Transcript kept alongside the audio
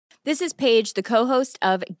This is Paige, the co-host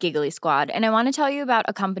of Giggly Squad, and I want to tell you about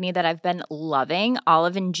a company that I've been loving,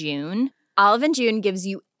 Olive & June. Olive & June gives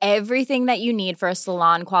you everything that you need for a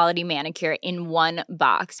salon-quality manicure in one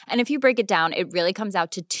box. And if you break it down, it really comes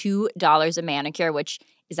out to $2 a manicure, which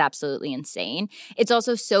is absolutely insane. It's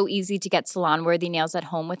also so easy to get salon-worthy nails at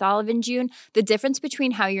home with Olive & June. The difference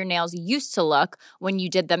between how your nails used to look when you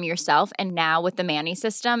did them yourself and now with the Mani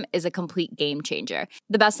system is a complete game changer.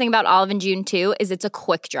 The best thing about Olive & June, too, is it's a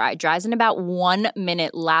quick dry. Dries in about 1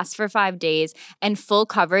 minute, lasts for 5 days, and full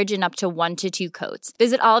coverage in up to 1 to 2 coats.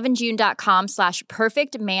 Visit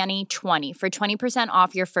oliveandjune.com/perfectmani20 for 20%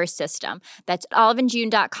 off your first system. That's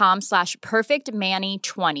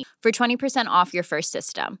oliveandjune.com/perfectmani20 for 20% off your first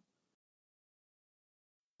system.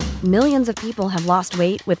 Millions of people have lost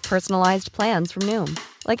weight with personalized plans from Noom.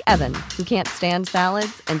 Like Evan, who can't stand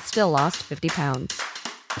salads and still lost 50 pounds.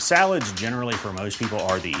 Salads generally for most people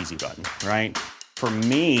are the easy button, right? For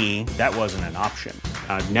me, that wasn't an option.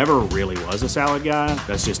 I never really was a salad guy.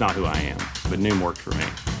 That's just not who I am. But Noom worked for me.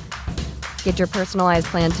 Get your personalized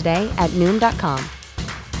plan today at Noom.com.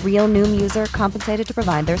 Real Noom user compensated to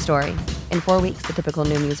provide their story. In 4 weeks, the typical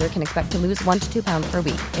Noom user can expect to lose 1 to 2 pounds per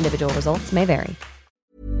week. Individual results may vary.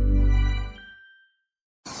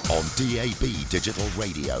 On DAB Digital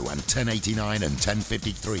Radio and 1089 and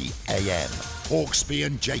 1053 AM. Hawksby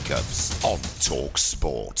and Jacobs on Talk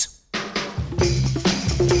Sport.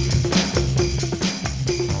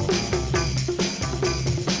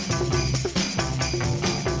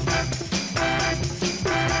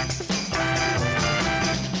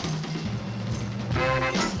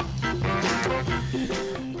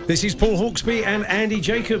 This is Paul Hawksby and Andy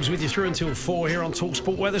Jacobs with you through until 4 here on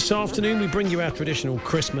TalkSport, where this afternoon we bring you our traditional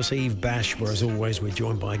Christmas Eve bash, where as always we're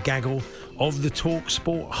joined by a gaggle of the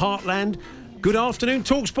TalkSport heartland. Good afternoon,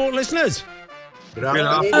 TalkSport listeners. Good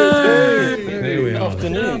afternoon. There we are.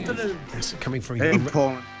 Good afternoon. That's coming from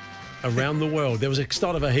around the world. There was a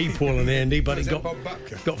start of a he Paul and Andy, but it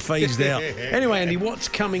got phased out. Anyway, Andy, what's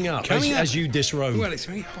coming up as you disrobe? Well, it's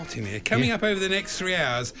very hot in here. Coming up over the next 3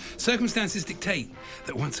 hours, circumstances dictate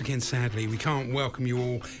that once again, sadly, we can't welcome you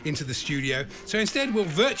all into the studio. So instead, we'll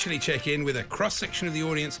virtually check in with a cross-section of the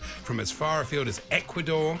audience from as far afield as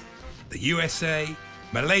Ecuador, the USA,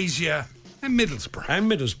 Malaysia, and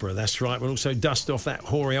Middlesbrough. That's right. We'll also dust off that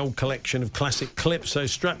hoary old collection of classic clips, so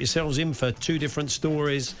strap yourselves in for 2 different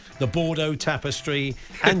stories: the Bordeaux Tapestry,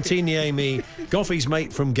 Antti Niemi, Goffy's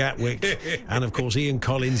mate from Gatwick, and of course Ian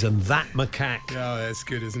Collins and that macaque. Oh, that's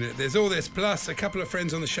good, isn't it? There's all this, plus a couple of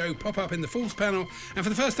friends on the show pop up in the Fools panel, and for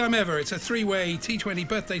the first time ever, it's a 3-way T20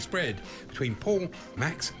 birthday spread between Paul,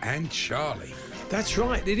 Max and Charlie. That's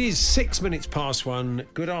right. It is 6 minutes past 1.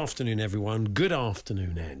 Good afternoon, everyone. Good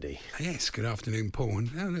afternoon, Andy. Yes, good afternoon, Paul.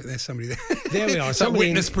 And oh, look, there's somebody there. There we are. Somebody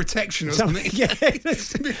witness protection or something. Yeah.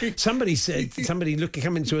 Somebody said,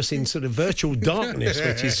 coming to us in sort of virtual darkness,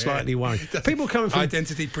 which is slightly worrying. People coming from...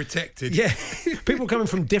 Identity protected. Yeah. People coming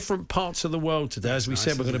from different parts of the world today. As we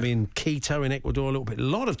said, we're going to be in Quito in Ecuador a little bit. A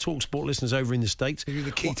lot of TalkSport listeners over in the States.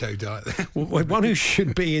 The keto diet there. One who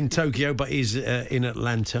should be in Tokyo but is in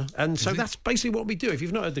Atlanta. And so that's basically what we do. If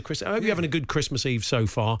you've not heard I hope you're having a good Christmas Eve so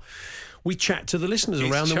far. We chat to the listeners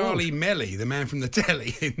around the world. Charlie Melly, the man from the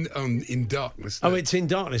telly in Darkness. Oh, it's in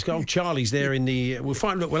Darkness. Old Charlie's there in the... We'll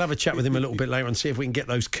have a chat with him a little bit later and see if we can get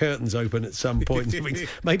those curtains open at some point.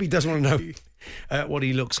 Maybe he doesn't want to know what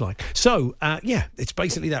he looks like. So, it's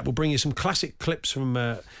basically that. We'll bring you some classic clips from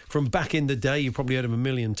back in the day. You've probably heard them a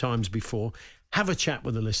million times before. Have a chat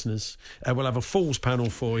with the listeners. We'll have a Falls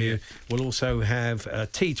panel for you. We'll also have a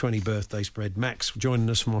T20 birthday spread. Max joining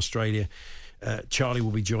us from Australia. Charlie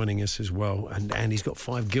will be joining us as well. And Andy's got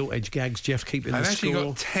 5 gilt-edge gags. Jeff keeping the score. I've actually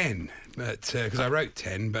got 10, because I wrote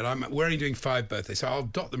 10, but we're only doing 5 birthdays, so I'll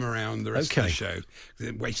dot them around the rest of the show.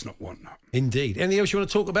 Waste not, want not. Indeed. Anything else you want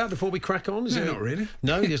to talk about before we crack on? No, not really.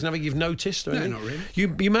 No, there's nothing you've noticed? Or anything? No, not really. You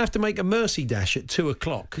may have to make a mercy dash at 2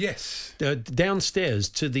 o'clock. Yes. Downstairs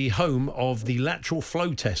to the home of the lateral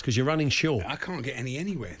flow test, because you're running short. I can't get any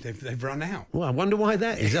anywhere. They've run out. Well, I wonder why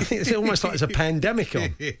that is. I think it's almost like there's a pandemic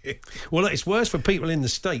on. Well, it's worse for people in the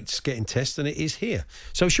States getting tests than it is here.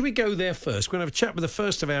 So should we go there first? We're going to have a chat with the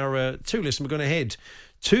first of our 2 listeners. We're going to head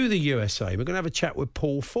to the USA. We're going to have a chat with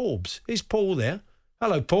Paul Forbes. Is Paul there?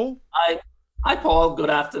 Hello, Paul. Hi, Paul. Good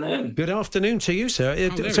afternoon. Good afternoon to you, sir.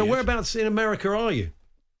 So whereabouts in America are you?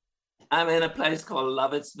 I'm in a place called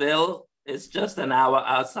Lovettsville. It's just an hour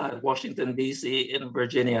outside Washington, D.C. in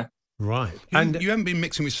Virginia. Right. And you haven't been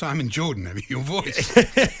mixing with Simon Jordan, have you? Your voice.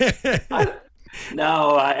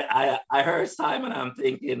 No, I heard Simon. I'm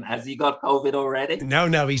thinking, has he got COVID already?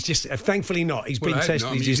 No, he's just thankfully not. He's been tested.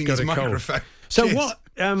 Not. He's just got a cold. Microphone. So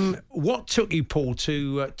Cheers. what took you, Paul,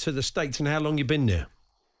 to the States, and how long you been there?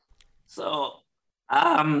 So,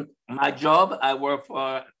 my job, I work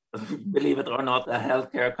for, believe it or not, a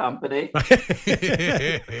healthcare company.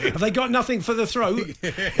 Have they got nothing for the throat?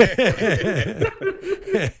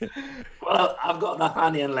 Well, I've got the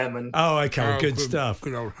honey and lemon. Oh, okay, good stuff.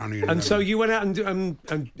 Good old honey and And lemon. so you went out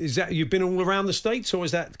and is that you've been all around the States, or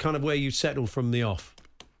is that kind of where you settled from the off?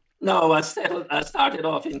 No, I started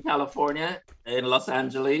off in California, in Los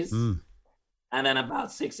Angeles. And then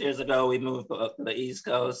about 6 years ago, we moved to the East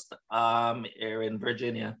Coast, here in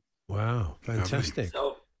Virginia. Wow, fantastic.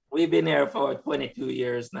 So we've been here for 22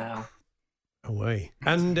 years now. Away.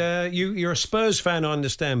 And you're a Spurs fan, I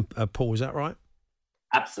understand, Paul, is that right?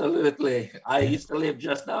 Absolutely. I used to live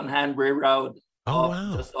just down Hanbury Road,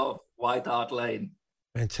 just off White Hart Lane.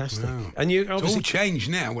 Fantastic. Wow. And you It's all obviously changed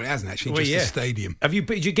now. Well, it hasn't actually, just the stadium.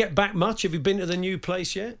 Did you get back much? Have you been to the new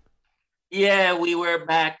place yet? Yeah, we were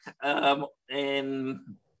back in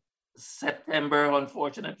September,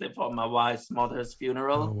 unfortunately, for my wife's mother's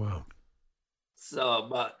funeral. Oh, wow. So,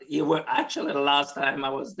 but you were actually, the last time I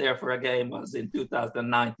was there for a game was in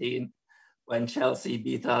 2019 when Chelsea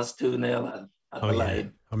beat us 2-0 at the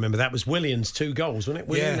Lane. I remember that was Williams' 2 goals, wasn't it?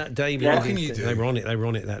 William that day. Yeah. What can you do? They were on it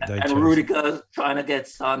that day. And Chelsea. Rudiger trying to get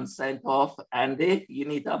Son sent off. Andy, you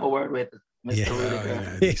need to have a word with Mr.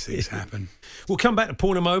 Rudiger. These things happen. We'll come back to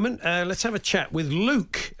Paul in a moment. Let's have a chat with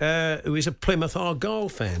Luke, who is a Plymouth Argyle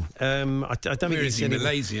fan. I don't think Where is he,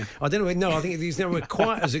 Malaysia? I don't know. No, I think he's nowhere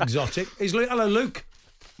quite as exotic. Hello, Luke.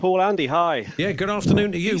 Paul, Andy, hi. Yeah, good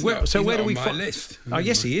afternoon to you. He's not where do we on my find? list. Oh,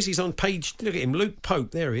 yes, he is. He's on page. Look at him, Luke Pope.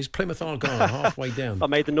 There he is, Plymouth Argyle, halfway down. I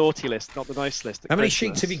made the naughty list, not the nice list. How many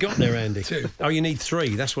sheets have you got there, Andy? 2. Oh, you need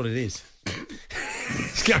 3. That's what it is.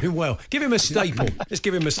 It's going well. Give him a staple. Let's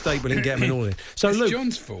give him a staple and get him an order. So, It's Luke.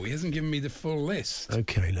 John's fault. He hasn't given me the full list.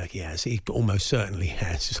 Okay, look, yes, he almost certainly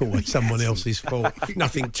has. It's always someone else's fault.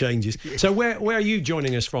 Nothing changes. So, where are you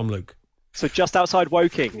joining us from, Luke? So just outside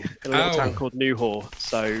Woking, in a little town called Newhall.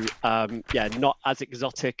 So, not as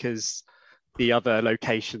exotic as the other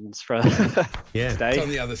locations for Yeah. today. It's on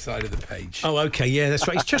the other side of the page. Oh, okay, yeah, that's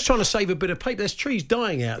right. He's just trying to save a bit of paper. There's trees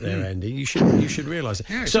dying out there, Andy. You should realise it.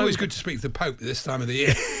 Yeah, it's always good to speak to the Pope at this time of the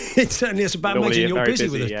year. It certainly is about Normally imagine you're very busy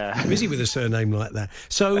busy, with a surname like that.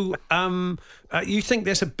 So, you think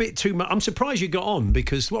there's a bit too much? I'm surprised you got on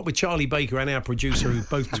because what with Charlie Baker and our producer, who are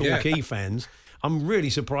both Torquay fans. I'm really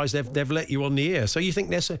surprised they've let you on the air. So you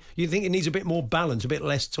think it needs a bit more balance, a bit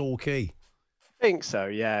less Torquay? I think so,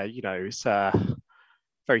 yeah. You know, it's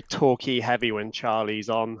very Torquay heavy when Charlie's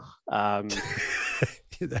on.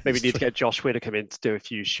 Maybe need to get Josh Whittaker in to do a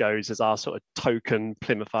few shows as our sort of token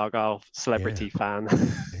Plymouth Argyle celebrity fan.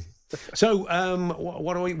 So,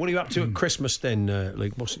 what are you up to at Christmas then,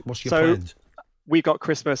 Luke? What's your plans? We got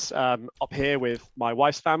Christmas up here with my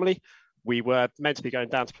wife's family. We were meant to be going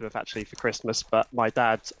down to Plymouth actually for Christmas, but my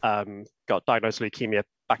dad got diagnosed with leukemia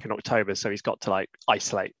back in October, so he's got to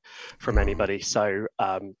isolate from anybody. So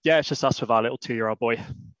it's just us with our little 2-year-old boy.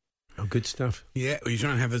 Oh, good stuff. Yeah, well, you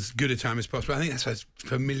try and have as good a time as possible. I think that's a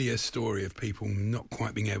familiar story of people not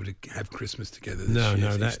quite being able to have Christmas together. No,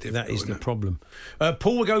 year. that is the problem.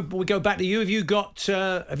 Paul, we go back to you. Have you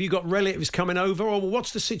got relatives coming over, or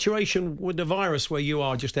what's the situation with the virus where you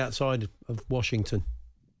are just outside of Washington?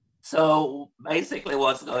 So basically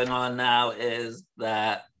what's going on now is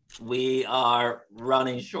that we are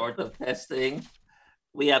running short of testing.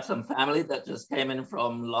 We have some family that just came in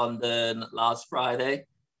from London last Friday,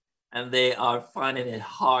 and they are finding it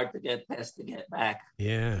hard to get tests to get back.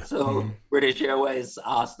 Yeah. So British Airways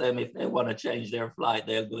asked them if they want to change their flight,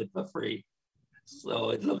 they'll do it for free.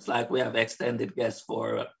 So it looks like we have extended guests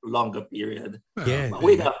for a longer period. Yeah. But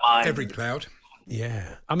we don't mind. Every cloud.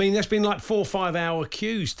 Yeah, I mean, there's been 4 or 5 hour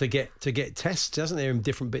queues to get tests, hasn't there, in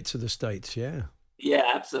different bits of the States? Yeah. Yeah,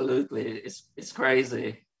 absolutely. It's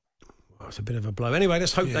crazy. Well, it's a bit of a blow. Anyway,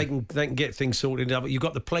 let's hope they can get things sorted out. You've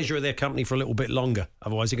got the pleasure of their company for a little bit longer.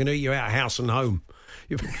 Otherwise, they're going to eat you out of house and home.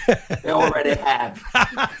 They already have.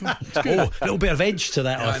 A little bit of edge to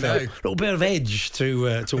that, I felt. know. A little bit of edge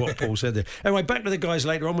to what Paul said there. Anyway, back to the guys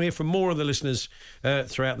later on. We'll hear from more of the listeners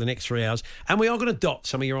throughout the next 3 hours. And we are going to dot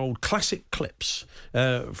some of your old classic clips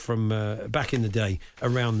from back in the day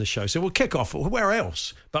around the show. So we'll kick off, where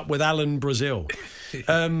else, but with Alan Brazil,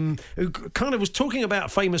 who kind of was talking about a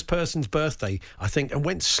famous person's birthday, I think, and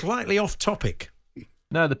went slightly off topic.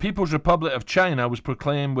 Now, the People's Republic of China was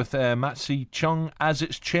proclaimed with Ma Zedong as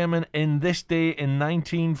its chairman in this day in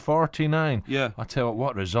 1949. Yeah. I tell you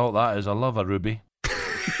what result that is. I love a ruby.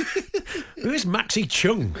 Who is Maxi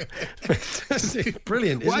Chung?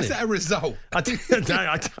 Brilliant, isn't Why is it? that a result? I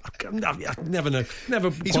never know. Never.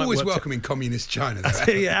 He's quite always worked welcome in communist China,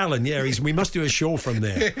 though. yeah, Alan. Yeah, we must do a show from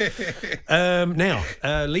there. Now,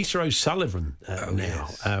 Lisa O'Sullivan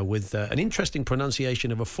with an interesting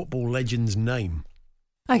pronunciation of a football legend's name.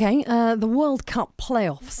 Okay, the World Cup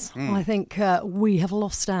playoffs. I think we have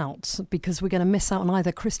lost out because we're going to miss out on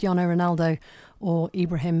either Cristiano Ronaldo or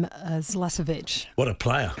Ibrahim Zlatovic. What a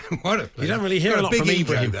player. What a player. You don't really hear a lot from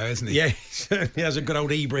Ibrahim, though, isn't he? Yeah, he has a good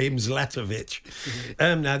old Ibrahim Zlatovic.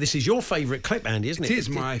 Now, this is your favourite clip, Andy, isn't it? It is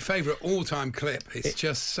my favourite all-time clip. It's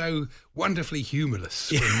just so wonderfully humorless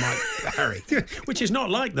from Mike Barry. Which is not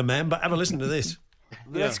like the man, but have a listen to this.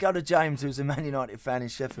 Let's go to James, who's a Man United fan in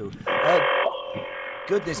Sheffield.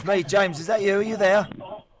 Goodness me, James, is that you? Are you there?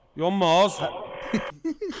 You're on Mars.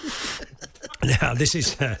 Now, this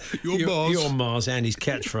is Your Mars, Andy's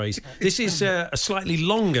catchphrase. This is a slightly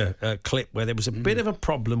longer clip where there was a bit of a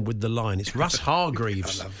problem with the line. It's Russ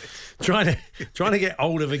Hargreaves trying to get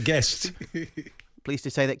hold of a guest. Pleased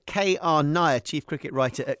to say that KR Nair, chief cricket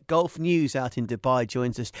writer at Golf News out in Dubai,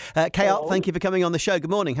 joins us. KR, thank you for coming on the show.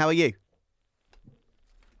 Good morning. How are you?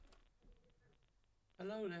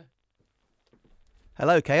 Hello there.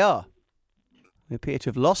 Hello, KR. We appear to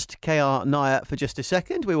have lost KR Nair for just a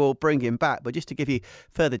second. We will bring him back. But just to give you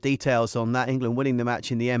further details on that, England winning the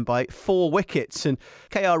match in the end by 4 wickets. And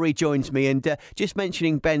KR rejoins me. And just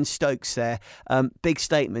mentioning Ben Stokes there, big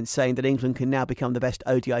statement saying that England can now become the best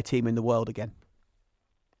ODI team in the world again.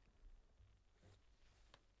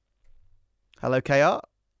 Hello, KR.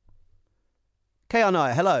 KR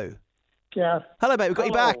Nair, hello. Yeah. Hello, mate. We've got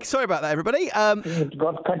you back. Sorry about that, everybody. It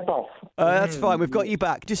got cut off. That's fine. We've got you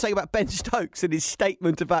back. Just saying about Ben Stokes and his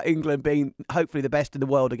statement about England being hopefully the best in the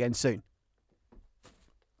world again soon.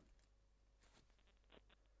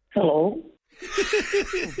 Hello.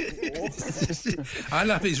 I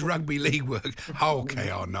love his rugby league work. Whole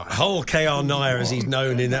KR Nair. Whole KR Nair, as he's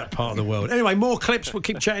known in that part of the world. Anyway, more clips. We'll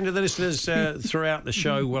keep chatting to the listeners throughout the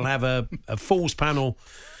show. We'll have a Falls panel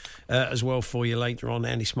as well for you later on.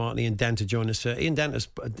 Andy Smartley and Dan to join us. Ian Dan has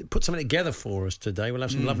put something together for us today. We'll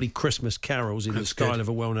have some lovely Christmas carols in the style of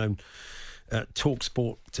a well-known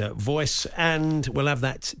TalkSport voice, and we'll have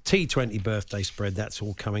that T20 birthday spread. That's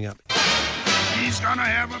all coming up. He's gonna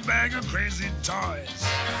have a bag of crazy toys.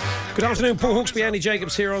 Good afternoon, Paul Hawksby, Andy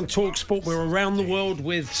Jacobs here on TalkSport. We're around the world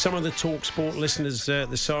with some of the TalkSport listeners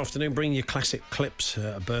this afternoon, bringing you classic clips,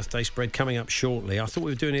 a birthday spread coming up shortly. I thought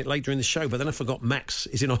we were doing it later in the show, but then I forgot Max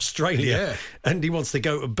is in Australia and he wants to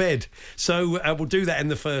go to bed. So we'll do that in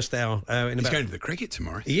the first hour. He's going to the cricket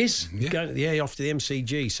tomorrow. He is? Yeah. Off to the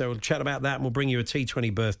MCG. So we'll chat about that and we'll bring you a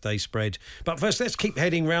T20 birthday spread. But first, let's keep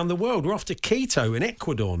heading round the world. We're off to Quito in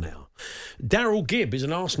Ecuador now. Daryl Gibb is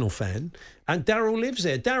an Arsenal fan, and Daryl lives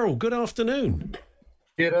there. Daryl, good afternoon.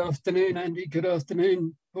 Good afternoon, Andy. Good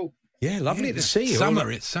afternoon, Paul. Yeah, lovely to see you.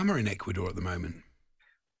 It's summer in Ecuador at the moment.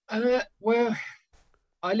 Well,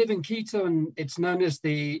 I live in Quito, and it's known as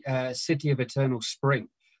the City of Eternal Spring.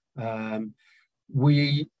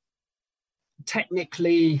 We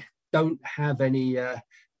technically don't have any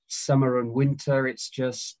summer and winter. It's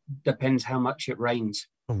just depends how much it rains.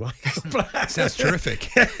 Oh, right. Sounds terrific.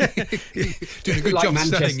 Doing a good Like job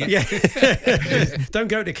selling it. Yeah. Don't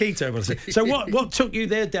go to Quito. So what took you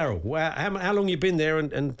there, Daryl? How long you been there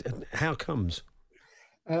and how comes?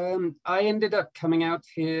 I ended up coming out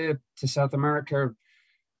here to South America,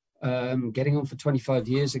 getting on for 25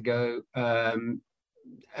 years ago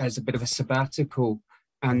as a bit of a sabbatical.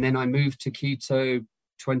 And then I moved to Quito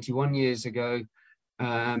 21 years ago.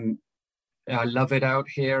 I love it out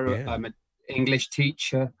here. Yeah. I'm an English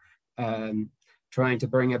teacher, trying to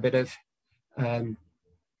bring a bit of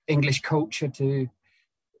English culture to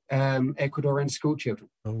Ecuadorian school children.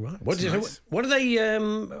 All right. What do they?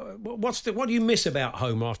 What do you miss about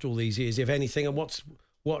home after all these years, if anything? And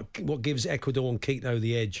what gives Ecuador and Quito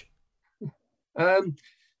the edge?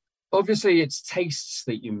 Obviously, it's tastes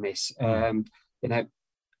that you miss.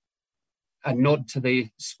 A nod to the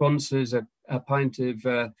sponsors, a pint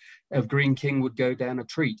of Green King would go down a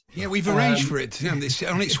treat. Yeah, we've arranged for it. It's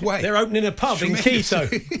on its way. They're opening a pub in Quito.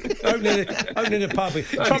 opening a pub.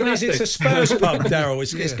 Trouble is, it's a Spurs pub, Daryl.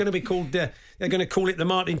 It's going to be called. They're going to call it the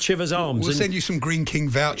Martin Chivers Arms. We'll send you some Green King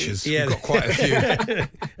vouchers. Yeah, we've got quite a few.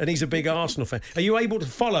 And he's a big Arsenal fan. Are you able to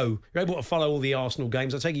follow? You're able to follow all the Arsenal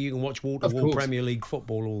games? I take it you can watch wall-to-wall Premier League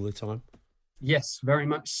football all the time. Yes, very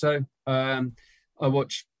much so. I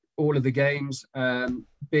watch all of the games.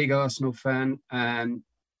 Big Arsenal fan, and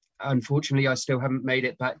unfortunately I still haven't made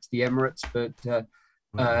it back to the Emirates, but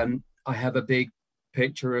I have a big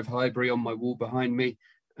picture of Highbury on my wall behind me,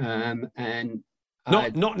 and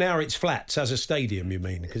Not now it's flats as a stadium, you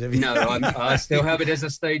mean? No, I still have it as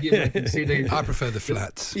a stadium. I can see I prefer the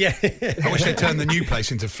flats. Yeah. I wish they'd turn the new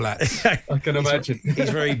place into flats. I can imagine.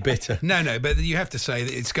 He's very bitter. No, but you have to say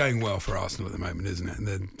that it's going well for Arsenal at the moment, isn't it?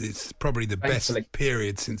 And it's probably the best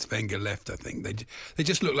period since Wenger left, I think. They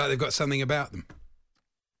just look like they've got something about them.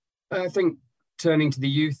 I think turning to the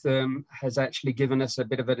youth has actually given us a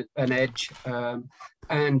bit of an edge.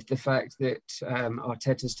 And the fact that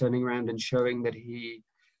Arteta's turning around and showing that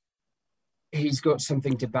he's got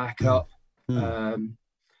something to back up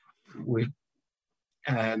with,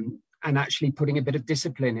 and actually putting a bit of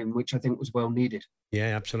discipline in, which I think was well needed.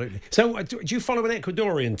 Yeah, absolutely. So, do you follow an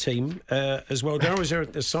Ecuadorian team as well, Darryl? Is there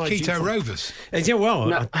a side? Quito Rovers. Yeah, well,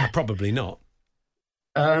 no. Probably not.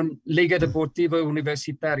 Liga Deportivo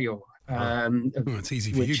Universitario. It's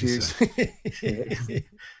easy for you to say.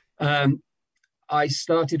 I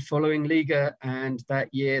started following Liga, and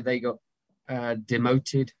that year they got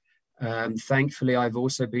demoted. Thankfully, I've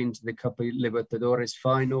also been to the Copa Libertadores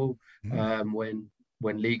final when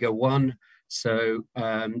Liga won. So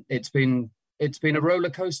it's been a roller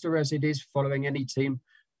coaster, as it is following any team.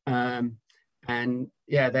 And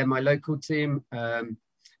yeah, they're my local team.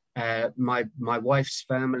 My wife's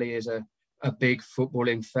family is a big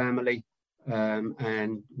footballing family.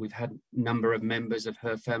 And we've had a number of members of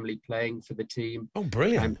her family playing for the team. Oh,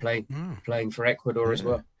 brilliant! And playing for Ecuador as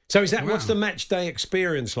well. So is that what's the match day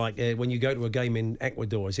experience like when you go to a game in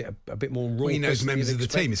Ecuador? Is it a bit more raw? Well, he knows members of the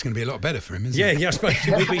team. It's going to be a lot better for him, isn't it? Yeah, I suppose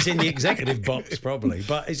he's in the executive box probably.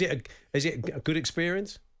 But is it a good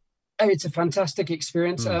experience? Oh, it's a fantastic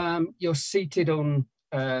experience. You're seated on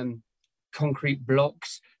concrete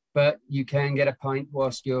blocks, but you can get a pint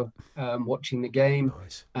whilst you're watching the game.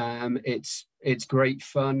 Nice. It's great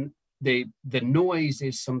fun. The noise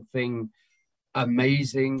is something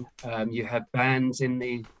amazing. You have bands in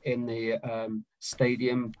the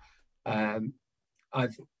stadium.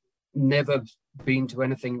 I've never been to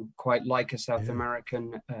anything quite like a South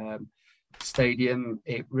American stadium.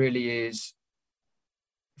 It really is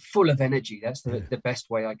full of energy. That's the best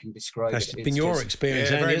way I can describe it. That's been your experience,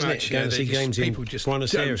 very isn't much, it? Going to see games people in just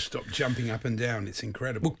Buenos don't Aires. stop jumping up and down. It's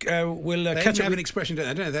incredible. We'll they catch up. Have an expression.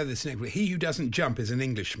 I don't know how this is. He who doesn't jump is an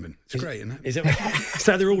Englishman. It's great, isn't it? Is it?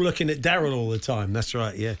 So they're all looking at Darryl all the time. That's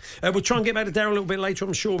right. Yeah. We'll try and get back to Darryl a little bit later.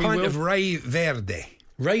 I'm sure we will. Pint of Ray Verde.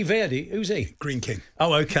 Ray Verdi, who's he? Green King.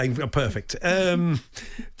 Oh, okay, perfect.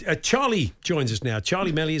 Charlie joins us now.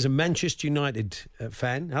 Charlie Melly is a Manchester United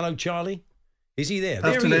fan. Hello, Charlie. Is he there?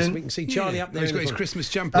 There he is. We can see Charlie up there. He's got his Christmas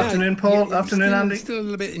jumper. Afternoon, Paul. Afternoon, Andy. Still a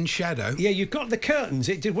little bit in shadow. Yeah, you've got the curtains.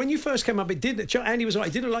 It did when you first came up. It did. Andy was right.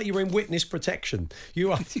 It did look like you were in witness protection.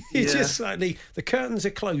 You are. It's just slightly. The curtains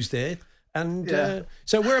are closed there, and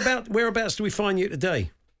so whereabouts do we find you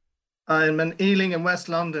today? I'm in Ealing in West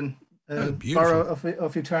London. Borough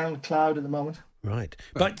of Eternal Cloud at the moment. Right.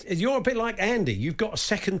 But you're a bit like Andy. You've got a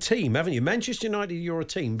second team, haven't you? Manchester United, you're a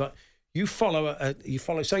team, but you follow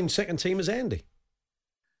same second team as Andy.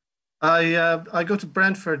 I go to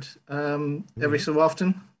Brentford every so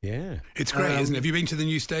often. Yeah. It's great, isn't it? Have you been to the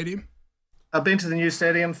new stadium? I've been to the new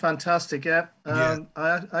stadium. Fantastic, yeah.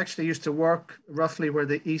 I actually used to work roughly where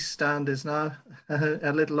the East Stand is now,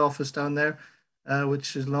 a little office down there,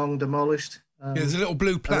 which is long demolished. There's a little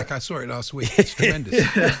blue plaque. I saw it last week. It's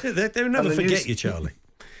tremendous. They'll never forget you, Charlie.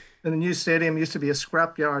 And the new stadium used to be a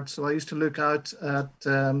scrapyard, so I used to look out at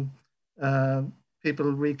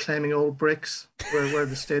people reclaiming old bricks where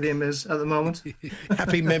the stadium is at the moment.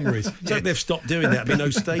 Happy memories. So they've stopped doing that. There'll be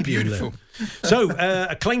no stadium there. So,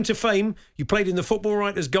 a claim to fame. You played in the Football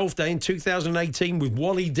Writers Golf Day in 2018 with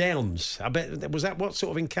Wally Downs. I bet was that what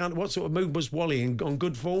sort of encounter? What sort of mood was Wally in? On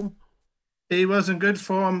good form? He was in good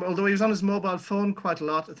form, although he was on his mobile phone quite a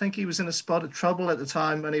lot. I think he was in a spot of trouble at the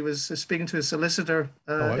time when he was speaking to his solicitor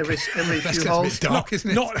every few holes. That's dark,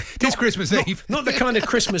 isn't it? It's Christmas Eve. Not the kind of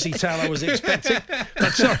Christmassy tale I was expecting.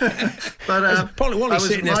 But probably Wally's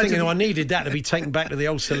sitting there thinking, I needed that to be taken back to the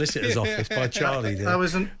old solicitor's office by Charlie. There. I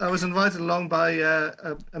was invited along by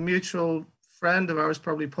a mutual friend of ours,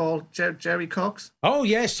 probably Paul, Jerry Cox. Oh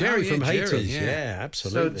yes, Jerry from Jerry, Haters. Yeah,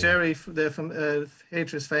 absolutely. So Jerry from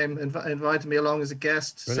Haters fame invited me along as a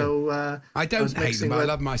guest. Brilliant. So I don't hate them. I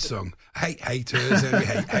love my song. I hate haters and we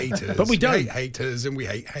hate haters. But we don't. We hate haters and we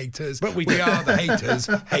hate haters. But we are the haters,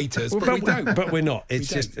 but we don't. But we're not. It's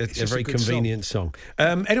just a very convenient song.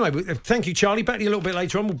 Anyway, thank you, Charlie. Back to you a little bit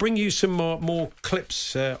later on. We'll bring you some more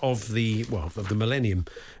clips of the millennium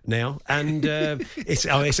now, and it's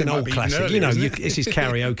an old classic. Early, you know, this is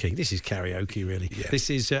karaoke. This is karaoke, really. Yeah. This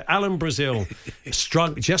is Alan Brazil,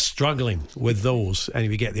 just struggling with those. And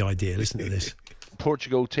we get the idea. Listen to this.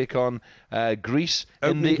 Portugal take on Greece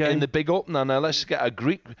in the big opener. Now let's get a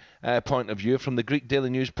Greek point of view from the Greek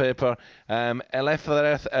daily newspaper.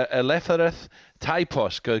 Eleftheris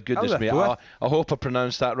Typos. Goodness me, I hope I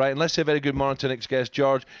pronounced that right. And let's say a very good morning to next guest,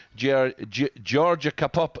 George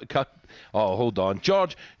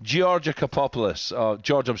Georgakopoulos.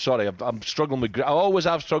 George, I'm sorry, I'm struggling with. I always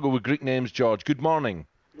have struggled with Greek names, George. Good morning.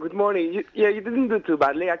 Good morning. You didn't do too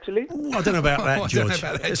badly, actually. Ooh, I don't know about that, George.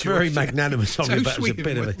 It's very magnanimous of you, but it was a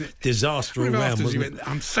bit of a disaster all round, wasn't it?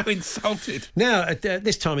 I'm so insulted. Now, at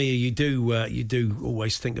this time of year, you do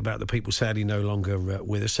always think about the people sadly no longer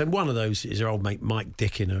with us. And one of those is our old mate Mike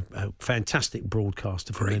Dickin, a fantastic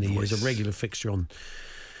broadcaster for many years, a regular fixture on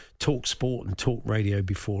Talk Sport and Talk Radio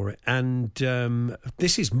before it. And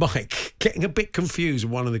this is Mike getting a bit confused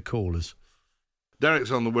with one of the callers. Derek's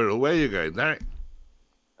on the Wirral. Where are you going, Derek?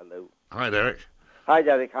 Hello. Hi, Derek. Hi,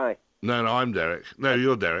 Derek. Hi. No, I'm Derek. No,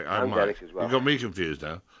 you're Derek. I'm Mike. Derek as well. You got me confused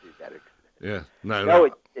now. You're Derek. Yeah. No.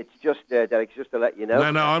 It's just Derek. It's just to let you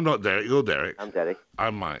know. No, I'm not Derek. You're Derek. I'm Derek.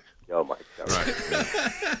 I'm Mike. You're Mike.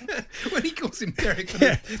 Right. When he calls him Derek for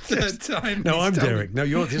the third time. No, I'm Derek. No,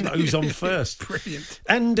 you're who's on first. Brilliant.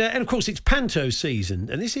 And of course, it's Panto season.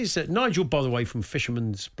 And this is Nigel Botherway from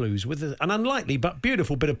Fisherman's Blues with an unlikely but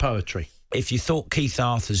beautiful bit of poetry. If you thought Keith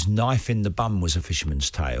Arthur's Knife in the Bum was a fisherman's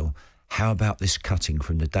tale, how about this cutting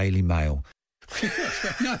from the Daily Mail?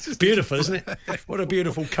 Beautiful, isn't it? What a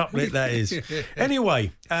beautiful couplet that is.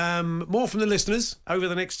 Anyway, more from the listeners over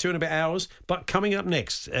the next 2 and a bit hours. But coming up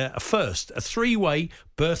next, first, a 3-way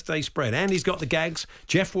birthday spread. Andy's got the gags.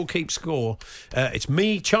 Jeff will keep score. It's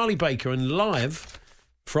me, Charlie Baker, and live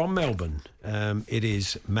from Melbourne, it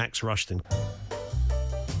is Max Rushton.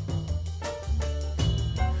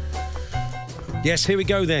 Yes, here we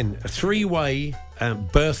go then. A 3-way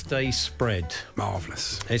birthday spread.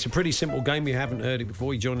 Marvellous. It's a pretty simple game. You haven't heard it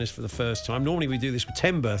before. You join us for the first time. Normally we do this with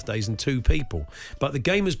 10 birthdays and 2 people. But the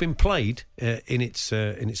game has been played in its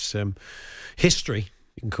history,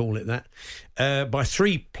 you can call it that, by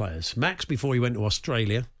 3 players. Max before he went to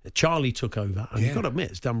Australia. Charlie took over. And you've got to admit,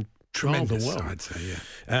 it's done tremendous, rather well. I'd say,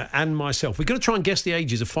 yeah. And myself. We're going to try and guess the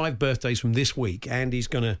ages of 5 birthdays from this week. And he's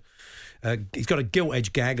going to... he's got a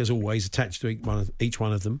gilt-edge gag, as always, attached to each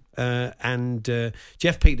one of them. And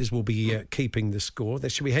Jeff Peters will be keeping the score.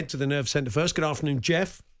 Should we head to the Nerve Centre first? Good afternoon,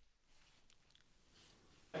 Jeff.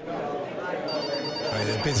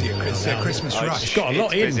 They're busy at Christmas rush. It's got a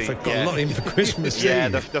lot in for Christmas. Yeah,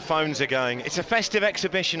 the phones are going. It's a festive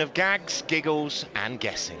exhibition of gags, giggles, and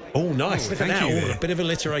guessing. Oh, nice! Look at that. A bit of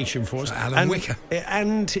alliteration for us. Alan Wicker.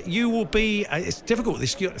 And you will be. It's difficult.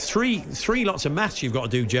 This three lots of maths you've got to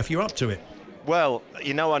do, Jeff. You're up to it. Well,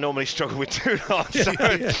 I normally struggle with 2 lots. So.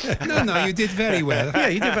 No, you did very well. Yeah,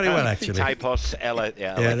 you did very well, actually. Typos, Ella.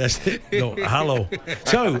 Yeah, that's it. No, hello.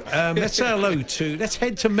 So, let's say hello let's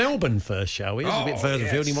head to Melbourne first, shall we? It's a bit further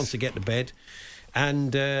afield. He wants to get to bed.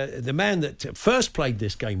 And the man that first played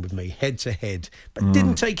this game with me, head to head, but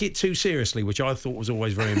didn't take it too seriously, which I thought was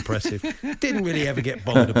always very impressive. Didn't really ever get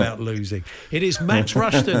bothered about losing. It is Max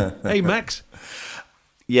Rushton. Hey, Max.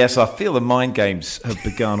 Yes, I feel the mind games have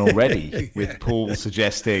begun already with Paul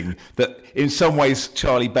suggesting that in some ways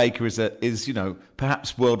Charlie Baker is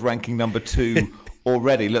perhaps world ranking number 2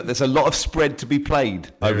 already. Look, there's a lot of spread to be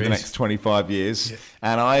played over the next 25 years. Yeah.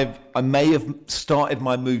 And I may have started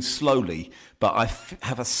my move slowly, but I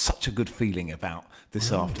have such a good feeling about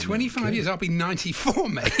this afternoon. 25 years, I'll be 94,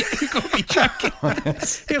 mate. You've got to be joking.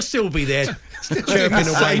 He'll still be there, chirping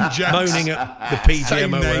away, moaning at the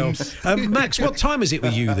PGMOL. Max, what time is it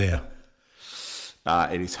with you there?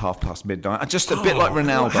 It is midnight. Just a bit like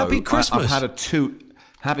Ronaldo. Happy Christmas. I've had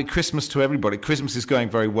Happy Christmas to everybody. Christmas is going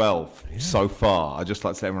very well so far. I'd just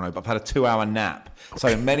like to let everyone know. But I've had a 2-hour nap. So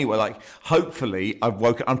in many ways, hopefully I've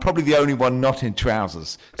woken... I'm probably the only one not in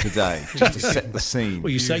trousers today, just to set the scene.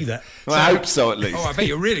 Well, you say that. Well, I hope so, at least. Oh, I bet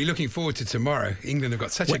you're really looking forward to tomorrow. England have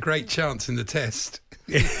got such a great chance in the test.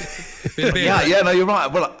 No, you're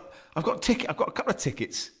right. Well, I've got a couple of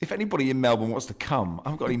tickets. If anybody in Melbourne wants to come, I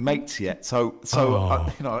haven't got any mates yet, so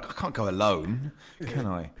I can't go alone, can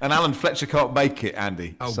I? And Alan Fletcher can't make it,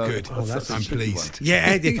 Andy. Oh, so good. I'm pleased. Yeah,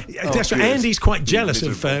 Andy, that's right. Andy's quite jealous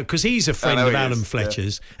of because he's a friend of Alan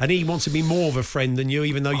Fletcher's, and he wants to be more of a friend than you,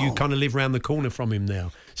 even though you kind of live round the corner from him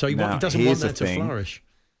now. So he doesn't want that to flourish.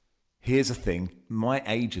 Here's the thing. My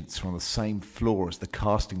agents are on the same floor as the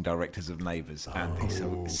casting directors of Neighbours, Andy.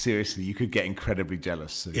 So seriously, you could get incredibly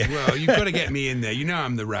jealous soon. Yeah. Well, you've got to get me in there. You know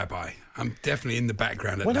I'm the rabbi. I'm definitely in the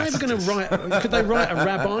background. Well, they're going to write. Could they write a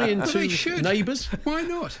rabbi into They should. Neighbours? Why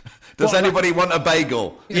not? Does anybody want a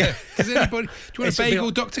bagel? Yeah. Does anybody? Do you want a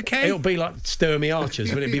bagel, Dr. K? It'll be like Sturmy Archers,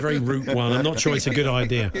 but it'd be very Route 1. I'm not sure it's a good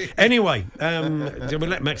idea. Anyway, we'll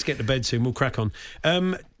let Max get to bed soon. We'll crack on.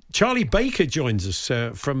 Charlie Baker joins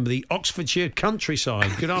us from the Oxfordshire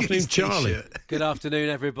countryside. Good afternoon, Charlie. Good afternoon,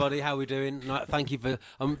 everybody. How are we doing? Thank you for.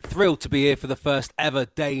 I'm thrilled to be here for the first ever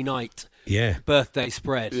day-night birthday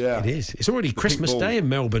spread. Yeah, it is. It's already Christmas Day in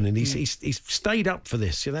Melbourne, and he's stayed up for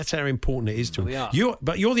this. So that's how important it is to him. We are.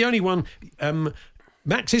 You're the only one.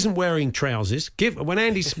 Max isn't wearing trousers. When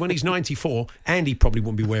he's 94, Andy probably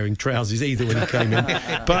won't be wearing trousers either when he came in.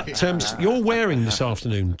 But you're wearing this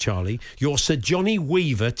afternoon, Charlie, your Sir Johnny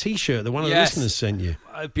Weaver T-shirt that one of the listeners sent you.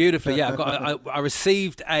 Beautifully, yeah. I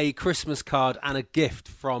received a Christmas card and a gift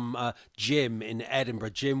from Jim in Edinburgh,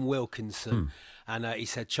 Jim Wilkinson. And he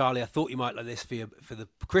said, Charlie, I thought you might like this for the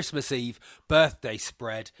Christmas Eve birthday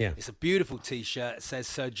spread. Yeah. It's a beautiful T-shirt. It says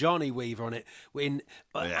Sir Johnny Weaver on it.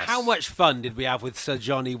 How much fun did we have with Sir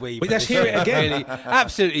Johnny Weaver? Let's hear it again. Really,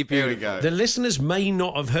 absolutely beautiful. The listeners may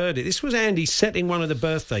not have heard it. This was Andy setting one of the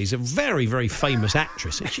birthdays, a very, very famous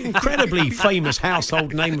actress. It's an incredibly famous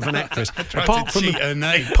household name of an actress. Apart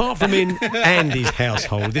from in Andy's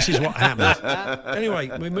household, this is what happened.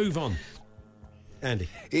 Anyway, we move on. Andy.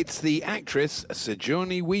 It's the actress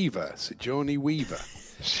Sigourney Weaver. Sigourney Weaver.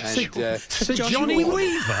 Sigourney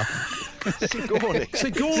Weaver?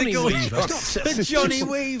 Sigourney Weaver. Johnny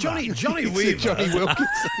Weaver. Johnny Weaver. Johnny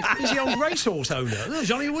Wilkinson. He's the old racehorse owner.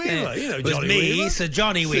 Johnny Weaver. You know it was Johnny me, Weaver. Sir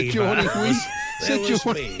Johnny Weaver. Johnny Weaver. That was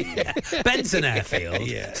me. Benson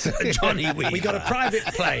Airfield. Sir Johnny Weaver. We got a private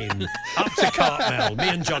plane up to Cartmel, me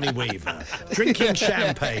and Johnny Weaver, drinking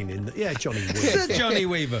champagne Johnny Weaver. Sir Johnny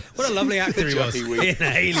Weaver. What a lovely actor he was in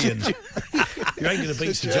Alien. You ain't going to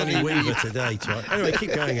beat Sir Johnny Weaver today, Charlie. Anyway,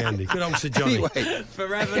 keep going, Andy. Good old Sir Johnny. Anyway,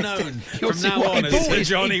 forever known from now on as Sir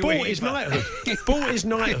Johnny Weaver. He bought his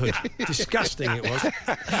knighthood. Disgusting it was.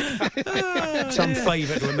 Some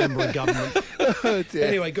favour to a member of government. Oh, dear.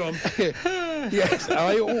 Anyway, go on. Yes,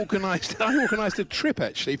 I organised a trip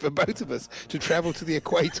actually for both of us to travel to the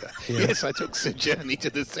equator. Yeah. Yes, I took Sigourney to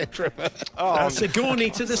the centre of Earth. Sigourney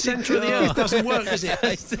to the centre of the Earth doesn't work, does it?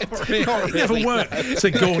 It never worked.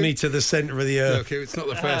 Sigourney to the centre of the Earth. Look, it's not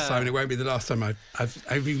the first time, and it won't be the last time.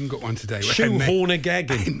 I've even got one today. Shoehorn a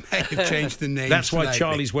gagging. I may have changed the name. That's why slightly.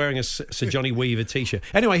 Charlie's wearing a Sir Johnny Weaver T-shirt.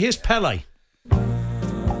 Anyway, here's Pele.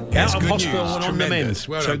 Yes, Out of good hospital news. and on the mend. Tremendous.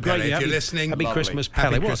 Well So done, great. Pele. If you're listening, happy lovely. Christmas,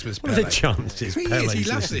 Happy Pele. Christmas, What are the Pele. chances? He Pele's is. He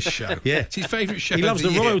loves listening? this show. Yeah. It's his favourite show. He loves of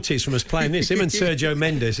the year. royalties from us playing this. Him and Sergio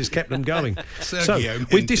Mendes has kept them going. Sergio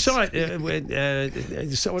We've Mendes.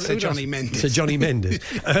 decided. Sir Johnny Mendes. Sir Johnny Mendes.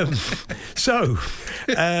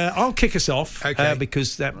 I'll kick us off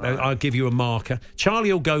because I'll give you a marker.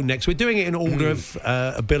 Charlie will go next. We're doing it in order of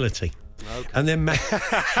ability. Okay. And then Max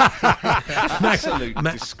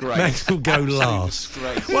will go last.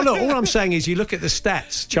 Well, look, all I'm saying is you look at the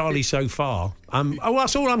stats, Charlie, so far.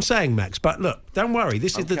 That's all I'm saying, Max. But look, don't worry.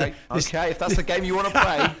 This is the day. If that's the game you want to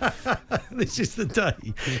play. This is the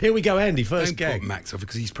day. Here we go, Andy. First Don't gag. put Max off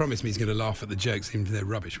because he's promised me he's going to laugh at the jokes, even if they're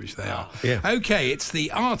rubbish, which they are. Yeah. Okay, it's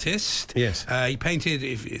the artist. Yes. He painted,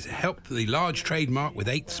 helped the large trademark with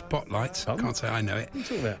 8 spotlights. I can't say I know it. What are you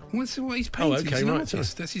talking about? What's what he's painted? okay, he's an right,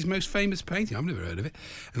 artist. That's his most famous painting. I've never heard of it.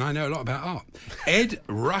 And I know a lot about art. Ed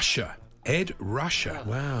Rusher.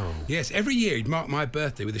 Wow. Yes, every year he'd mark my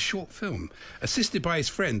birthday with a short film, assisted by his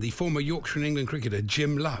friend, the former Yorkshire and England cricketer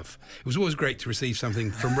Jim Love. It was always great to receive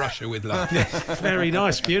something from Russia with love. Very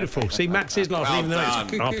nice, beautiful. See, Max is laughing, even though it's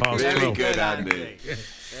 12:30. Really good, Andy.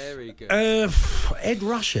 Very good. Ed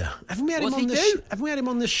Rusher. Haven't we had him on the Haven't we had him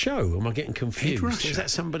on the show? Or am I getting confused? Ed Rusher? Is that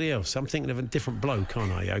somebody else? I'm thinking of a different bloke,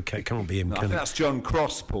 aren't I? Okay, it can't be him. I Can think it? that's John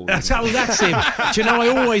Cross, Paul. That's him. Do you know? I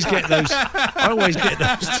always get those.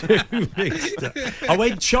 Two mixed up. I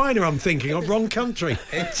went China. I'm thinking of wrong country.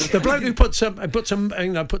 The bloke who puts a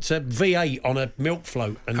V8 on a milk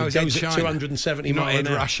float and Oh, is goes Ed at China? 270 Not miles Ed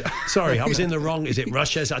an hour. Rusher. Sorry, I was in the wrong. Is it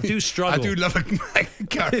Russia? I do struggle. I do love a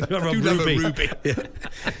Ruby. Yeah.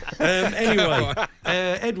 Anyway,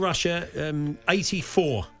 Ed Rusher,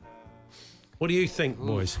 84. What do you think,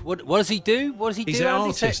 boys? What does he do? What does he He's do? an Andy?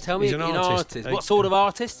 artist. Tell me. He's an artist. What sort of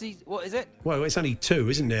artist? What is it? Well, it's only 2,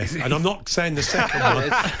 isn't there? And I'm not saying the second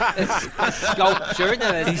one. It's sculpture,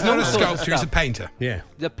 isn't it? He's not a sculptor, he's a painter. Yeah.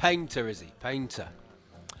 The painter, is he? Painter.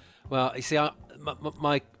 Well, you see,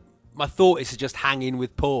 my thought is to just hang in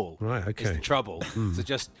with Paul. Right, okay. Is the trouble. So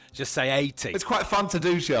just say 80. It's quite fun to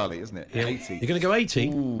do, Charlie, isn't it? Yeah. 80. You're going to go 80?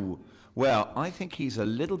 Ooh. Well, I think he's a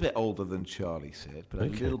little bit older than Charlie said, but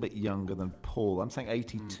Okay. a little bit younger than Paul. I'm saying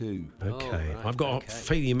 82. Okay, I've got a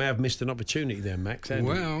feeling you may have missed an opportunity there, Max. Andy.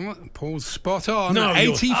 Well, Paul's spot on. No,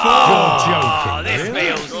 84. You're joking. This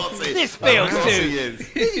really? This feels too.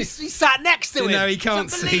 He sat next to him. No, he can't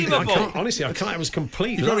It's see them. unbelievable. Honestly, I can't. It was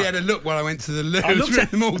complete. You probably luck. had a look while I went to the loo. I looked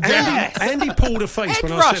at them all down. Andy pulled a face Ed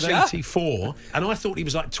when I said Rusher? 84, and I thought he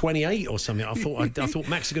was like 28 or something. I thought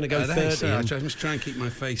Max was going to go 30. I must try and keep my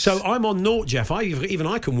face. So I'm on naught, Jeff. Even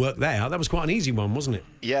I can work that out. That was quite an easy one, wasn't it?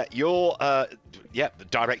 Yeah, you're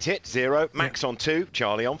direct hit 0, Max on 2,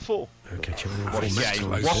 Charlie on 4. Okay, Charlie. What a game!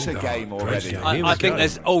 What a game already! I think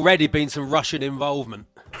there's already been some Russian involvement.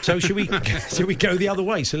 So should we go the other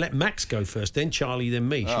way? So let Max go first, then Charlie, then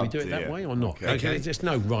me. Should we do it that way or not? Okay. There's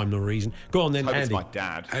no rhyme nor reason. Go on then, Hope it's Andy. my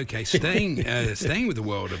dad. Okay, staying with the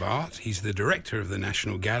world of art, he's the director of the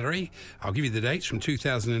National Gallery. I'll give you the dates from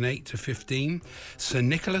 2008 to 15. Sir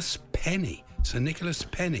Nicholas Penny. Sir Nicholas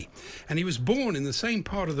Penny. And he was born in the same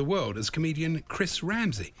part of the world as comedian Chris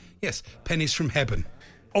Ramsey. Yes, Pennies from Heaven.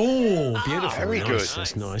 Oh, beautiful. Very nice. good.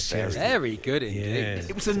 That's nice. Very good indeed. Yeah.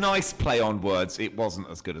 It was a nice play on words. It wasn't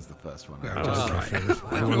as good as the first one.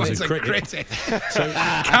 Everyone's a critic. So,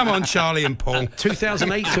 come on, Charlie and Paul.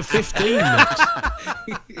 2008 to 15, Max.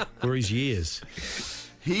 For his years.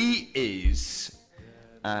 He is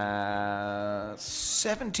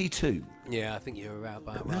 72. Yeah, I think you're about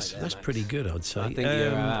right. That's pretty good, I'd say. I think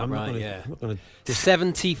you're I'm not right, gonna- yeah. I'm not gonna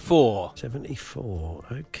 74. 74.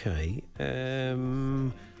 Okay.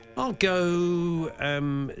 I'll go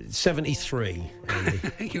 73. Andy.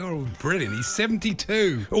 You're all brilliant. He's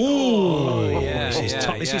 72.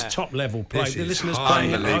 This is top level play. This The is listeners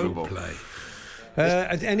playing at home. Unbelievable. Play.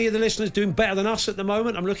 Are any of the listeners doing better than us at the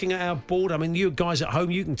moment? I'm looking at our board. I mean, you guys at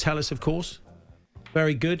home, you can tell us, of course.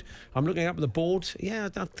 Very good. I'm looking up at the board. Yeah,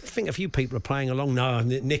 I think a few people are playing along. No,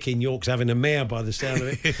 Nick in York's having a mare by the sound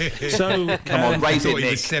of it. So Come on, raise it, He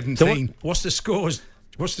Nick. was 17. So what's the scores?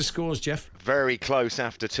 What's the scores, Jeff? Very close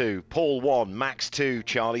after 2. Paul 1, Max 2,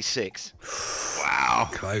 Charlie 6. Wow.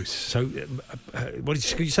 Close. So,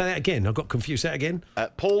 could you say that again? I got confused. Say that again.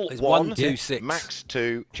 Paul It's 1, 1, 2, 6. Max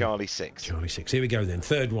 2, Charlie 6. Charlie 6. Here we go then.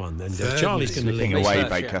 Third one. Then Third Charlie's going to Slipping lead. away, Research,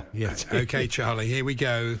 Baker. Yeah. Okay, Charlie, here we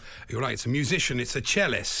go. You're right, it's a musician, it's a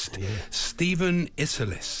cellist. Stephen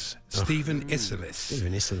Isserlis. Stephen Isserlis.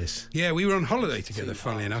 Stephen Isserlis. Yeah, we were on holiday together,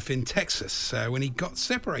 funnily enough, in Texas when he got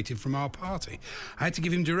separated from our party. I had to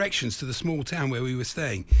give him directions to the small town where we were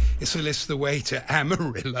staying. Isserlis the way to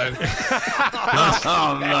Amarillo.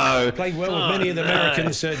 Oh, no. Played well with many of the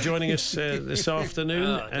Americans joining us this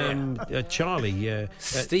afternoon. Charlie.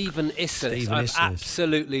 Stephen Isserlis. Stephen I've Isserlis.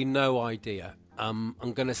 absolutely no idea. I'm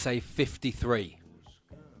going to say 53.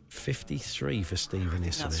 53 for Stephen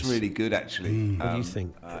Isserlis. That's really good, actually. What do you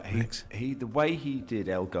think, Max? The way he did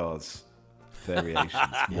Elgar's variations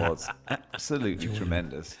was absolutely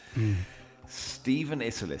tremendous. Stephen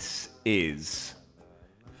Isserlis is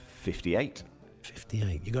 58.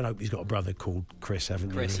 58. You got to hope he's got a brother called Chris, haven't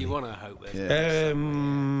you? Chris, really? you want to hope it.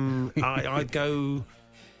 I'd go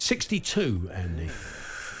 62, Andy.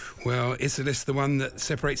 Well, Isserlis the one that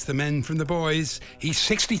separates the men from the boys. He's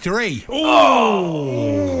 63.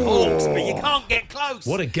 Hawksby, you can't get close.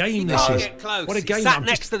 What a game you this can't is. Get close. What a game. He sat I'm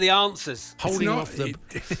next just to the answers. holding It's not- off the...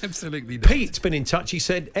 it- absolutely not. Pete's been in touch. He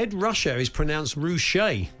said Ed Rusher is pronounced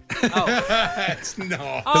Rouchet. It's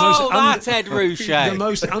not. That's Ed Rouchet. The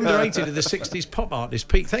most underrated of the 60s pop artists.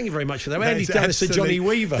 Pete, thank you very much for that. Andy's done this to Johnny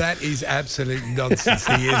Weaver. That is absolute nonsense.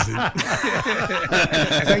 He isn't.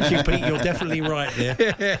 Thank you, Pete. You're definitely right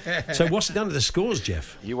there. So what's done to the scores,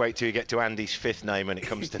 Jeff? You wait till you get to Andy's 5th name when it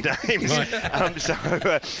comes to names.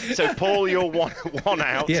 So Paul, you're one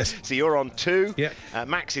out. Yes. So you're on 2. Yeah.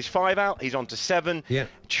 Max is 5 out. He's on to 7. Yeah.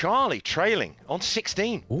 Charlie trailing on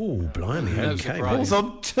 16. Oh, blimey. Okay. Paul's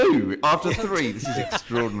on 2 after 3. This is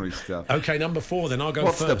extraordinary stuff. Okay, number 4, then I'll go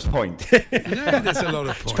What's first. the point? No, there's a lot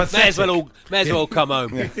of points. May as well come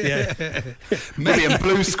home. Yeah. Maybe a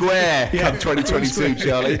blue square come 2022,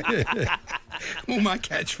 Charlie. All my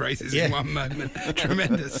catchphrases Yeah. in one moment.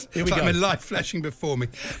 Tremendous. Here It's we like go. my life flashing before me.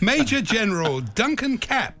 Major General Duncan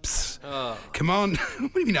Capps. What do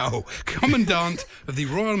you mean, Commandant of the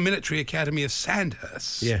Royal Military Academy of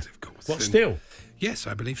Sandhurst. Yeah. Of course. What And- still? Yes,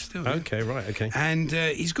 I believe still. Yeah. Okay, right, okay. And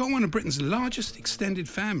he's got one of Britain's largest extended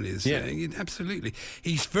families. Yeah. Absolutely.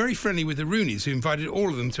 He's very friendly with the Rooneys, who invited all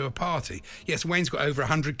of them to a party. Yes, Wayne's got over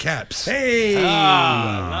 100 caps. Hey!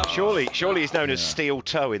 Surely he's known as Steel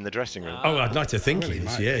Toe in the dressing room. Oh, I'd like to think he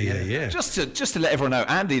is. Yeah. Just to let everyone know,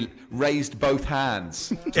 Andy raised both hands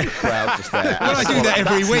to the crowd just there. Well, I do that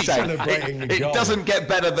every week. It doesn't get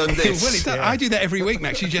better than this. Well, it does. I do that every week,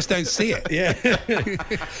 Max. You just don't see it. Yeah.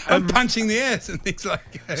 I'm punching the air and things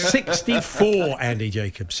like that. 64, Andy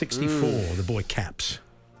Jacobs. 64, the boy caps.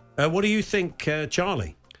 What do you think,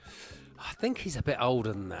 Charlie? I think he's a bit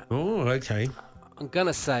older than that. Oh, okay. I'm going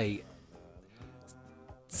to say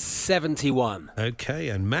 71. Okay,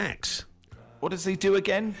 and Max? What does he do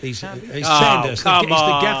again? He's Sandhurst. Come He's the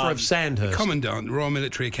on. gaffer of Sandhurst. Commandant, Royal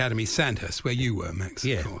Military Academy, Sandhurst, where you were, Max,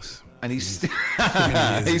 of course. And he's still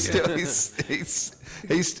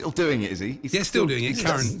doing it, is he? He's still doing it.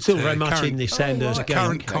 Still very much in the Sandhurst game.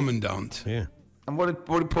 Current commandant. Yeah. And what did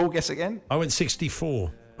Paul guess again? I went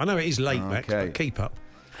 64. I know it is late, Max, but keep up.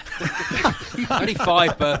 Only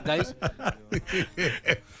 5 birthdays.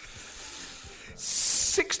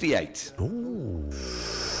 68. Ooh.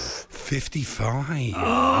 55. Oh,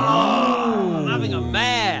 I'm having a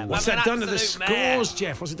mare. What's that done to the scores,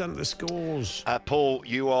 Jeff? What's it done to the scores? Paul,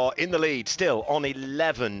 you are in the lead still on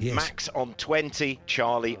 11. Yes. Max on 20.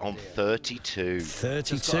 Charlie on 32.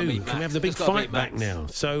 32. Can we have the big fight back now?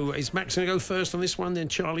 So is Max going to go first on this one, then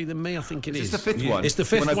Charlie, then me? I think it is. It's the fifth one. It's the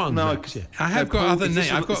fifth one. No, Max, yeah. I have got other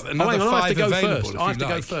names. I've got another I have 5 to go available. first. I have to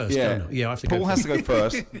go first. Yeah, I have to go Paul has to go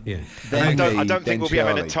first. Yeah. I don't think we'll be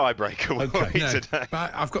having a tiebreaker today.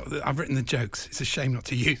 But I've written the jokes. It's a shame not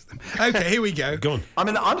to use them. Okay, here we go. Go on. I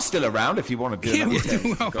mean, I'm still around if you want to do it.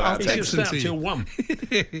 I'll He's text them to you. till 1.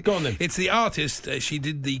 Go on then. It's the artist. She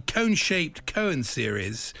did the cone-shaped Cohen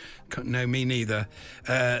series. No, me neither.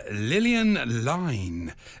 Lillian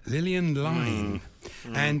Line.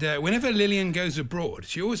 And whenever Lillian goes abroad,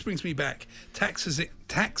 she always brings me back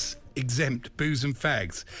tax-exempt booze and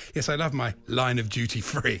fags. Yes, I love my line of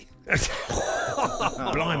duty-free.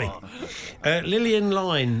 Blimey. Lillian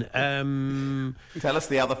Line. Tell us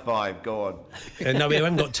the other 5. Go on. No, we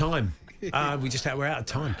haven't got time. We're out of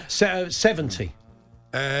time. 70.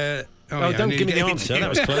 Don't give me the answer. That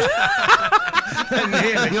was close.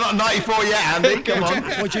 You're not 94 yet, Andy. Come on.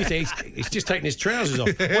 What do you think? He's just taking his trousers off.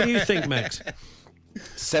 What do you think, Max?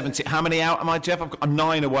 70. How many out am I, Jeff? I'm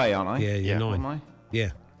 9 away, aren't I? Yeah, you're 9. Am I?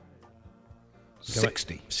 Yeah.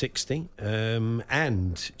 60. 60.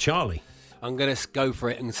 And Charlie? I'm going to go for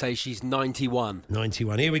it and say she's 91.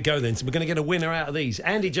 91. Here we go then. So we're going to get a winner out of these.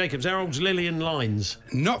 Andy Jacobs, how old's Lillian Lines?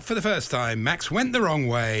 Not for the first time. Max went the wrong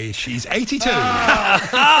way. She's 82.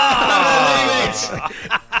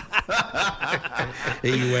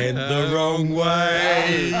 He went the wrong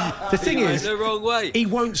way. The thing is, the wrong way. He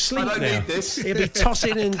won't sleep I don't now. need this. He'll be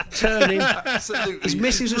tossing and turning. Absolutely. His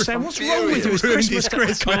missus was saying, "What's wrong with you? It's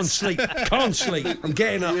Christmas. Can't sleep. I'm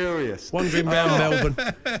getting up. Furious. Wandering round Melbourne,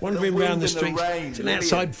 wandering round the streets. rain. Sitting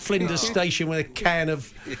outside Flinders Station with a can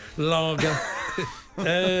of lager.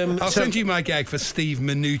 I'll send you my gag for Steve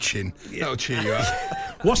Mnuchin. That'll cheer you up.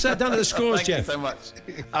 What's that done to the scores, Thank Jeff? you so much.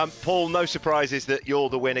 Paul, no surprises that you're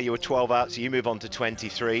the winner. You were 12 out, so you move on to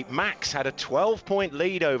 23. Max had a 12-point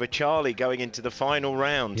lead over Charlie going into the final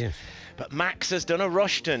round. Yeah. But Max has done a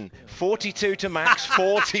Rushton. 42 to Max,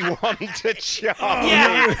 41 to Charlie.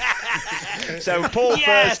 Yeah. So Paul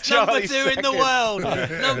first, Charlie number 2 in the world.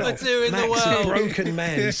 Number 2 in Max, the a world. broken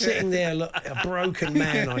man. He's sitting there, look, a broken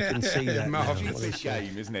man. I can see that. now. It's a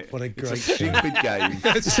game, isn't it? What a great it's a game. stupid game.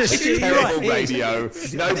 It's It's terrible radio. Nobody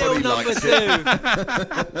Still number likes 2.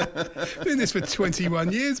 it. Been this for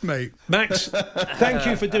 21 years, mate. Max, thank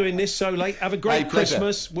you for doing this so late. Have a great Hey, pleasure.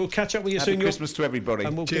 Christmas. We'll catch up with you Happy soon. Christmas to everybody.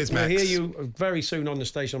 And we'll Cheers, we'll Max. hear you very soon on the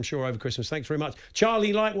station, I'm sure, over Christmas. Thanks very much.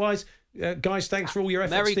 Charlie, likewise. Guys, thanks for all your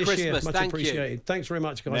efforts Merry this year. Christmas, Much thank appreciated. you. Thanks very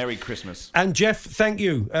much, guys. Merry Christmas. And Jeff, thank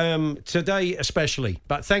you. Today especially.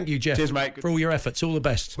 But thank you, Jeff, Cheers, mate. for all your efforts. All the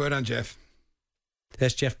best. Well done, Jeff.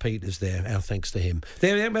 There's Jeff Peters there. Our thanks to him.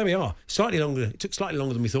 There we are. Slightly longer. It took slightly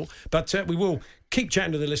longer than we thought. But we will keep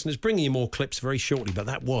chatting to the listeners, bringing you more clips very shortly. But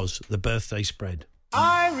that was the birthday spread.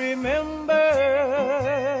 I remember.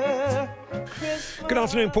 Good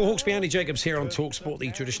afternoon, Paul Hawksby, Andy Jacobs here on TalkSport.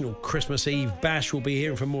 The traditional Christmas Eve bash. We'll be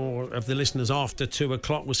hearing from more of the listeners after 2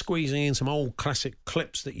 o'clock. We're squeezing in some old classic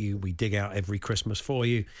clips that we dig out every Christmas for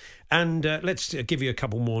you. And let's give you a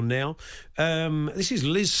couple more now. This is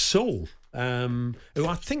Liz Saul, who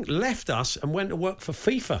I think left us and went to work for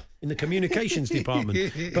FIFA in the communications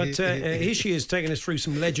department. But here she is taking us through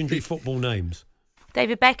some legendary football names.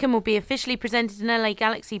 David Beckham will be officially presented an LA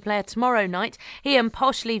Galaxy player tomorrow night. He and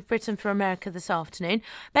Posh leave Britain for America this afternoon.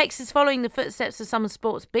 Bex is following the footsteps of some of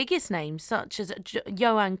sport's biggest names, such as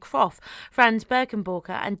Johan Cruyff, Franz Beckenbauer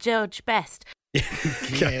and George Best.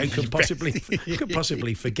 could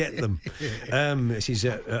possibly forget them. This is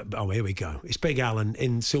here we go. It's Big Alan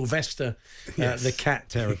in Sylvester, the cat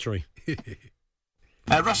territory.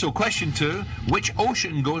 Russell, question 2: which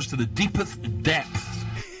ocean goes to the deepest depth?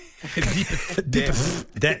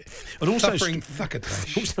 Depth. And also,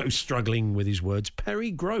 Thuckatash. Also struggling with his words,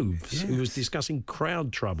 Perry Groves, who was discussing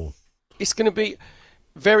crowd trouble. It's going to be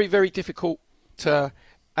very, very difficult to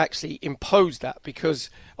actually impose that, because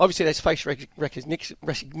obviously there's face recognition.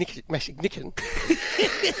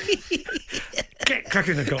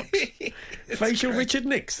 Cracking the cops. Facial Richard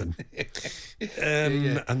Nixon.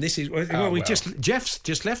 And this is Jeff's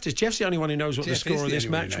just left us. Jeff's the only one who knows what the score of this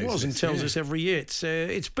match was and tells us every year.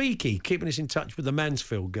 It's Beaky keeping us in touch with the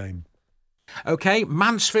Mansfield game. OK,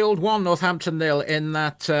 Mansfield 1, Northampton 0 in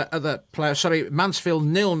that other player. Sorry,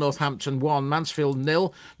 Mansfield 0, Northampton 1. Mansfield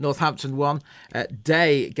 0, Northampton 1.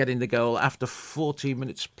 Day getting the goal after 40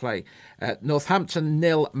 minutes play. Northampton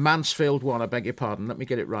 0, Mansfield 1. I beg your pardon. Let me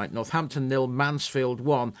get it right. Northampton 0, Mansfield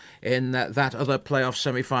 1 in that other playoff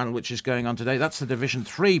semi-final which is going on today. That's the Division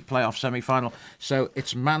 3 playoff semi-final. So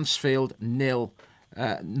it's Mansfield 0,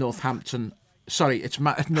 Northampton. Sorry, it's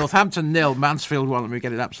Northampton 0, Mansfield 1. Let me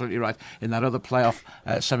get it absolutely right in that other playoff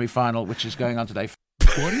semi-final which is going on today.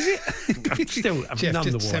 What is it? Jeff, none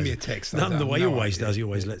just the way. send me a text. None the way. He always does. He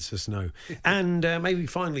always lets us know. And maybe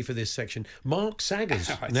finally for this section, Mark Saggers.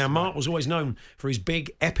 Now, Mark was always known for his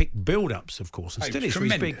big, epic build-ups, of course, and still is for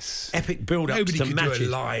his big, epic build-ups to matches. Do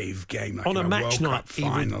a live game like on a match World night. Cup He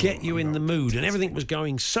would get you in the mood, and everything was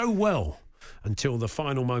going so well until the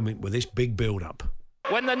final moment with this big build-up.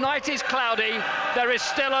 When the night is cloudy, there is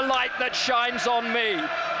still a light that shines on me.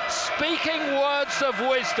 Speaking words of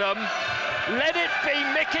wisdom, let it be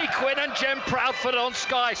Mickey Quinn and Jem Proudfoot on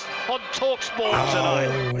Sky on TalkSport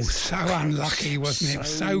tonight. Oh, so unlucky, wasn't it?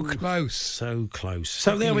 So close. So close.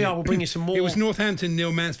 So there we are. We'll bring you some more. It was Northampton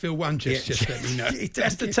 0, Mansfield 1, just let me know. It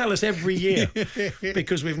has to tell us every year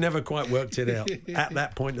because we've never quite worked it out at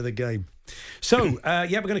that point of the game. So, we're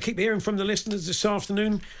going to keep hearing from the listeners this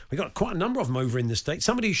afternoon. We've got quite a number of them over in the States.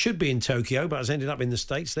 Somebody who should be in Tokyo but has ended up in the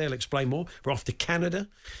States. They'll explain more. We're off to Canada.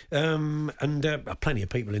 And plenty of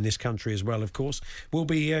people in this country as well, of course. We'll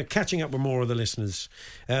be catching up with more of the listeners.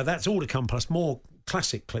 That's all to come, plus more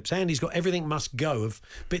classic clips. Andy's got everything must go of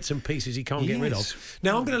bits and pieces he can't get rid of.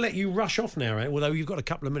 Now, I'm going to let you rush off now, although you've got a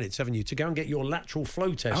couple of minutes, haven't you, to go and get your lateral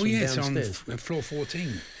flow test from downstairs. On floor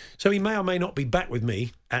 14. So he may or may not be back with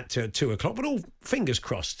me at 2 o'clock, but all fingers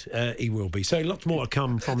crossed he will be. So lots more to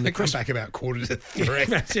come from the Come back about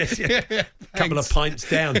 2:45. Couple of pints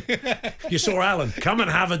down. You saw Alan. Come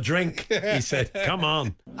and have a drink, he said. Come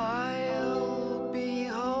on. I'll be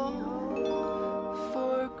home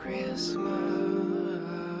for Christmas.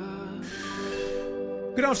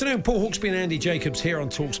 Good afternoon, Paul Hawksby and Andy Jacobs here on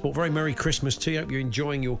TalkSport. Very Merry Christmas to you. Hope you're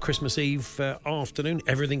enjoying your Christmas Eve afternoon.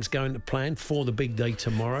 Everything's going to plan for the big day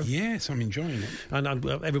tomorrow. Yes, I'm enjoying it. And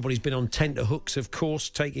everybody's been on tenterhooks, of course,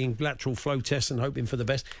 taking lateral flow tests and hoping for the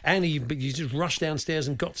best. Andy, you just rushed downstairs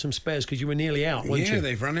and got some spares because you were nearly out, weren't you? Yeah,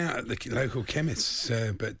 they've run out at the local chemists.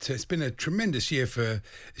 But it's been a tremendous year for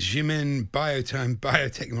Ximen Biotime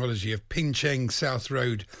Biotechnology of Pingcheng South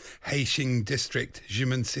Road, Haixing District,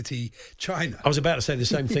 Ximen City, China. I was about to say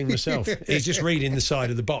the same thing myself. He's just reading the side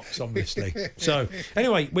of the box, obviously. So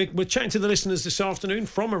anyway, we're chatting to the listeners this afternoon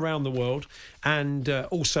from around the world, and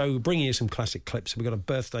also bringing you some classic clips. We've got a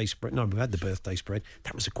birthday spread. No, we've had the birthday spread.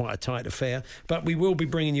 That was quite a tight affair, but we will be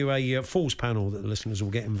bringing you a Falls panel that the listeners will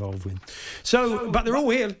get involved with. So, but they're all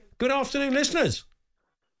here. Good afternoon, listeners.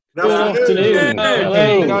 Good afternoon.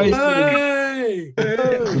 Hey, guys.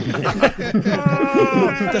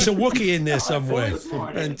 There's a Wookiee in there somewhere.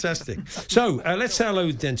 Fantastic. So let's say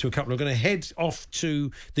hello then to a couple. We're going to head off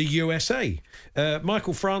to the USA.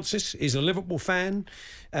 Michael Francis is a Liverpool fan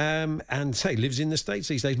and lives in the States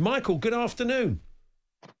these days. Michael, good afternoon.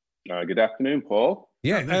 Good afternoon, Paul.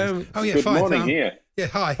 Yeah. Good morning here. Yeah,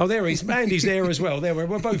 hi. Oh, there he's. Andy's there as well. There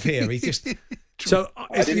we're both here. He's just. So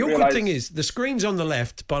your good thing is the screen's on the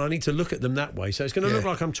left, but I need to look at them that way. So it's going to look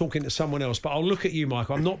like I'm talking to someone else, but I'll look at you,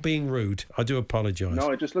 Michael. I'm not being rude. I do apologise. No,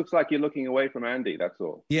 it just looks like you're looking away from Andy. That's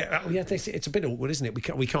all. Yeah, it's a bit awkward, isn't it?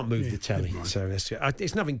 We can't move the telly, so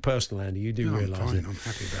it's nothing personal, Andy. You do realise it. I'm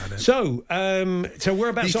happy about it. So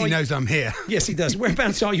whereabouts? At least he knows I'm here. Yes, he does.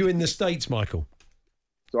 Whereabouts are you in the States, Michael?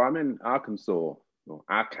 So I'm in Arkansas, or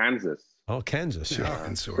Arkansas. Arkansas.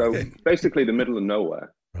 So basically the middle of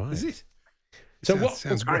nowhere. Right. Is it? So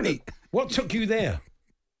Sounds great. What took you there?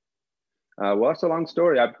 Well, that's a long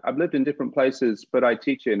story. I've lived in different places, but I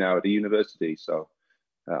teach here now at a university, so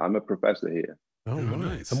I'm a professor here. Oh,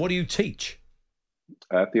 nice. And what do you teach?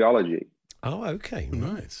 Theology. Oh, okay.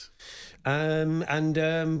 Nice. Your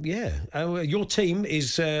team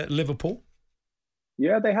is Liverpool.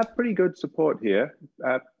 Yeah, they have pretty good support here.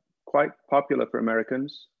 Quite popular for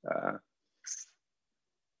Americans. Well,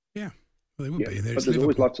 they would be. But there's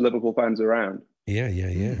always lots of Liverpool fans around.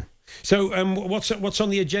 Yeah. So, what's on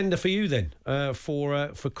the agenda for you then for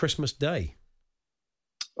Christmas Day?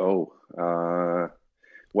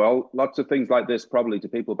 Well, lots of things like this probably to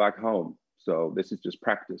people back home. So this is just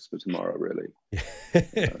practice for tomorrow, really.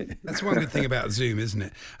 That's one good thing about Zoom, isn't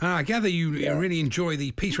it? I gather you really enjoy the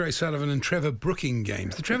Peter O'Sullivan and Trevor Brooking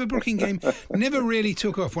games. The Trevor Brooking game never really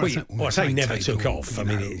took off. I say never took off. I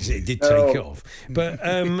mean, it did take off. But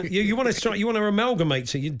you want to amalgamate.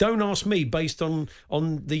 So you don't ask me based on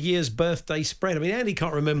the year's birthday spread. I mean, Andy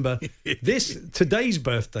can't remember today's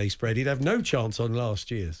birthday spread. He'd have no chance on last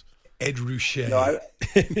year's. Ed Ruscha. No,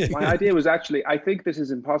 my idea was actually, I think this is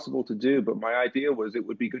impossible to do, but my idea was it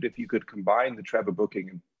would be good if you could combine the Trevor Brooking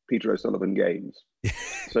and Peter O'Sullivan games.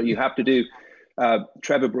 So you have to do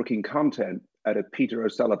Trevor Brooking content at a Peter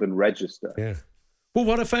O'Sullivan register. Yeah. Well,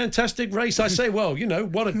 what a fantastic race. I say, what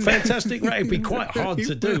a fantastic race. It'd be quite hard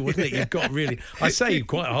to do, wouldn't it? You've got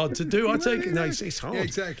quite hard to do. I take it. No, it's hard. Yeah,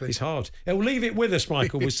 exactly. It's hard. We'll leave it with us,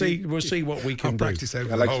 Michael. We'll see what we can do.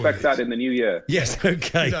 I'll expect that in the new year. Yes,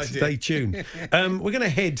 okay. Stay tuned. We're going to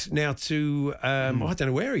head now to, I don't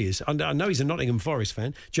know where he is. I know he's a Nottingham Forest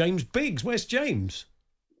fan. James Biggs. Where's James?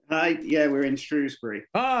 Hi, we're in Shrewsbury.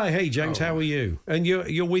 Hey, James, how are you? And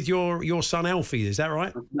you're with your son Alfie, is that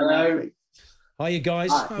right? Hello. Hiya, guys.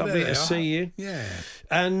 Lovely to see you. Yeah.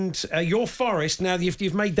 And your Forest, now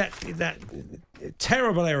you've made that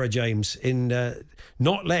terrible error, James, in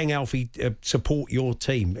not letting Alfie support your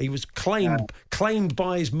team. He was claimed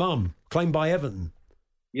by his mum, claimed by Everton.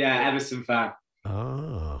 Yeah, Everton fan.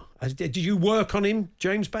 Ah. Did you work on him,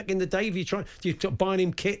 James, back in the day? Did you buying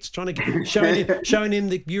him kits, showing him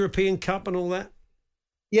the European Cup and all that?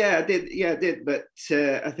 Yeah, I did. Yeah, I did. But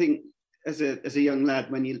I think as a young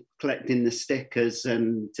lad, when you're collecting the stickers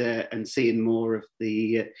and seeing more of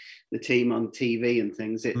the team on TV and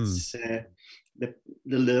things, it's the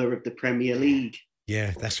lure of the Premier League.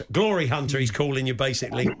 Yeah, that's Glory Hunter. He's calling you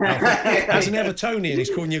basically. As an Evertonian,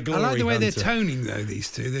 he's calling you Glory Hunter. I like the way they're toning though.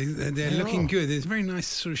 These two, they're looking good. There's a very nice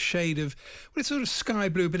sort of shade of it's sort of sky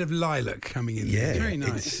blue, a bit of lilac coming in. Yeah, it's very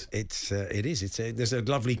nice. It is. There's a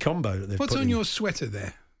lovely combo that they've What's put on in. your sweater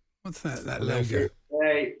there? What's that logo?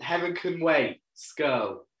 Heaven Can Wait,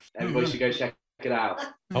 Skull. Everybody should go check it out.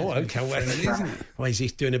 Oh, okay. Well,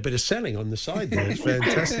 he's doing a bit of selling on the side there. It's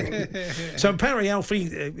fantastic. So apparently,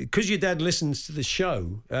 Alfie, because your dad listens to the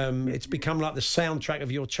show, it's become like the soundtrack of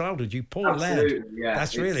your childhood. You poor Absolutely, lad. yeah.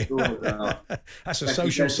 That's really that's a Especially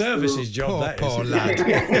social services job. Poor lad.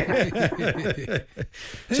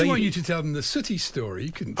 They want you to tell them the Sooty story.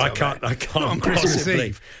 You couldn't. I can't on Christmas possibly.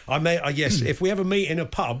 Eve. I may. Yes, if we ever meet in a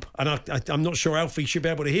pub, and I'm not sure Alfie should be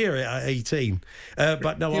able to hear it at 18.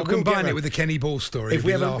 But no, you'll combine it with the Kenny Ball story. If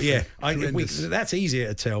we ever, that's easier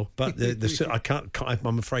to tell. But the I can't.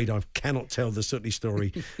 I'm afraid I cannot tell the Sooty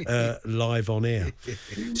story live on air.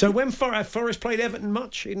 So when Forest played Everton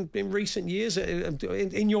much in recent years,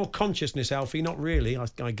 in your consciousness, Alfie, not really,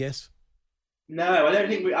 I guess. No, I don't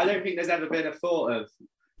think there's ever been a thought of.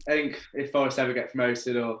 I think if Forest ever get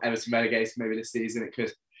promoted or Everton relegated maybe this season, it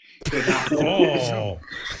could happen. Oh,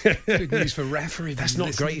 good news for referee. That's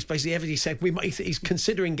not great. It's basically everything he said. He's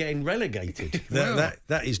considering getting relegated.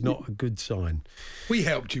 That is not a good sign. We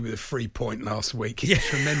helped you with a free point last week. It's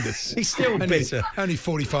tremendous. He's still bitter. Only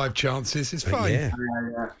 45 chances. It's fine. Yeah.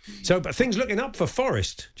 So, but things looking up for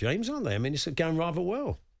Forest, James, aren't they? I mean, it's going rather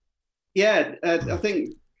well. Yeah, I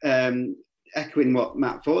think echoing what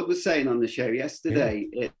Matt Ford was saying on the show yesterday,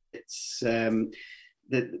 it's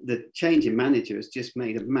the change in manager has just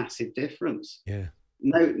made a massive difference. Yeah.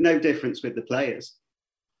 No difference with the players.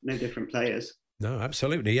 No different players. No,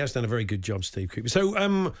 absolutely. He has done a very good job, Steve Cooper. So,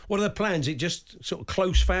 what are the plans? Is it just sort of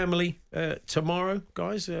close family tomorrow,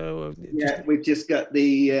 guys? We've just got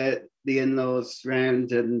the in-laws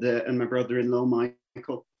round and my brother-in-law,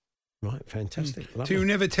 Michael. Right, fantastic. So you were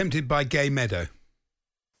never tempted by Gay Meadow?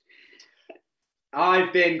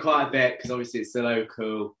 I've been quite a bit because obviously it's the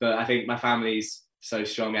local, but I think my family's so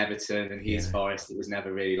strong Everton and he's Forest. It was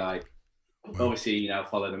never really like obviously,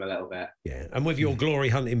 follow them a little bit. Yeah, and with your glory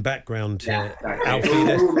hunting background, exactly. Alfie,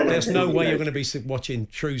 there's no way you're going to be watching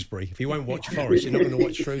Shrewsbury. If you won't watch Forest, you're not going to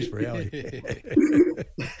watch Shrewsbury, are you?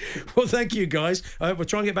 Well, thank you, guys. We'll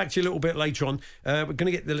try and get back to you a little bit later on. We're going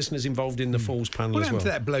to get the listeners involved in the Falls panel What as well. happened to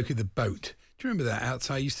that bloke at the boat? Do you remember that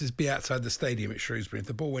outside? He used to be outside the stadium at Shrewsbury. If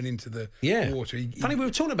the ball went into the water... Funny, we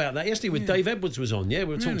were talking about that yesterday with Dave Edwards was on. Yeah,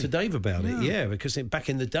 we were talking to Dave about it. Yeah, because back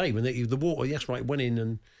in the day when the water, went in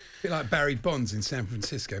and... A bit like Barry Bonds in San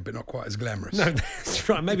Francisco, but not quite as glamorous. No, that's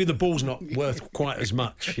right. Maybe the ball's not worth quite as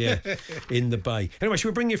much, in the bay. Anyway,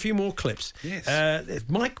 shall we bring you a few more clips? Yes.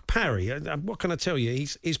 Mike Parry, what can I tell you?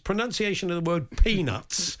 His pronunciation of the word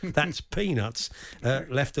peanuts, that's peanuts,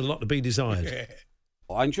 left a lot to be desired.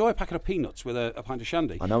 I enjoy a packet of peanuts with a pint of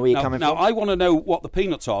shandy. I know where you're coming from. Now, I want to know what the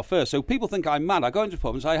peanuts are first. So people think I'm mad. I go into the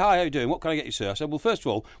pub and say, hi, how you doing? What can I get you, sir? I said, well, first of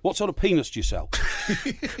all, what sort of peanuts do you sell?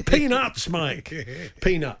 Peanuts, Mike.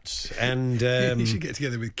 Peanuts. And you should get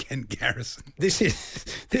together with Kent Garrison. This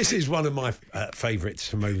is one of my favourites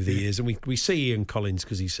from over the years. And we see Ian Collins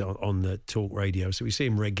because he's on the Talk Radio. So we see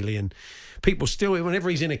him regularly. And people still, whenever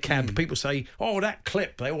he's in a cab, people say, oh, that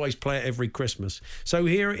clip. They always play it every Christmas. So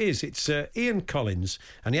here it is. It's Ian Collins.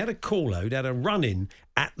 And he had a call-out, had a run-in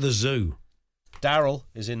at the zoo. Daryl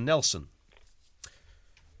is in Nelson.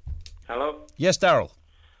 Hello? Yes, Daryl.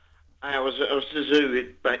 I was at the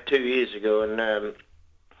zoo about 2 years ago, and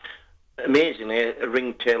amazingly, a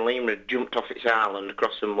ring-tailed lemur had jumped off its island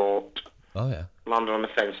across the moat. Oh, yeah. Landed on the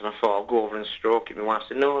fence, and I thought, I'll go over and stroke it. My wife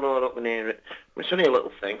said, no, not near it. It's only a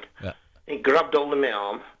little thing. Yeah. He grabbed hold of my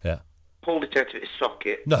arm, pulled it out of its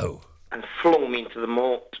socket. No. And flung me into the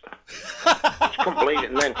moat. I just couldn't believe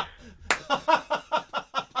it. And then...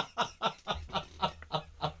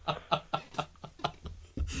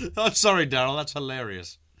 I'm sorry, Daryl, that's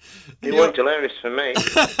hilarious. It wasn't hilarious for me.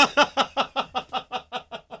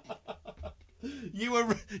 You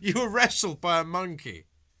were wrestled by a monkey?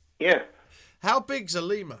 Yeah. How big's a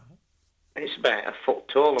lemur? It's about a foot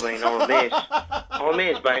tall. I mean, I'm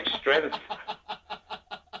amazed by its strength.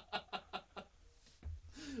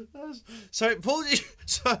 So it pulled you...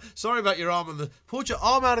 sorry about your arm. Pulled your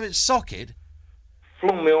arm out of its socket?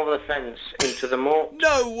 Flung me over the fence into the moat.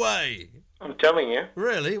 No way! I'm telling you.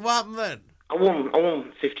 Really? What happened then? I won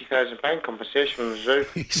 £50,000 compensation from the zoo.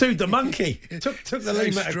 He sued the monkey. Took the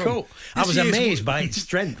lemur to court. I was amazed by its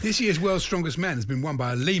strength. This year's World's Strongest Man has been won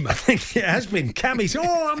by a lemur. I think it has been. Cammy's.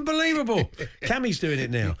 Oh, unbelievable. Cammy's doing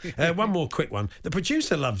it now. One more quick one. The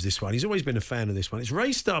producer loves this one. He's always been a fan of this one. It's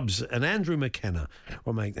Ray Stubbs and Andrew McKenna.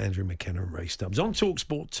 We'll make Andrew McKenna and Ray Stubbs on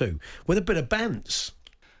TalkSport 2 with a bit of bants.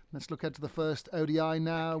 Let's look ahead to the first ODI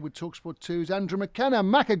now with TalkSport 2's Andrew McKenna.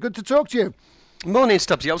 Macca, good to talk to you. Morning,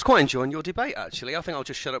 Stubbsy. I was quite enjoying your debate, actually. I think I'll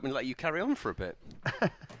just shut up and let you carry on for a bit.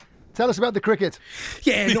 Tell us about the cricket.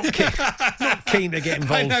 Yeah, not keen to get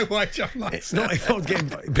involved. I know why John likes that. Not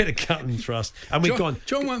getting a bit of cut and thrust. And we've gone.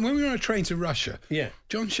 John, when we were on a train to Russia,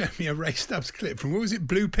 John showed me a Ray Stubbs clip from, what was it,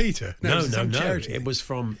 Blue Peter? No. It was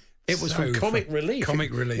from... It was from Comic Relief.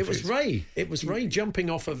 Comic Relief. It was Ray. It was Ray jumping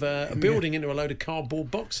off of a building into a load of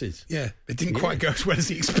cardboard boxes. Yeah, it didn't quite go as well as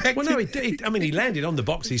he expected. Well, no, he landed on the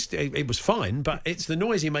boxes. It was fine, but it's the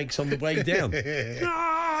noise he makes on the way down.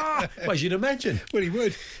 Well, as you'd imagine. Well, he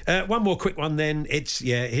would. One more quick one then.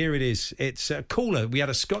 Here it is. It's a caller. We had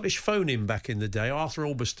a Scottish phone-in back in the day. Arthur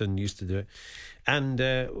Albiston used to do it. And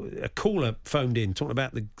a caller phoned in talking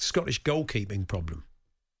about the Scottish goalkeeping problem.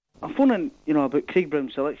 I'm phoning, about Craig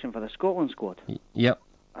Brown's selection for the Scotland squad. Yep.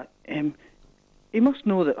 He must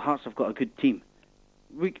know that Hearts have got a good team.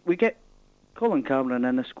 We get Colin Cameron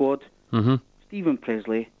in the squad, Stephen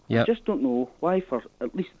Presley. Yep. I just don't know why for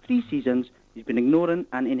at least 3 seasons he's been ignoring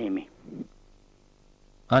Antti Niemi.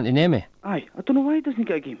 Antti Niemi? Aye, I don't know why he doesn't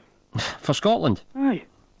get a game. For Scotland? Aye.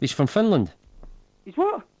 He's from Finland. He's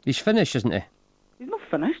what? He's Finnish, isn't he? He's not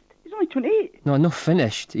finished. He's only 28. No, not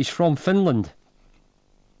finished. He's from Finland.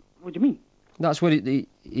 What do you mean? That's where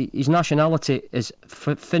his nationality is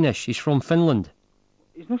Finnish. He's from Finland.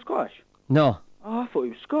 He's not Scottish? No. Oh, I thought he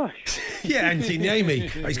was Scottish. Yeah, Antti Niemi.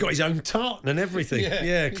 He's got his own tartan and everything.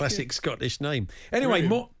 Yeah, classic Scottish name. Anyway,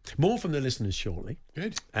 more from the listeners shortly.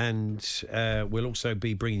 Good. And we'll also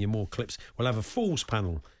be bringing you more clips. We'll have a Falls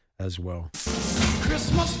panel as well.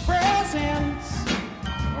 Christmas presents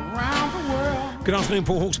around the world. Good afternoon,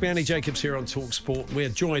 Paul Hawksby, Andy Jacobs here on TalkSport. We're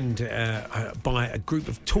joined by a group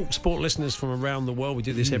of TalkSport listeners from around the world. We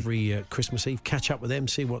do this every Christmas Eve. Catch up with them,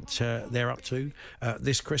 see what they're up to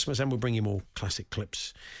this Christmas, and we'll bring you more classic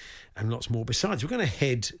clips and lots more. Besides, we're going to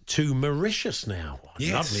head to Mauritius now.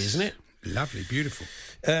 Yes. Lovely, isn't it? Lovely, beautiful.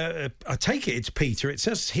 I take it it's Peter. It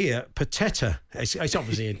says here, Pateta. It's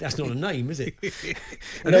obviously, that's not a name, is it?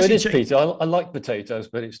 No, it is Peter. I like potatoes,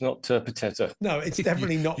 but it's not Pateta. No, it's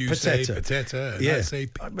definitely not you Pateta. say Pateta, and yeah. I say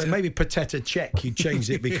Peter. Maybe Pateta Czech. You changed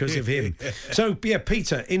it because of him. So, yeah,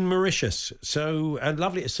 Peter in Mauritius. So,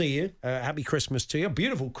 lovely to see you. Happy Christmas to you. A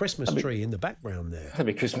beautiful Christmas tree in the background there.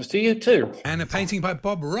 Happy Christmas to you too. And a painting by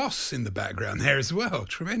Bob Ross in the background there as well.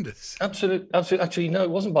 Tremendous. Absolutely. Actually, no, it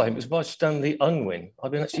wasn't by him. It was by Stanley Unwin.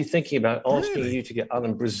 I've been actually thinking about asking you to get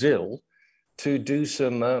Alan Brazil to do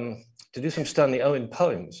some Stanley Owen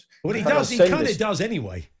poems. Well, he does. He kind of does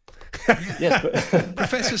anyway. Yes, but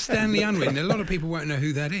Professor Stanley Unwin. A lot of people won't know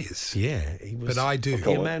who that is. Yeah, he was. But I do.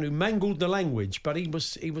 A man who mangled the language, but he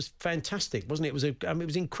was fantastic, wasn't it? It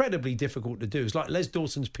was incredibly difficult to do. It's like Les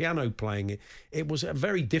Dawson's piano playing. It was a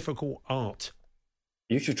very difficult art.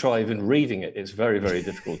 You should try even reading it. It's very, very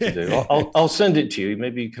difficult to do. I'll send it to you.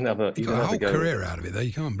 Maybe you can have a. You got a whole career out of it, though.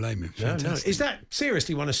 You can't blame him. No. Is that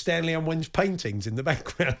seriously one of Stanley Unwin's paintings in the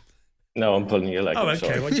background? No, I'm pulling your leg. Oh, I'm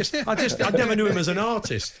okay. sorry. I never knew him as an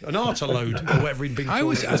artist, an artaload, or whatever he'd been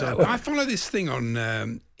called. I follow this thing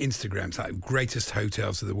on Instagram. It's like greatest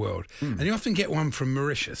hotels of the world, and you often get one from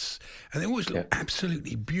Mauritius, and they always look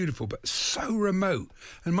absolutely beautiful, but so remote.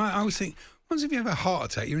 And I always think, once if you have a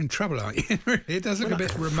heart attack, you're in trouble, aren't you? It does look a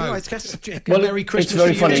bit remote. It's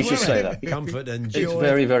very funny you should say that. Comfort and joy. It's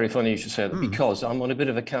very, very funny you should say that because I'm on a bit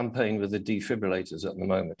of a campaign with the defibrillators at the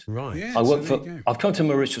moment. Right. Yeah, I've come to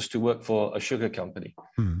Mauritius to work for a sugar company.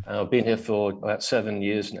 I've been here for about 7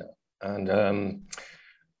 years now, and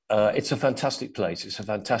it's a fantastic place. It's a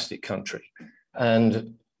fantastic country,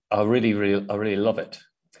 and I really love it.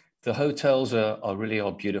 The hotels are really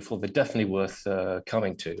beautiful. They're definitely worth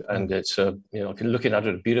coming to, and it's looking at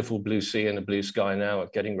a beautiful blue sea and a blue sky now.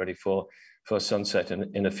 Getting ready for sunset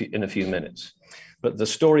in a few minutes. But the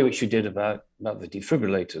story which you did about the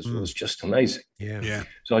defibrillators was just amazing. Yeah.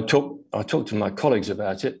 So I talked to my colleagues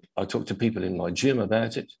about it. I talked to people in my gym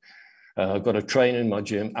about it. I've got a trainer in my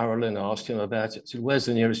gym, Arlen. I asked him about it. I said, "Where's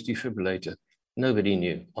the nearest defibrillator?" Nobody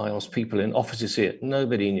knew. I asked people in offices here.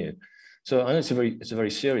 Nobody knew. So I know it's a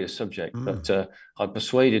very serious subject, but I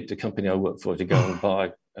persuaded the company I work for to go and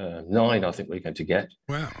buy 9. I think we're going to get.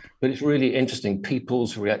 Wow! But it's really interesting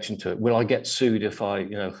people's reaction to it. Will I get sued if I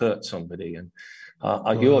hurt somebody? And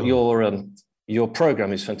your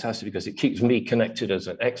program is fantastic because it keeps me connected as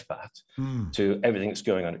an expat to everything that's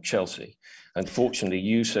going on at Chelsea. And fortunately,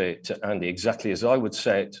 you say it to Andy exactly as I would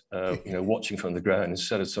say it, watching from the ground,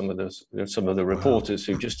 instead of some of the reporters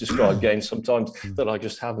who just describe games sometimes that I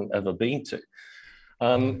just haven't ever been to.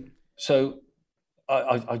 So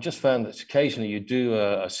I just found that occasionally you do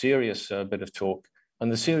a serious bit of talk,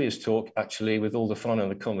 and the serious talk, actually, with all the fun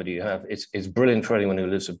and the comedy you have, it's brilliant for anyone who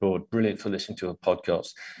lives abroad, brilliant for listening to a podcast.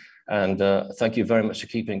 And thank you very much for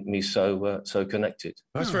keeping me so connected.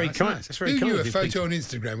 That's very kind. Nice. That's very Who kind. knew a photo on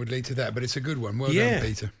Instagram would lead to that? But it's a good one. Well done,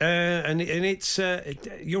 Peter. And it's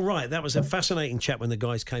you're right. That was a fascinating chat when the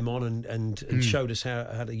guys came on and showed us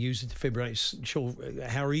how to use the defibrillator,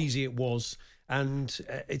 how easy it was, and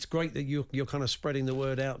it's great that you're kind of spreading the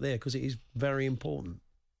word out there because it is very important.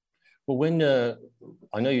 Well, when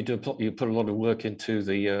I know you put a lot of work into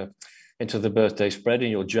the birthday spread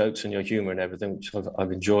and your jokes and your humour and everything, which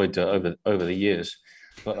I've enjoyed over the years.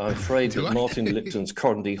 But I'm afraid that Martin Lipton's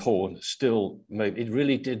Corndy Horn it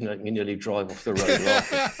really did make me nearly drive off the road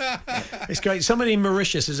laughing. It's great. Somebody in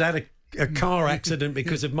Mauritius has had a car accident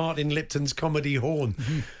because of Martin Lipton's Comedy Horn.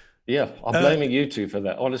 Yeah, I'm blaming you two for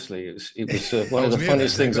that. Honestly, it was one of the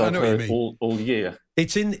funniest things I've heard all year.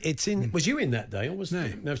 It's in. Was you in that day, or was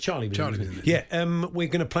it? No, Charlie was in it. Yeah, we're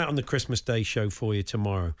going to play it on the Christmas Day show for you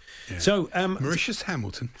tomorrow. Yeah. So, Mauritius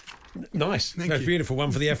Hamilton. Nice. That's a beautiful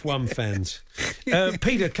one for the F1 fans.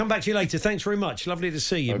 Peter, come back to you later. Thanks very much. Lovely to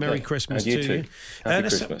see you. Okay. Merry Christmas and you to too. you. Happy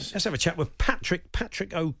Christmas. Let's have a chat with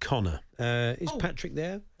Patrick O'Connor. Is Patrick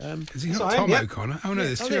there? Is he not Tom O'Connor? Oh, no,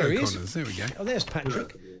 there's two O'Connors. There we go. Oh, there's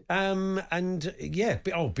Patrick. And yeah,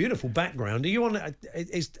 beautiful background. Are you on? I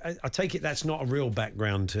take it that's not a real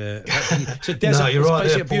background. It's a desert. No, you're right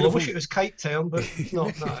there, Paul. Beautiful... I wish it was Cape Town, but it's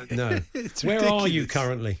not. No. Where are you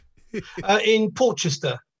currently? In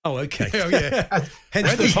Portchester. Oh, okay. Oh, yeah.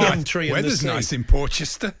 Hence the palm tree and the weather's sea. Nice in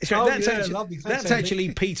Portchester. Lovely. That's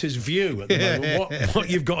actually Peter's view at the moment. What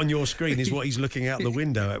you've got on your screen is what he's looking out the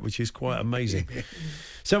window at, which is quite amazing.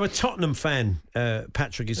 So a Tottenham fan,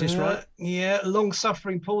 Patrick, is this right? Yeah,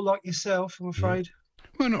 long-suffering Paul like yourself, I'm afraid.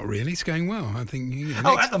 Well, not really. It's going well. I think.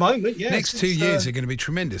 At the moment, yes. Next 2 years are going to be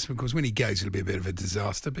tremendous because when he goes, it'll be a bit of a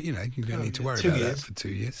disaster. But you don't need to worry about that for 2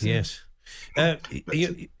 years. Yes.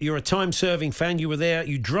 You're a time-serving fan. You were there.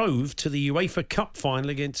 You drove to the UEFA Cup final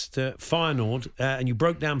against Feyenoord, and you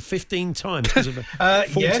broke down 15 times because of a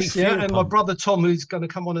faulty yes, fuel and my pump. brother Tom, who's going to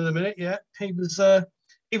come on in a minute, he was the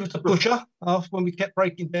butcher when we kept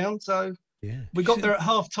breaking down. So we got there at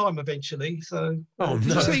half time eventually. So no, Did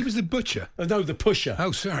you say he was the butcher? No, the pusher.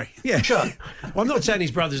 Oh, sorry. Yeah. Well, I'm not saying his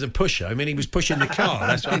brother's a pusher. I mean, he was pushing the car.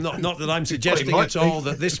 That's not that I'm suggesting at all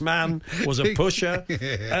that this man was a pusher.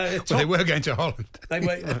 Well, they were going to Holland. They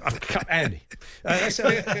were. Andy. All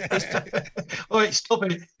right, stop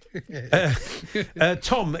it.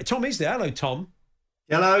 Tom is there. Hello, Tom.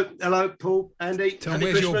 Hello, Paul, Andy. Tom, Happy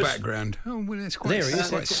where's Christmas. your background? Oh, well, it's quite, There he is.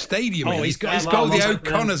 quite stadium. Oh, he's got the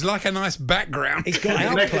O'Connors like a nice background. He's got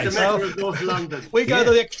The Mecca of North London. We go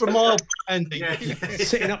the extra mile, Andy.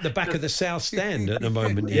 Sitting up the back of the South Stand at the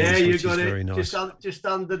moment. Yeah, yes, you which got is it. very nice. Just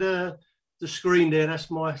under the screen there.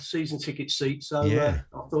 That's my season ticket seat. So I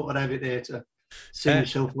thought I'd have it there to see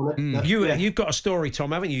myself on it. But, You've got a story,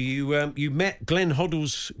 Tom, haven't you? You met Glenn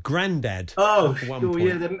Hoddle's granddad. Oh, at one sure,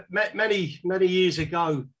 point. yeah. Many years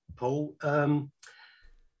ago, Paul.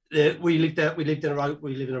 We lived in a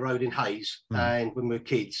road in Hayes, and when we were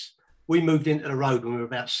kids, we moved into the road when we were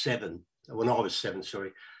about 7. When I was 7,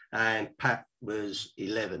 sorry, and Pat was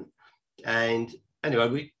 11. And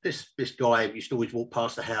anyway, this guy used to always walk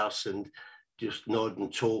past the house and just nod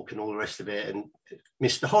and talk and all the rest of it, and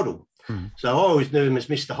Mr. Hoddle. So I always knew him as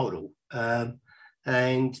Mr. Hoddle.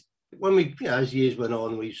 And when we, as years went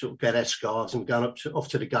on, we sort of got our scarves and going off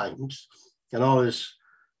to the games. And I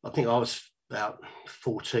think I was about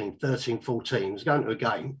 13, 14. I was going to a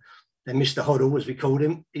game. And Mr. Hoddle, as we called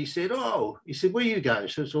him, he said, where are you going?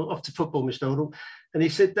 So off to football, Mr. Hoddle. And he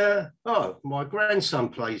said, my grandson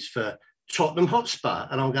plays for Tottenham Hotspur.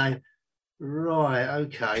 And I'm going, right,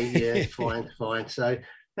 okay, yeah, fine. So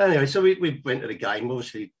anyway, so we went to the game.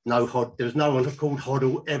 Obviously, there was no one called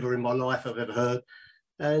Hoddle ever in my life I've ever heard.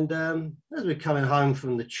 And as we're coming home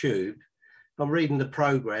from the tube, I'm reading the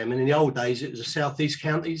programme, and in the old days, it was a South East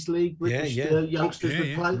Counties League, which youngsters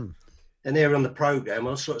would play. And they're on the programme.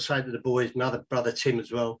 I was sort of saying to the boys, my other brother Tim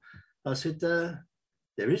as well, I said, there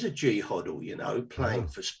is a G Hoddle, playing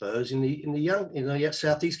for Spurs in the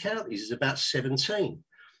South East Counties. He's about 17.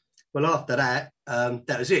 Well, after that,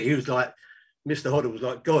 that was it. He was like, Mr. Hoddle was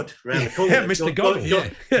like God around the corner. Yeah, Mr. God.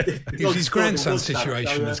 It was his grandson's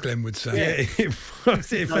situation, as Glenn would say. Yeah, it was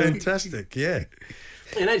fantastic, yeah.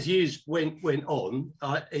 And as years went on,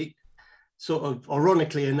 it sort of,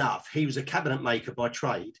 ironically enough, he was a cabinet maker by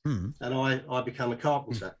trade, and I became a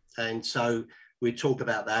carpenter. And so we talk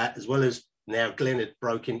about that, as well as now Glenn had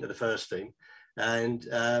broke into the first team, and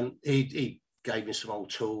he gave me some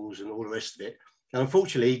old tools and all the rest of it. And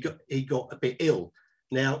unfortunately, he got a bit ill.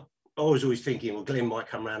 Now, I was always thinking, well, Glenn might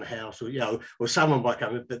come around the house, or someone might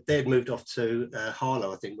come, but they'd moved off to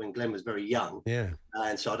Harlow, I think, when Glenn was very young. Yeah.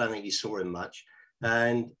 And so I don't think he saw him much.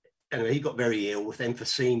 And anyway, he got very ill with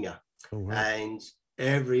emphysema. Oh, wow. And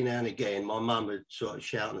every now and again, my mum would sort of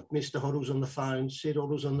shout, Mr. Hoddle's on the phone, Sid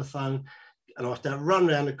Hoddle's on the phone. And I'd have to run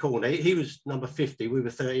around the corner. He was number 50, we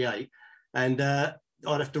were 38. And I'd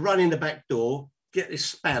have to run in the back door, get this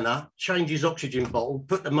spanner, change his oxygen bottle,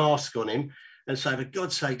 put the mask on him, and say, for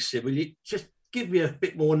God's sake, Sid, will you just give me a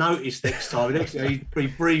bit more notice next time? Next thing he'd be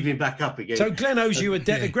breathing back up again. So Glenn owes you a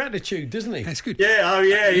debt of gratitude, doesn't he? That's good. Yeah,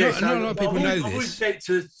 yeah. Not a lot of people know this. I was meant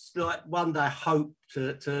to, one day hope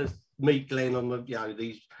to meet Glenn on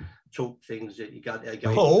these talk things that you go.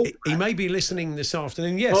 Paul, he may be listening this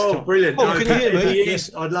afternoon. Yes. Oh, Tom. brilliant! Paul, can you hear me?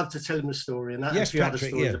 Yes, I'd love to tell him the story and that. Yes, and a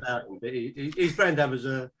few Patrick, other stories about him. But his granddad was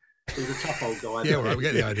a tough old guy. Yeah, all right, we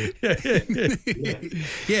get the idea.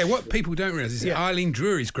 Yeah, what people don't realise is that Eileen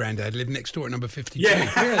Drury's granddad lived next door at number 52.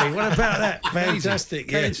 Yeah, really? What about that? Fantastic.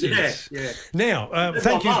 Yeah. Now,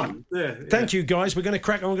 thank you, guys. We're going to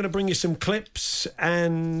crack on. We're going to bring you some clips,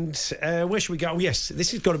 and where should we go? Oh, yes,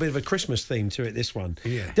 this has got a bit of a Christmas theme to it. This one,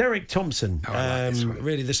 Derek Thompson. Like this one.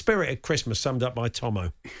 Really, the spirit of Christmas summed up by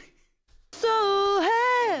Tomo. So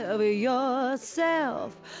have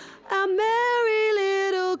yourself a merry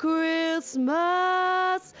little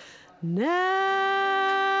Christmas now.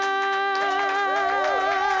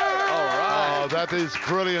 Oh, that is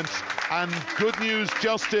brilliant. And good news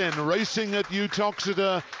just in, racing at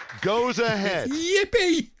Uttoxeter goes ahead.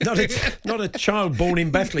 Yippee! Not a child born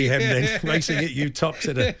in Bethlehem then, racing at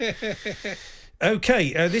Uttoxeter.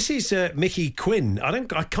 Okay, this is Mickey Quinn.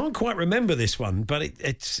 I can't quite remember this one, but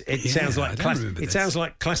it sounds like sounds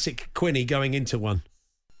like classic Quinny going into one.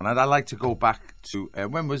 And I'd like to go back to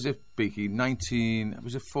when was it, Beaky?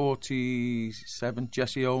 47?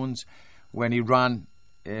 Jesse Owens, when he ran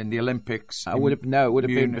in the Olympics. It would have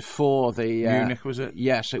been before the Munich, was it?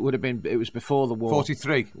 Yes, it would have been. It was before the war.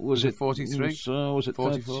 43. Was it 43? Was it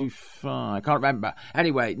 44? 35? I can't remember.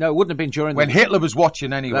 Anyway, no, it wouldn't have been during when Hitler was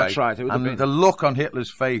watching anyway. That's right. It would have been. The look on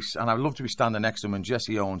Hitler's face, and I'd love to be standing next to him when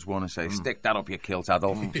Jesse Owens won and say, "Stick that up your kilt,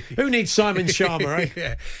 Adolf." Who needs Simon Sharma, eh?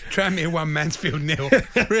 Yeah. Tranmere 1, Mansfield 0.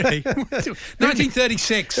 Really?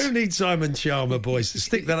 1936. Who needs Simon Sharma, boys?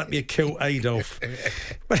 Stick that up your kilt, Adolf.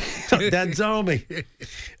 Dad's army.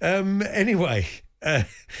 Anyway,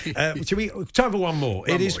 should we time for one more?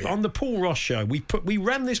 It is on the Paul Ross show. We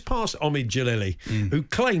ran this past Omid Jalili, who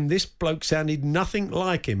claimed this bloke sounded nothing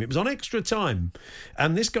like him. It was on Extra Time,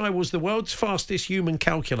 and this guy was the world's fastest human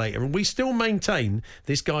calculator, and we still maintain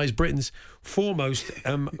this guy is Britain's foremost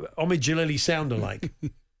Omid Jalili sounder-like.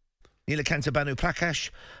 Neelakanta Banu Prakash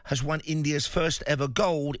has won India's first ever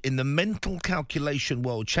gold in the Mental Calculation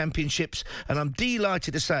World Championships, and I'm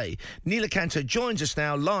delighted to say Neelakanta joins us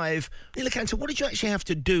now live. Neelakanta, what did you actually have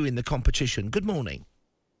to do in the competition? Good morning.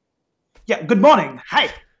 Yeah, good morning. Hi.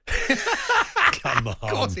 Come on. Of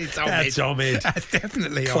course it's Omid. That's Omid. That's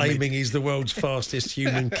definitely claiming Omid. He's the world's fastest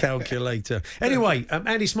human calculator. Anyway,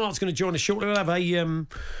 Andy Smart's going to join us shortly.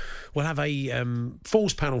 We'll have a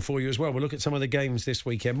Falls panel for you as well. We'll look at some of the games this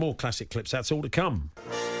weekend. More classic clips. That's all to come.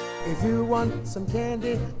 If you want some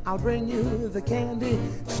candy, I'll bring you the candy.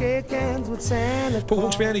 Shake hands with Santa Paul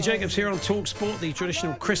Hawksby, Andy Jacobs here on TalkSport, the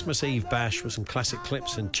traditional Christmas Eve bash with some classic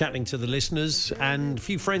clips and chatting to the listeners and a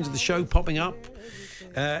few friends of the show popping up,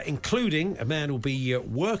 including a man who'll be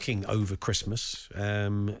working over Christmas,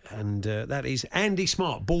 and that is Andy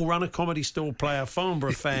Smart, ball runner, comedy store player,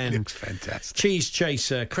 Farnborough fan, looks fantastic, cheese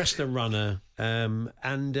chaser, Cresta runner,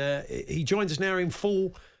 and he joins us now in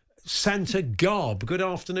full Santa garb. Good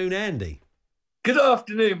afternoon, Andy. Good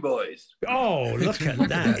afternoon, boys. Oh, look at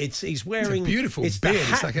that! He's wearing it's a beautiful it's beard.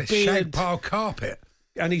 The It's like a shag pile carpet,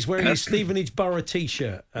 and he's wearing his Stevenage Borough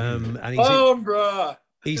T-shirt. And he's Farnborough.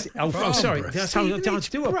 Sorry. That's how I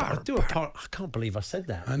can't believe I said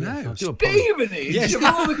that. I know. Stevenage. Yes. Of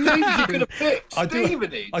all the names you could have picked.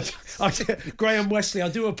 Stevenage. Graham Wesley, I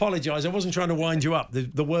do apologise. I wasn't trying to wind you up.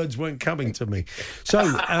 The words weren't coming to me. So,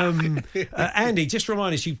 Andy, just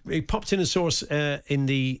remind us, you popped in and saw us in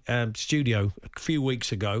the studio a few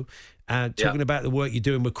weeks ago. Talking about the work you're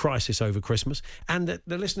doing with Crisis over Christmas, and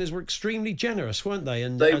the listeners were extremely generous, weren't they?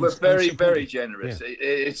 And they were very generous. Yeah.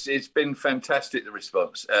 It's been fantastic, the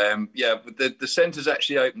response. The centre's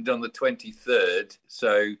actually opened on the 23rd,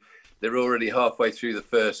 so they're already halfway through the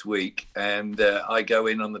first week, and I go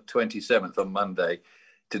in on the 27th on Monday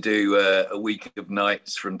to do a week of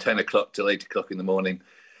nights from 10 o'clock till 8 o'clock in the morning,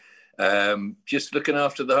 just looking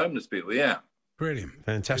after the homeless people. Yeah. Brilliant,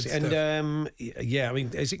 fantastic, and I mean,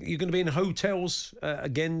 you're going to be in hotels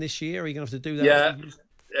again this year? Are you going to have to do that?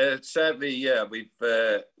 Yeah, sadly,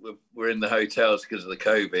 we're in the hotels because of the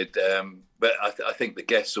COVID, but I think the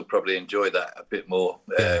guests will probably enjoy that a bit more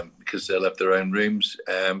because they'll have their own rooms.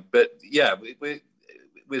 But yeah,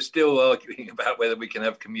 we're still arguing about whether we can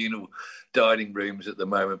have communal dining rooms at the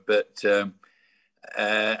moment, but.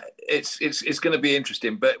 It's going to be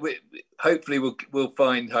interesting, but hopefully we'll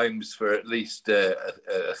find homes for at least a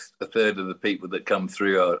third of the people that come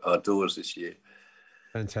through our doors this year.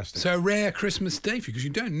 Fantastic. So rare Christmas Day because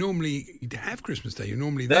you don't normally have Christmas Day. You're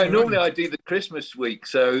normally there. No, normally I do the Christmas week.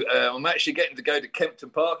 So I'm actually getting to go to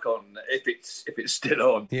Kempton Park if it's still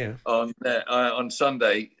on. Yeah. On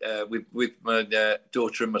Sunday with my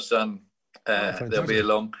daughter and my son. They'll be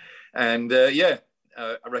along, and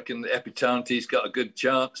I reckon Epitanti's got a good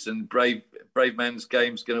chance, and Brave Man's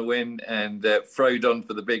Game's going to win, and Frodon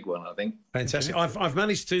for the big one, I think. Fantastic. I've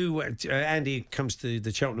managed to. Andy comes to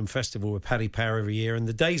the Cheltenham Festival with Paddy Power every year, and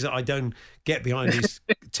the days that I don't get behind his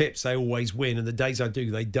tips, they always win, and the days I do,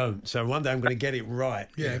 they don't. So one day I'm going to get it right.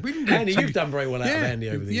 Yeah, Andy, you've done very well out of Andy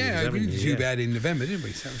over the years. Yeah, we didn't do you? bad in November, didn't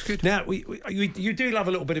we? So that was good. Now, you do love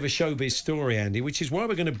a little bit of a showbiz story, Andy, which is why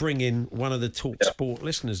we're going to bring in one of the Talk Sport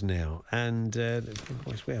listeners now. And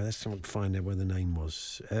let's find out where the name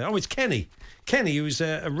was. It's Kenny. Kenny, who's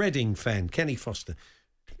a Reading fan. Kenny Foster.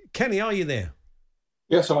 Kenny, are you there?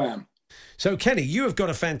 Yes, I am. So, Kenny, you have got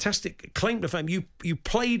a fantastic claim to fame. You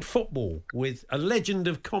played football with a legend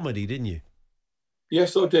of comedy, didn't you?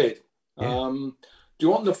 Yes, I did. Yeah. Do you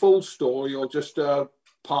want the full story or just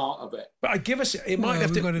part of it? But give us. It might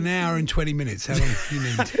have we've got an hour and 20 minutes. How long do you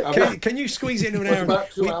need? Can you squeeze it into an hour? It's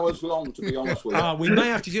about 2 hours long, to be honest with you. We may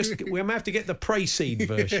have to get the pre-seed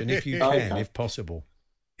version if you can, if possible.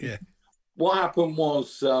 Yeah. What happened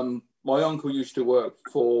was my uncle used to work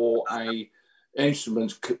for a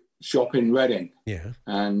instruments shop in Reading. Yeah.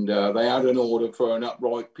 And they had an order for an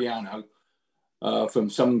upright piano from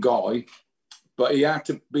some guy, but he had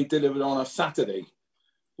to be delivered on a Saturday,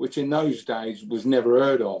 which in those days was never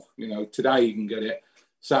heard of. You know, today you can get it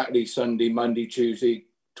Saturday, Sunday, Monday, Tuesday,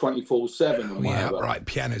 24/7. Yeah, upright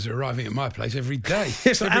pianos are arriving at my place every day.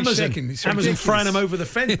 It's like every Amazon. second. It's Amazon ridiculous. throwing them over the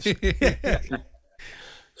fence.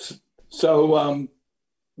 So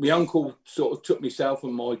my uncle sort of took myself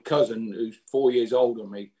and my cousin, who's 4 years older than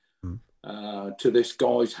me, to this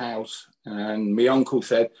guy's house. And my uncle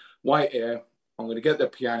said, wait here, I'm going to get the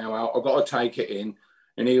piano out. I've got to take it in.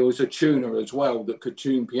 And he was a tuner as well that could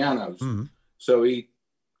tune pianos. So he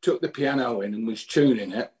took the piano in and was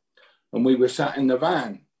tuning it. And we were sat in the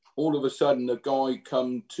van. All of a sudden, the guy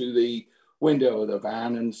come to the window of the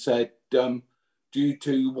van and said, do you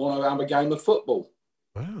two want to have a game of football?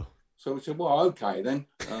 Wow. So we said, well, okay then.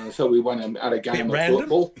 So we went and had a game of random.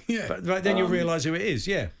 football. Yeah. But then you realise who it is.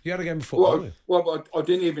 Yeah, you had a game of football. Well, I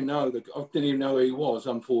didn't even know who he was,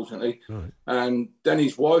 unfortunately. Right. And then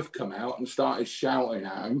his wife come out and started shouting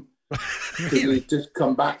at him because he'd just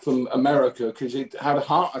come back from America because he'd had a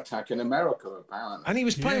heart attack in America, apparently. And he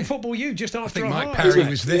was playing football you just after a heart Parry attack.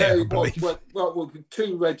 was there, Yeah, I he was. believe. Well, with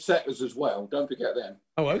 2 red setters as well. Don't forget them.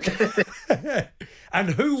 Oh, okay.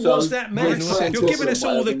 And who So, was that man? Richard You're giving us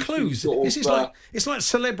all the Wilson, clues. sort of, This is like it's like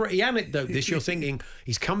celebrity anecdote. This you're thinking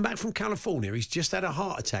he's come back from California. He's just had a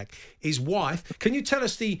heart attack. His wife. Can you tell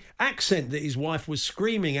us the accent that his wife was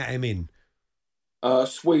screaming at him in?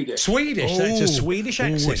 Swedish. Swedish. That's a Swedish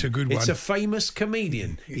accent. it's a good It's one. a famous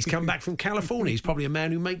comedian. He's come back from California. He's probably a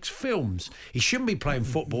man who makes films. He shouldn't be playing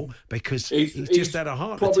football because he's just had a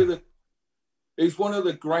heart attack. He's one of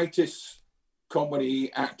the greatest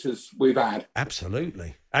comedy actors we've had.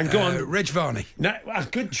 Absolutely. And go on, Reg Varney. No, well,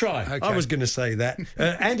 good try. Okay. I was going to say that.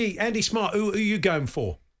 Andy Smart, who are you going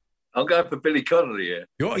for? I'm going for Billy Connolly here.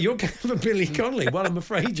 You're going for Billy Connolly. Well, I'm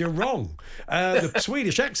afraid you're wrong. The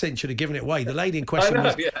Swedish accent should have given it away. The lady in question I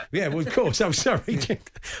know, was... yeah. well, of course. I'm sorry.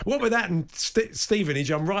 What with that and Stevenage,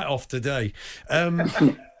 I'm right off today.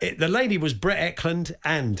 The lady was Brett Eklund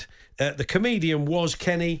and the comedian was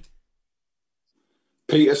Kenny...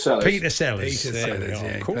 Peter Sellers. Peter Sellers. Peter There we Sellers, are.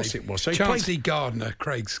 yeah. Of course it was. So he Charles played, D. Gardner,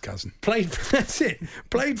 Craig's cousin. that's it.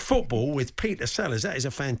 Played football with Peter Sellers. That is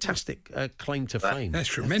a fantastic claim to fame. That's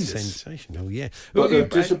tremendous. Sensational, yeah. But the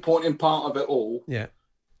disappointing part of it all, yeah,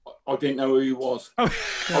 I didn't know who he was. I've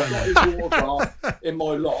got his autograph in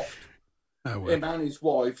my loft. Oh, well. Him and his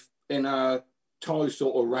wife in a tie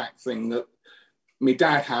sort of rack thing that my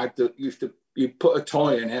dad had that you put a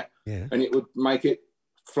tie in it and it would make it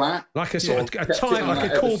flat. Like a sort of a tie, like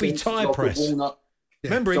a Corby tie press.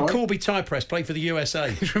 Remember him, Corby tie press, played for the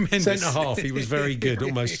USA. Tremendous. Centre half, he was very good,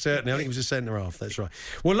 almost certainly. I think he was a centre half, that's right.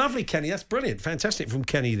 Well, lovely, Kenny, that's brilliant. Fantastic from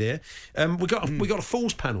Kenny there. We got a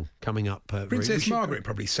Falls panel coming up. Princess Margaret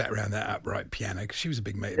probably sat around that upright piano because she was a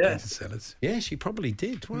big mate of Peter Sellers. Yeah, she probably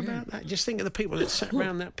did. What about that? Just think of the people that sat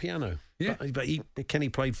around that piano. Yeah. But Kenny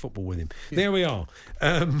played football with him. Yeah. There we are.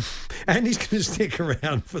 Andy's going to stick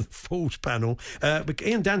around for the Falls panel. But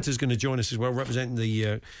Ian Danter's going to join us as well, representing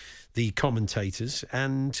the commentators,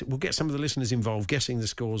 and we'll get some of the listeners involved, guessing the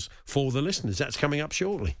scores for the listeners. That's coming up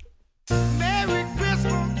shortly. Merry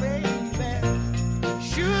Christmas, baby.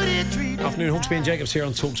 Should it treat Afternoon, Hawksby and Jacobs here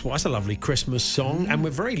on TalkSport. That's a lovely Christmas song, and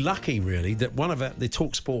we're very lucky, really, that one of the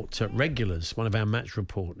TalkSport regulars, one of our match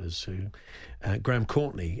reporters, Graham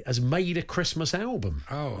Courtney, has made a Christmas album.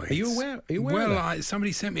 Oh, are you aware? Are you aware? Well,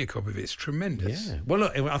 somebody sent me a copy of it. It's tremendous. Yeah. Well,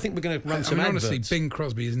 look, I think we're going to run some adverts. Honestly, Bing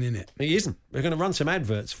Crosby isn't in it. He isn't. We're going to run some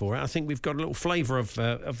adverts for it. I think we've got a little flavour of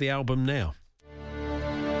the album now.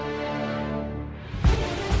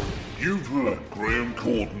 You've heard Graham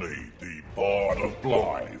Courtney, the Bard of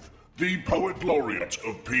Blythe, the Poet Laureate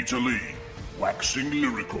of Peterlee, waxing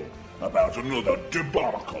lyrical about another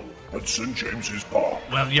debacle at St James's Park.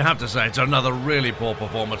 Well, you have to say it's another really poor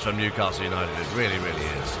performance from Newcastle United. It really, really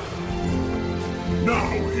is. Now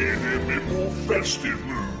hear him in more festive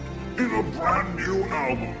mood in a brand new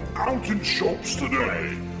album out in shops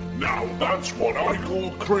today. Now that's what I call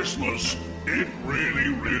Christmas. It really,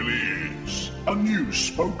 really is. A new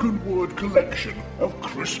spoken word collection of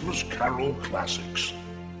Christmas carol classics.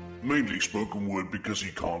 Mainly spoken word because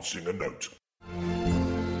he can't sing a note.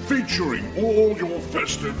 Featuring all your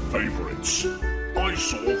festive favourites. I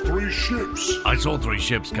saw 3 ships. I saw 3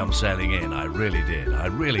 ships come sailing in. I really did. I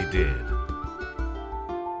really did.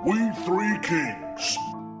 We 3 kings.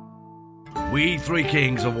 We 3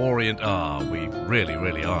 kings of Orient are. We really,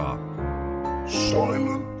 really are.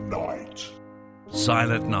 Silent night.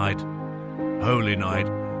 Silent night. Holy night.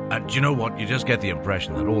 And do you know what? You just get the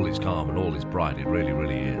impression that all is calm and all is bright. It really,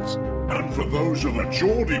 really is. And for those of a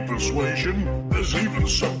Geordie persuasion, there's even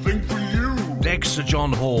something for you. Next to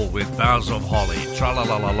John Hall with Boughs of Holly.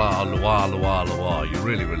 Tra-la-la-la-la, lua-lua-lua. You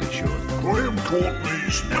really, really should. Graham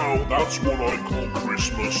Courtney's Now That's What I Call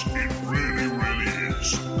Christmas. It really, really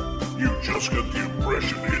is. You just get the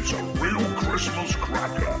impression it's a real Christmas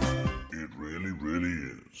cracker. It really, really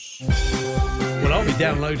is. Well, I'll be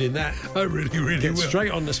downloading that. I really, really Get will.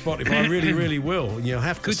 straight on the Spotify. I really, really will. You'll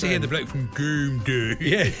have to Good to hear the bloke from Goomdoo.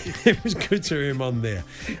 Yeah, it was good to hear him on there.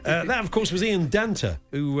 That, of course, was Ian Danter,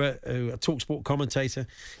 who a TalkSport commentator,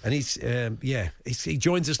 and he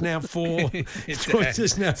joins us now for.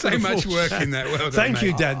 So much work in that. Well done, Thank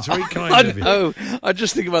you, mate. Dan. It's very kind I of you. know. I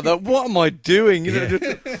just think about that. What am I doing? You know,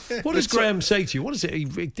 What does Graham say to you? What is it?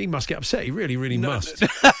 He must get upset. He really, really must.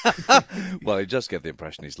 Well, you just get the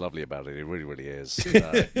impression he's lovely about it. He really, really is. You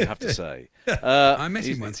have to say. I met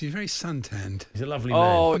him once. He's very suntanned. He's a lovely man.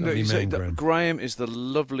 Oh, Lovely man, Graham. Graham. Is the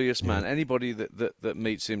loveliest man. Anybody that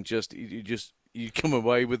meets him, you come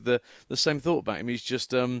away with the same thought about him. He's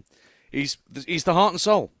just he's the heart and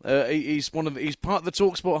soul. He's part of the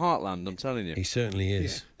TalkSport heartland. I'm telling you, he certainly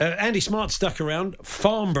is. Andy Smart stuck around.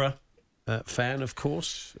 Farnborough. Fan, of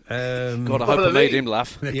course. God, I hope I made him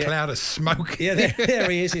laugh. The cloud of smoke. Yeah, there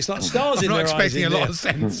he is. It's like stars in I'm their not eyes. expecting a lot of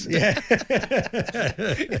sense. Yeah.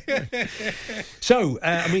 So,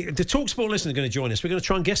 the TalkSport listeners are going to join us. We're going to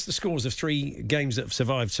try and guess the scores of 3 games that have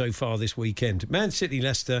survived so far this weekend. Man City,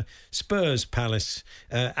 Leicester, Spurs, Palace,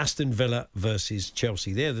 Aston Villa versus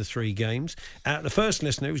Chelsea. They're the 3 games. The first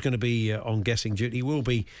listener who's going to be on guessing duty will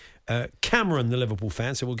be Cameron, the Liverpool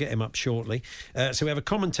fan, so we'll get him up shortly. So we have a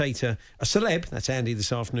commentator, a celeb, that's Andy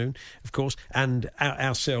this afternoon, of course, and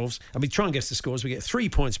ourselves. And we try and guess the scores. We get 3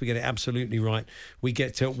 points, we get it absolutely right. We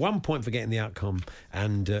get 1 point for getting the outcome,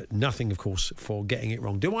 and nothing, of course, for getting it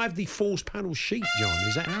wrong. Do I have the Falls Panel sheet, John?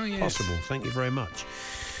 Is that possible? Thank you very much.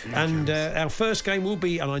 And our first game will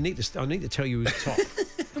be, and I need to tell you who's top.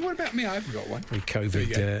 And what about me? I haven't got one.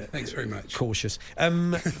 COVID. Thanks very much. Cautious.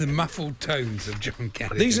 The muffled tones of John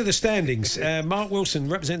Gallagher. These are the standings. Mark Wilson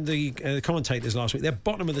represented the commentators last week. They're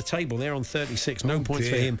bottom of the table. They're on 36. No points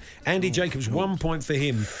for him. Andy Jacobs, 1 point for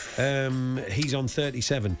him. He's on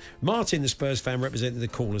 37. Martin, the Spurs fan, represented the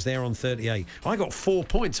callers. They're on 38. I got 4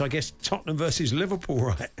 points. I guess Tottenham versus Liverpool,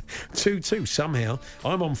 right? 2-2 somehow.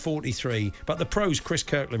 I'm on 43. But the pros, Chris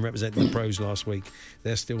Kirkland represented the pros last week.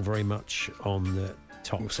 They're still very much on the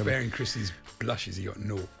top. Well, sparing Chris's blushes, he got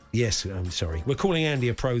 0. Yes, I'm sorry. We're calling Andy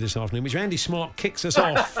a pro this afternoon, which Andy Smart kicks us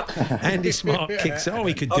off. Andy Smart kicks. Oh,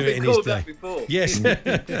 he could do it in his day. Yes.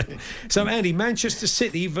 So, Andy, Manchester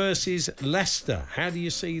City versus Leicester. How do you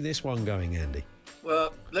see this one going, Andy?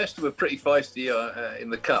 Well, Leicester were pretty feisty in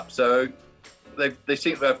the cup, so they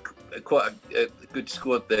seem to have quite a good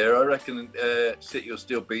squad there. I reckon City will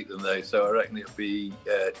still beat them though, so I reckon it'll be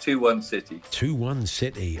 2-1 City. 2-1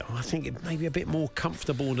 City. I think it may be a bit more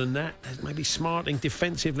comfortable than that. Maybe smarting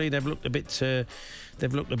defensively. They've looked a bit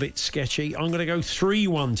sketchy. I'm going to go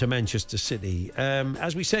 3-1 to Manchester City.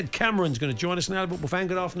 As we said, Cameron's going to join us now. Liverpool fan.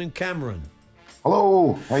 Good afternoon, Cameron.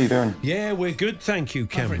 Hello, how you doing? Yeah, we're good, thank you,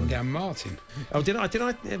 Cameron. I've written down Martin. Oh, did I?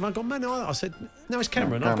 Have I got man? No, I said no. It's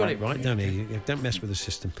Cameron. I've got it right. Don't mess with the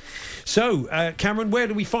system. So, Cameron, where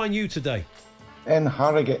do we find you today? In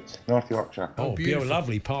Harrogate, North Yorkshire. Oh, beautiful. A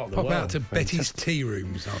lovely part of the Pop world. out to Betty's tea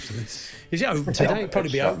rooms after this. Is it open today? Probably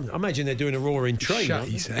be open. I imagine they're doing a roaring train. Shut,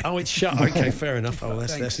 you say. Oh, it's shut. Okay, fair enough. Oh,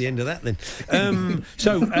 that's the end of that then.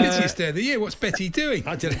 Busiest day of the year. What's Betty doing?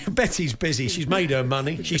 I don't know. Betty's busy. She's made her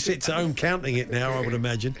money. She sits at home counting it now, I would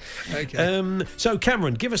imagine. Okay. So,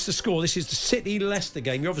 Cameron, give us the score. This is the City-Leicester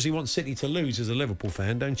game. You obviously want City to lose as a Liverpool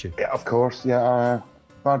fan, don't you? Yeah, of course. Yeah.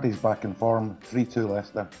 Vardy's back in form. 3-2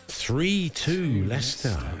 Leicester. 3-2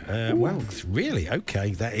 Leicester. Well, really?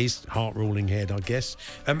 Okay. That is heart-rolling head, I guess.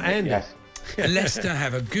 And yes. Leicester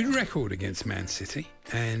have a good record against Man City,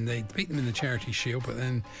 and they beat them in the Charity Shield, but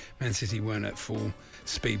then Man City weren't at full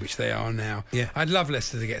speed, which they are now. Yeah. I'd love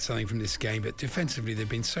Leicester to get something from this game, but defensively they've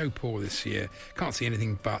been so poor this year. Can't see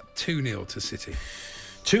anything but 2-0 to City.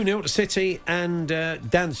 2-0 to City, and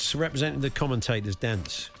Dance representing the commentators.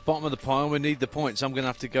 Dance. Bottom of the pile, we need the points. I'm going to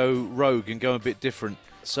have to go rogue and go a bit different.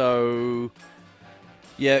 So,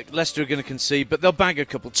 yeah, Leicester are going to concede, but they'll bag a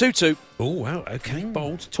couple. 2-2. Oh, wow, okay,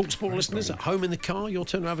 bold. TalkSport listeners at home in the car, your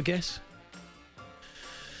turn to have a guess.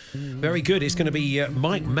 Very good. It's going to be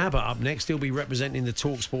Mike Mabber up next. He'll be representing the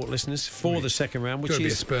TalkSport listeners for the second round. Which He'll be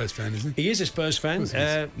is a Spurs fan, isn't he? He is a Spurs fan.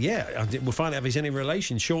 Yeah, we'll find out if he's any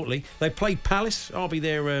relation shortly. They play Palace. I'll be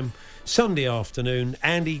there Sunday afternoon.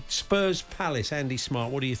 Andy, Spurs Palace. Andy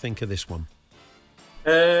Smart, what do you think of this one?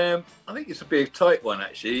 I think it's a big tight one,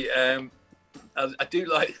 actually. I do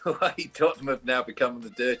like the way Tottenham have now become the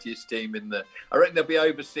dirtiest team in the. I reckon there'll be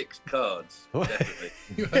over 6 cards. Definitely.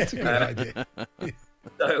 That's a good idea.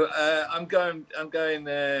 So I'm going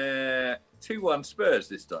 2-1 Spurs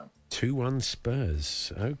this time. 2-1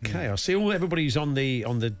 Spurs. Okay, I see everybody who's on the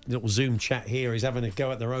little Zoom chat here is having a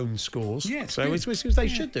go at their own scores. Yeah, so it's they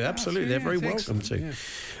should do. Absolutely, they're very welcome to. Yeah.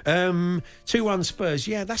 2-1 Spurs.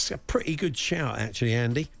 Yeah, that's a pretty good shout, actually,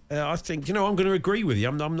 Andy. I think I'm going to agree with you.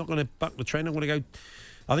 I'm not going to buck the trend. I'm going to go.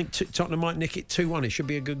 I think Tottenham might nick it 2-1. It should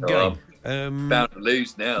be a good game. Bound to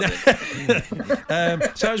lose now.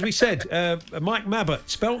 Then. So as we said, Mike Mabbott,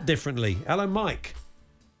 spelt differently. Hello, Mike.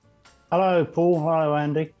 Hello, Paul. Hello,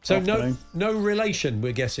 Andy. So no relation,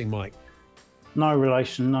 we're guessing, Mike. No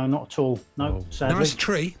relation. No, not at all. No, sadly. Nice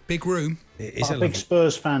tree, big room. It's a big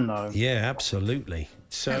Spurs fan, though. Yeah, absolutely.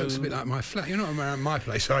 So That looks a bit like my flat. You're not around my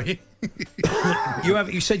place, are you?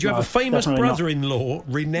 You said you have No, a famous definitely not. brother-in-law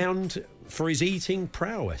renowned for his eating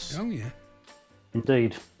prowess. Oh yeah.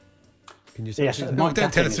 Indeed. Can you Yes, say Mike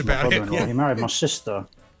don't tell Gatting us is my about it. brother-in-law. He married my sister.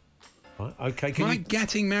 Right, okay, Mike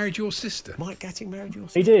Gatting married your sister. Mike Gatting married your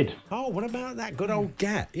sister? He did. Oh, what about that good old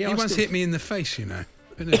Gat? Yeah, He I once still- hit me in the face, you know.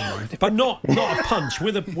 But never mind. But not a punch,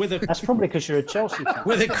 with a That's probably because you're a Chelsea fan.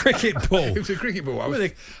 with a cricket ball. It was a cricket ball.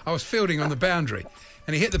 I was fielding on the boundary,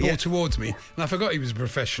 and he hit the ball towards me, and I forgot he was a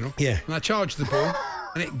professional. Yeah. And I charged the ball,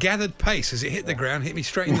 and it gathered pace as it hit the ground, hit me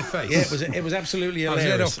straight in the face. Yeah, it was absolutely I was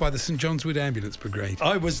hilarious. led off by the St John's Wood Ambulance Brigade.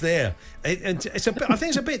 I was there. And it's a bit, I think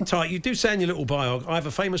it's a bit tight. You do say in your little bio, I have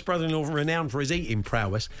a famous brother-in-law renowned for his eating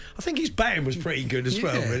prowess. I think his batting was pretty good as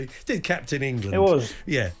well, Yeah. really. Did captain England. It was.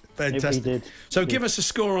 Yeah, fantastic. He did. So He give did. us a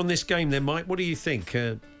score on this game then, Mike. What do you think?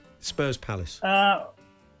 Spurs Palace.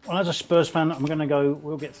 Well, as a Spurs fan, I'm going to go.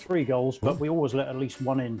 We'll get 3 goals, but we always let at least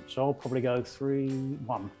 1 in. So I'll probably go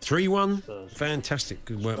 3-1. 3-1. Spurs. Fantastic.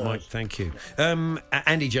 Good work, Spurs. Mike. Thank you.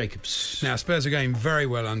 Andy Jacobs. Now, Spurs are going very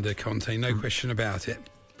well under Conte, no question about it.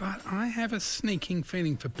 But I have a sneaking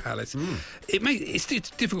feeling for Palace. It's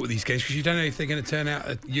difficult with these games because you don't know if they're going to turn out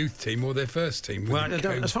a youth team or their first team. Well,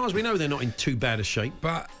 as far as we know, they're not in too bad a shape.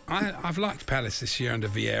 But I've liked Palace this year under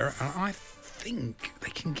Vieira, and I think they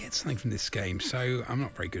can get something from this game. So I'm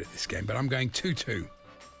not very good at this game, but I'm going 2-2.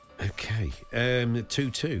 Okay.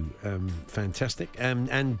 2-2. Fantastic.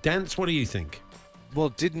 And Dance, what do you think? Well,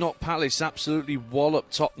 did not Palace absolutely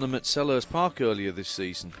wallop Tottenham at Selhurst Park earlier this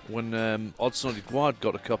season when Odsonne Edouard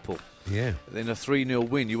got a couple? Yeah. In a 3-0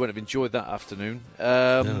 win. You wouldn't have enjoyed that afternoon.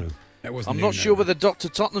 No. I'm not sure whether Dr.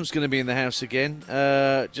 Tottenham's going to be in the house again,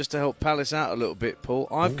 just to help Palace out a little bit, Paul.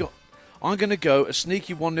 I'm going to go a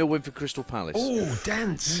sneaky 1-0 win for Crystal Palace. Oh,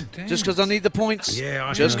 Dance. Just because I need the points.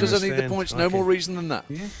 Yeah, just because I need the points. No more reason than that.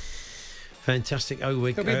 Yeah. Fantastic. They'll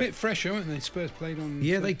be a bit fresher, won't they? Spurs played on.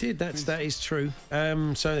 Yeah, they did. That is true. So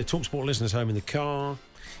the TalkSport listeners home in the car.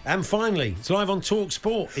 And finally, it's live on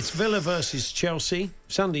TalkSport. It's Villa versus Chelsea,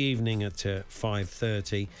 Sunday evening at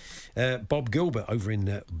 5:30. Bob Gilbert over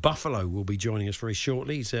in Buffalo will be joining us very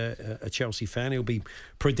shortly. He's a Chelsea fan. He'll be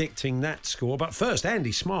predicting that score. But first,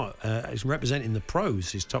 Andy Smart is representing the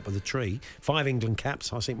pros. He's top of the tree. 5 England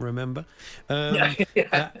caps, I seem to remember.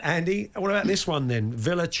 Andy, what about this one then?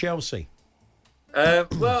 Villa-Chelsea. I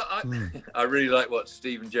really like what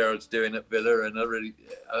Steven Gerrard's doing at Villa, and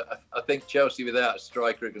I think Chelsea without a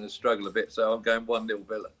striker are going to struggle a bit. So I'm going 1-0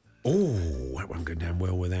 Villa. Oh, that won't go down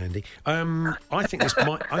well with Andy. I think this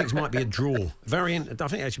might be a draw. I think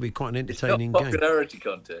that should be quite an entertaining It's not game. popularity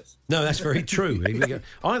contest. No, that's very true. Here we go.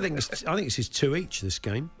 I think this is 2 each. This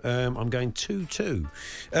game. I'm going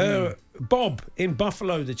 2-2. Bob in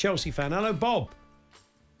Buffalo, the Chelsea fan. Hello, Bob.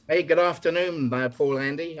 Hey, good afternoon, Paul,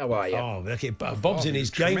 Andy. How are you? Oh, look at Bob's in his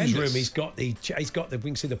games tremendous. room. He's got the we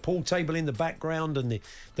can see the pool table in the background and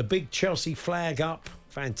the big Chelsea flag up.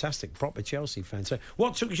 Fantastic, proper Chelsea fan. So,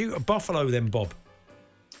 what took you to Buffalo then, Bob?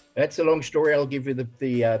 That's a long story. I'll give you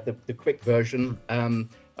the quick version.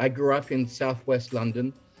 I grew up in southwest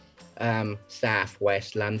London, and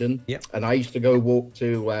I used to go walk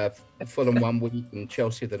to Fulham one week and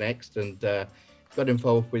Chelsea the next, and got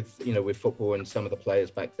involved with football and some of the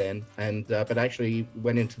players back then, and but actually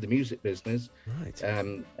went into the music business,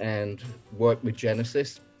 and worked with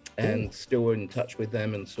Genesis, and still in touch with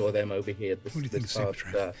them, and saw them over here this past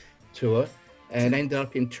tour, and ended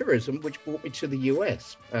up in tourism, which brought me to the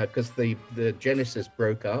US because the Genesis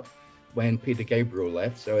broke up when Peter Gabriel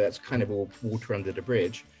left, so that's kind of all water under the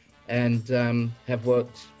bridge, and have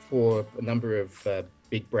worked for a number of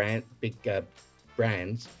big brands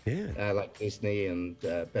like Disney and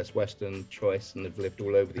Best Western, Choice, and have lived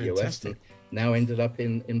all over the US, and now ended up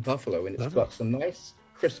in Buffalo, and it's got some nice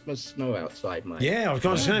Christmas snow outside, mate. Yeah, I was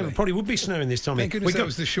going to say it probably would be snowing this time. Thank goodness that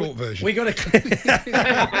was the short version. We got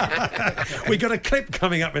a clip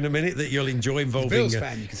coming up in a minute that you'll enjoy involving Bills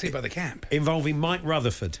fan, you can see by the camp. Involving Mike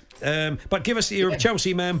Rutherford. But give us, you're a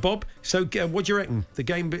Chelsea man, Bob. So what do you reckon? The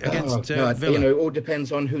game against God, Villa? it all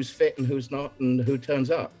depends on who's fit and who's not and who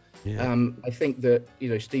turns up. Yeah. I think that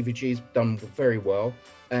Stevie G's done very well,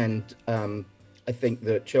 and I think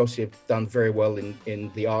that Chelsea have done very well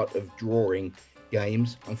in the art of drawing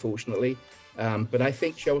games, unfortunately. But I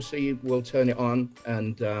think Chelsea will turn it on,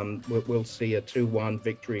 and we'll see a 2-1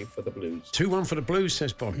 victory for the Blues. 2-1 for the Blues,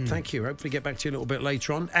 says Bob. Thank you. Hopefully get back to you a little bit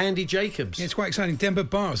later on. Andy Jacobs. Yeah, it's quite exciting. Demba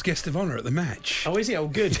Ba's guest of honour at the match. Oh, is he? Oh,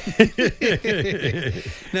 good.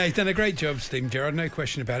 No, he's done a great job, Steve Gerrard, no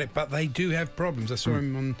question about it, but they do have problems. I saw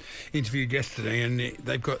him on interviewed yesterday, and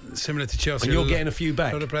they've got, similar to Chelsea... And you're getting a few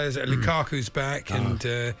back. A lot of players. Lukaku's back, and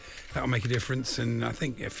that'll make a difference, and I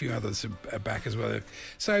think a few others are back as well.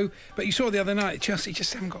 So, but you saw the other night, Chelsea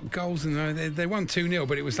just haven't got goals, and they won 2-0,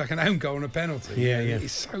 but it was like an own goal and a penalty. Yeah.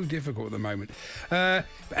 It's so difficult at the moment.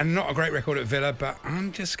 And not a great record at Villa, but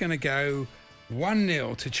I'm just going to go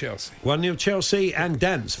 1-0 to Chelsea. 1-0 Chelsea, and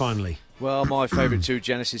Dance, finally. Well, my favourite two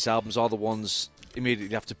Genesis albums are the ones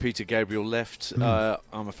immediately after Peter Gabriel left.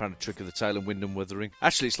 I'm a fan of Trick of the Tail and Wind and Wuthering.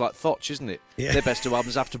 Actually, it's like Thotch, isn't it? Yeah. Their best two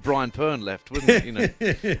albums after Brian Pern left, wasn't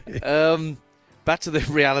it? Back to the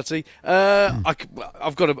reality. I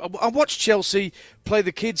watched Chelsea play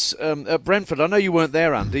the kids at Brentford. I know you weren't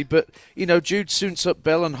there, Andy, but Jude Soonsup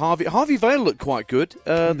Bell and Harvey Vale looked quite good.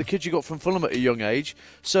 The kids you got from Fulham at a young age.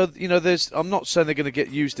 So I'm not saying they're going to get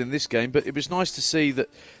used in this game, but it was nice to see that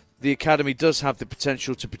the academy does have the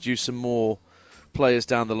potential to produce some more players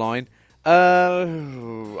down the line.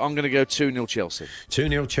 I'm going to go 2-0 Chelsea.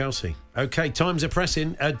 2-0 Chelsea. Okay, times are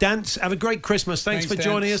pressing. Dance, have a great Christmas. Thanks for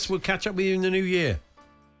joining us. We'll catch up with you in the new year.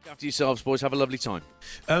 After yourselves, boys. Have a lovely time.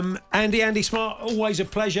 Andy Smart, always a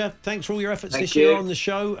pleasure. Thanks for all your efforts this year on the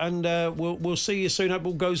show, and we'll see you soon. Hope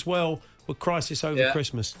all goes well with Crisis over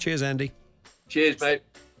Christmas. Cheers, Andy. Cheers, mate.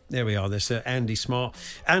 There we are. There's Andy Smart.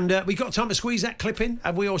 And we got time to squeeze that clip in,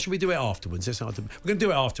 have we, or should we do it afterwards? We're going to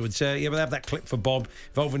do it afterwards. We'll have that clip for Bob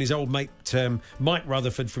involving his old mate Mike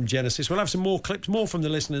Rutherford from Genesis. We'll have some more clips, more from the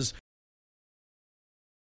listeners.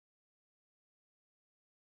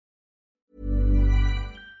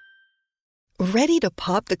 Ready to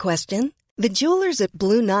pop the question? The jewelers at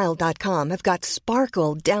BlueNile.com have got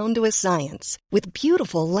sparkle down to a science with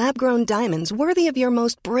beautiful lab-grown diamonds worthy of your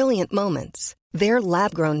most brilliant moments. Their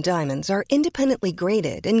lab-grown diamonds are independently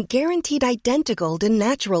graded and guaranteed identical to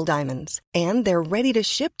natural diamonds, and they're ready to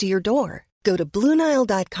ship to your door. Go to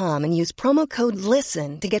BlueNile.com and use promo code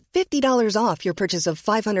LISTEN to get $50 off your purchase of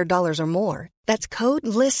 $500 or more. That's code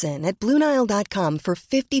LISTEN at BlueNile.com for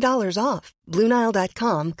 $50 off.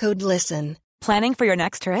 BlueNile.com, code LISTEN. Planning for your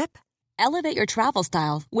next trip? Elevate your travel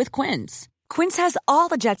style with Quince. Quince has all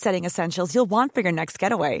the jet-setting essentials you'll want for your next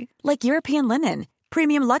getaway, like European linen,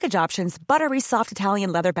 premium luggage options, buttery soft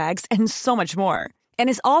Italian leather bags, and so much more. And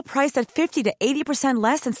is all priced at 50 to 80%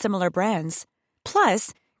 less than similar brands.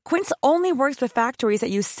 Plus, Quince only works with factories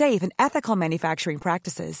that use safe and ethical manufacturing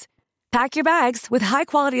practices. Pack your bags with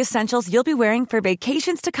high-quality essentials you'll be wearing for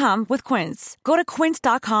vacations to come with Quince. Go to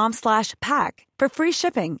quince.com/pack for free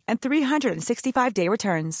shipping and 365-day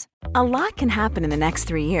returns. A lot can happen in the next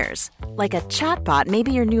 3 years. Like a chatbot may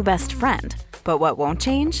be your new best friend. But what won't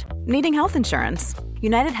change? Needing health insurance.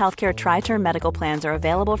 United Healthcare Tri-Term Medical Plans are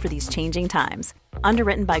available for these changing times.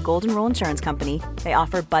 Underwritten by Golden Rule Insurance Company, they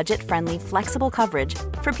offer budget-friendly, flexible coverage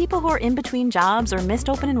for people who are in between jobs or missed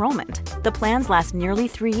open enrollment. The plans last nearly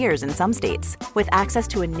 3 years in some states, with access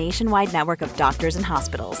to a nationwide network of doctors and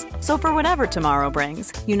hospitals. So for whatever tomorrow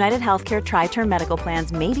brings, United Healthcare Tri-Term Medical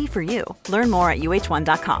Plans may be for you. Learn more at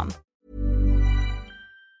uh1.com.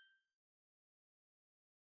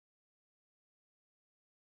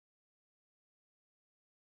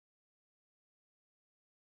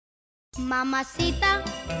 Mamacita,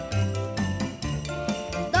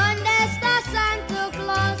 ¿dónde está Santa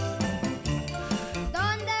Claus?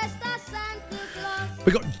 ¿Dónde está Santa Claus?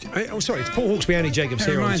 We got. It's Paul Hawksby, Andy Jacobs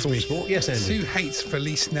here on Talksport. Yes, Andy. Sue hates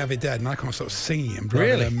Feliz Navidad, and I can't stop singing and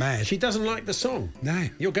driving her mad. She doesn't like the song. No.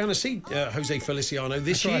 You're going to see Jose Feliciano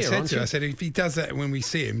this year, That's what I said aren't to you? her. I said, if he does that when we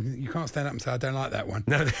see him, you can't stand up and say, I don't like that one.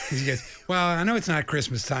 No. He goes, well, I know it's not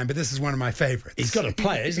Christmas time, but this is one of my favourites. He's got to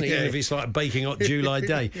play it, isn't he? Yeah. Even if it's like a baking hot July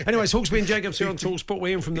day. Anyways, Hawksby and Jacobs here on Talksport. We're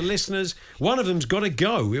hearing from the listeners. One of them's got to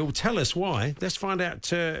go. He'll tell us why. Let's find out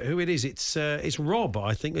who it is. It's Rob,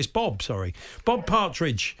 I think. It's Bob, sorry. Bob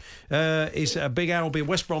Partridge is a big Albion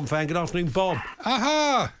West Brom fan. Good afternoon, Bob.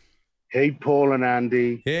 Aha! Hey, Paul and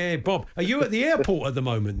Andy. Yeah, Bob. Are you at the airport at the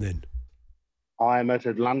moment then? I'm at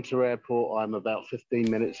Atlanta Airport. I'm about 15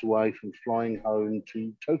 minutes away from flying home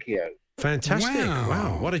to Tokyo. Fantastic.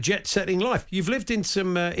 Wow. What a jet-setting life. You've lived in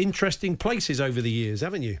some interesting places over the years,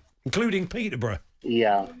 haven't you? Including Peterborough.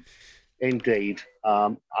 Yeah, indeed.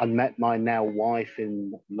 I met my now wife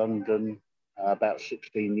in London about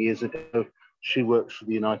 16 years ago. She works for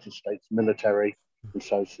the United States military. And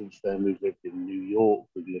so since then, we've lived in New York,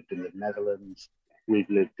 we've lived in the Netherlands, we've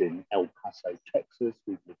lived in El Paso, Texas,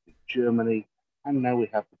 we've lived in Germany, and now we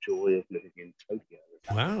have the joy of living in Tokyo.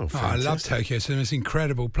 Wow, I love Tokyo. It's the most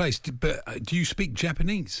incredible place. But do you speak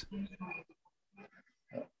Japanese?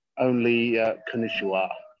 Only konnichiwa.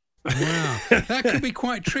 Wow, that could be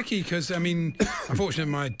quite tricky because, I mean,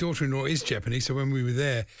 unfortunately, my daughter-in-law is Japanese, so when we were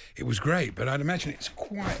there, it was great, but I'd imagine it's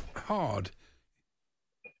quite hard.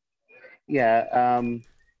 Yeah,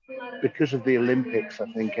 because of the Olympics, I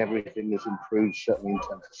think everything has improved, certainly in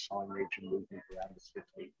terms of signage and movement around the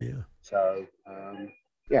city. Yeah. So,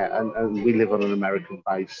 and we live on an American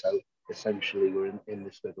base, so essentially we're in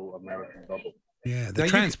this little American bubble. Yeah, the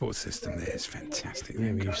transport system there is fantastic.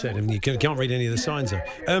 Yeah, you said, and you can't read any of the signs though.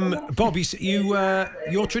 Bob,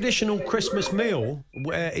 your traditional Christmas meal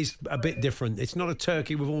is a bit different. It's not a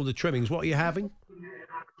turkey with all the trimmings. What are you having?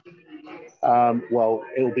 Well,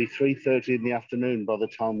 it'll be 3:30 in the afternoon by the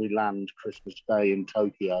time we land Christmas Day in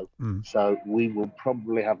Tokyo. So we will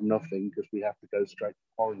probably have nothing because we have to go straight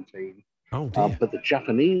to quarantine. Oh, dear. But the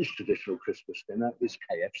Japanese traditional Christmas dinner is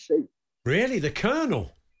KFC. Really? The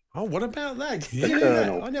Colonel? Oh, what about that? The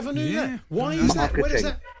Colonel. I never knew that. Why is that? Where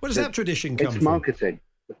does that tradition come from? It's marketing.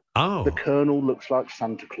 Oh. The Colonel looks like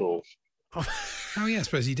Santa Claus. Oh, yeah, I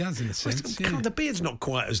suppose he does in a sense. God, the beard's not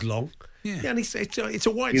quite as long. Yeah, and it's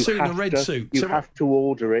a white suit and a red suit. You have to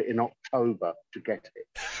order it in October to get it.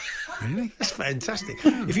 Really? That's fantastic.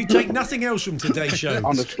 If you take nothing else from today's show,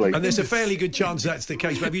 honestly, and there's a fairly good chance that's the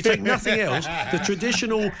case, but if you take nothing else, the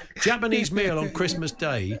traditional Japanese meal on Christmas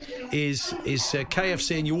Day is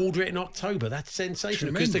KFC, and you order it in October. That's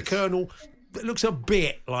sensational because the Colonel looks a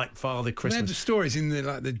bit like Father Christmas. They have the stories in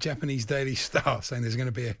the Japanese Daily Star saying there's going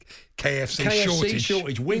to be a KFC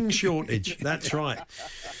shortage, wing shortage. That's right.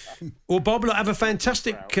 Well, Bob, look, have a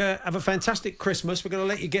fantastic Christmas. We're going to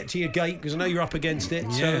let you get to your gate because I know you're up against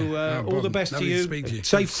it. So all the best to you.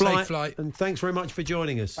 Safe flight. And thanks very much for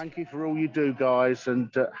joining us. Thank you for all you do, guys,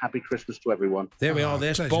 and happy Christmas to everyone. There we are.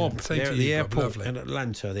 There's pleasure. Bob. Same They're to at the you, Bob. airport Lovely. in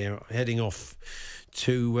Atlanta. They're heading off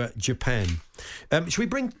to Japan. Should we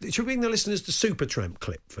bring the listeners the Supertramp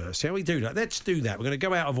clip first? Shall we do that? Let's do that. We're going to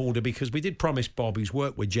go out of order because we did promise Bob, who's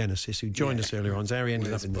worked with Genesis, who joined us earlier on. How he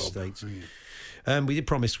ended up in the States. We did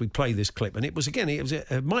promise we'd play this clip, and it was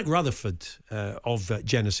Mike Rutherford of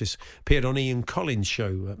Genesis appeared on Ian Collins'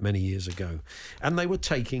 show many years ago, and they were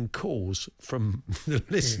taking calls from the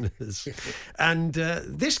listeners, and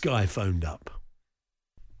this guy phoned up.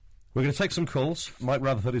 We're going to take some calls. Mike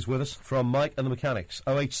Rutherford is with us from Mike and the Mechanics.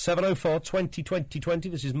 08704 20 20 20.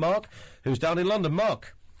 This is Mark, who's down in London.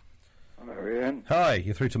 Mark. Hello, Ian. Hi,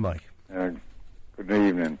 you're through to Mike. Good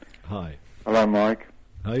evening. Hi. Hello, Mike.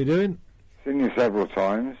 How you doing? Seen you several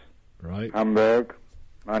times. Right. Hamburg,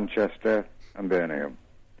 Manchester and Birmingham.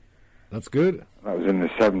 That's good. That was in the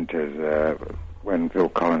 70s when Phil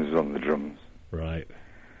Collins was on the drums. Right.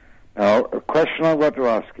 Now, a question I've got to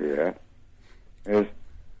ask you here is,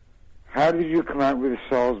 how did you come out with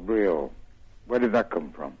Salisbury Hill? Where did that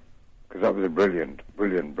come from? Because that was a brilliant,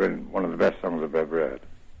 one of the best songs I've ever heard.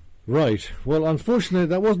 Right. Well, unfortunately,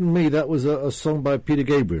 that wasn't me. That was a song by Peter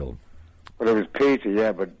Gabriel. Well, it was Peter,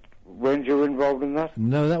 yeah, but weren't you involved in that?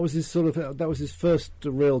 No, that was his first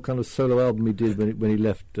real kind of solo album he did when he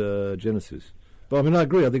left Genesis. But I mean, I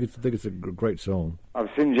agree. I think it's a great song. I've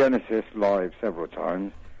seen Genesis live several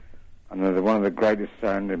times, and they're one of the greatest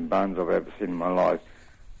sounding bands I've ever seen in my life.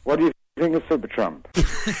 What do you think of Supertramp?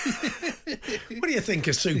 What do you think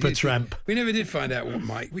of Supertramp? We never did find out what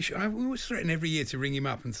Mike. We always threaten every year to ring him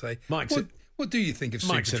up and say, what do you think of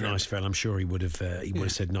Supertramp? Mike's a nice fella. I'm sure he would have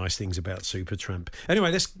said nice things about Supertramp.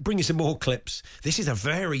 Anyway, let's bring you some more clips. This is a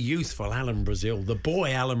very youthful Alan Brazil, the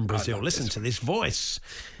boy Alan Brazil. Listen to this voice.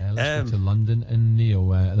 Let's go to London and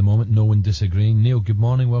Neil. At the moment, no one disagreeing. Neil, good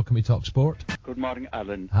morning. Welcome to Talk Sport. Good morning,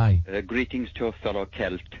 Alan. Hi. Greetings to a fellow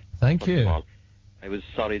Celt. Thank you. I was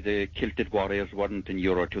sorry the Kilted Warriors weren't in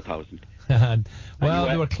Euro 2000. Well,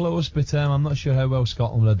 they were close, but I'm not sure how well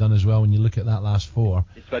Scotland would have done as well when you look at that last four.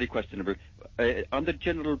 It's very questionable. On the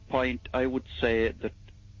general point, I would say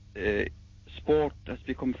that sport has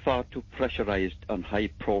become far too pressurised and high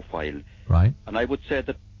profile. Right. And I would say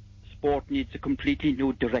that sport needs a completely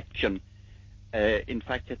new direction. In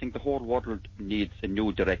fact, I think the whole world needs a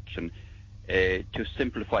new direction to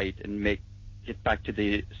simplify it and make get back to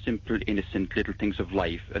the simple, innocent little things of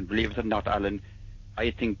life. And believe it or not, Alan,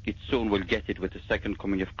 I think it soon will get it with the second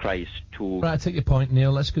coming of Christ too. Right, I take your point,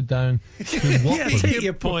 Neil. Let's go down to Yeah, Watford. take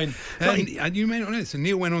your point. And you may not know this, and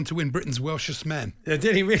Neil went on to win Britain's Welshest Man.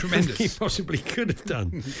 Did he really? Tremendous. He possibly could have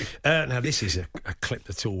done. Now, this is a clip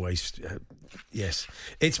that's always... yes.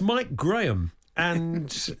 It's Mike Graham,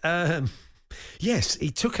 and... yes, he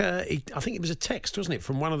took I think it was a text, wasn't it,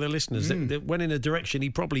 from one of the listeners that went in a direction he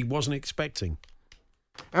probably wasn't expecting.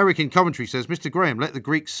 Eric in Coventry says, Mr. Graham, let the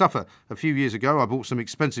Greeks suffer. A few years ago, I bought some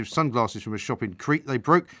expensive sunglasses from a shop in Crete. They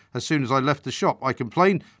broke as soon as I left the shop. I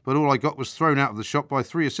complained, but all I got was thrown out of the shop by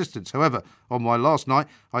 3 assistants. However, on my last night,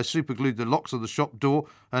 I superglued the locks of the shop door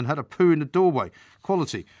and had a poo in the doorway.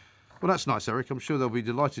 Quality. Well, that's nice, Eric. I'm sure they'll be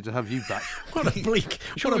delighted to have you back. What a bleak...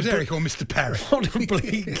 Sure, it was Eric or Mr. Parry. What a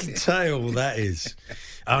bleak tale that is.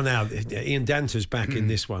 Oh, now, Ian Danter's back in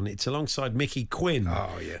this one. It's alongside Mickey Quinn.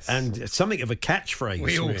 Oh, yes. And something of a catchphrase.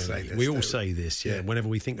 We all really. say this. We all say this, yeah, whenever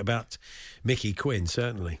we think about Mickey Quinn,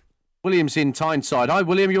 certainly. William's in Tyneside. Hi,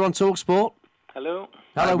 William. You're on Talk Sport. Hello.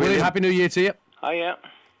 Hello, William. Happy New Year to you. Hiya.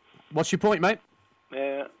 What's your point, mate?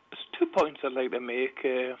 There's 2 points I'd like to make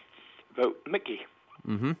about Mickey.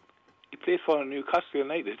 Mm-hmm. He played for Newcastle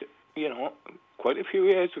United, quite a few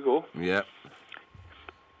years ago. Yeah.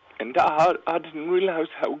 And I didn't realise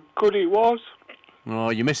how good he was. Oh,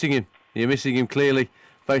 you're missing him. You're missing him clearly,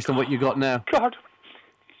 based on what you got now. God,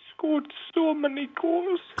 he scored so many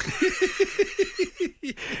goals.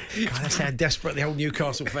 God, that's how desperate the old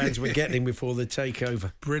Newcastle fans were getting before the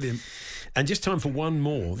takeover. Brilliant. And just time for one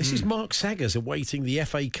more. This is Mark Saggers awaiting the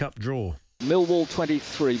FA Cup draw. Millwall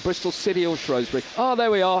 23, Bristol City or Shrewsbury. Oh,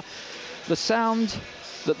 there we are. The sound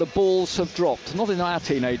that the balls have dropped. Not in our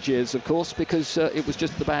teenage years, of course, because it was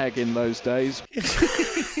just the bag in those days. I'm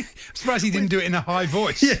surprised he didn't do it in a high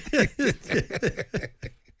voice. If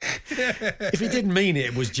he didn't mean it,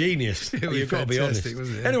 it was genius. You've got to be honest.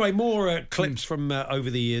 Wasn't it? Anyway, more clips from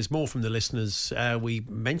over the years, more from the listeners. We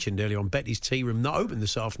mentioned earlier on Betty's Tea Room, not open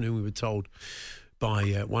this afternoon, we were told by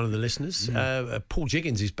one of the listeners. Paul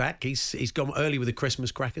Jiggins is back. He's gone early with the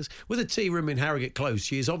Christmas crackers. With a tea room in Harrogate Close,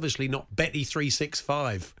 she is obviously not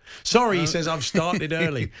Betty365. Sorry, he says, I've started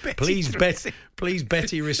early. Please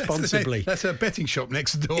Betty responsibly. That's a betting shop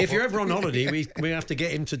next door. If you're ever on holiday, we have to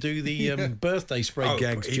get him to do the birthday spread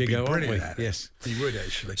gags, Jiggo, aren't we? Yes. He would,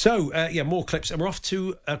 actually. So, more clips. And we're off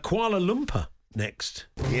to Kuala Lumpur next.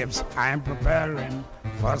 Yes, I'm preparing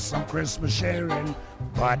for some Christmas sharing,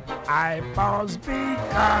 but I pause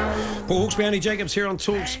because... Paul Hawksby, Andy Jacobs here on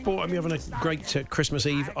Talk Sport. I'm having a great Christmas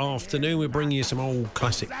Eve afternoon. We're bringing you some old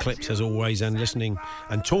classic clips as always, and listening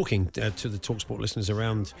and talking to the Talk Sport listeners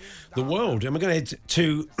around the world. And we're going to head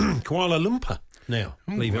to Kuala Lumpur now,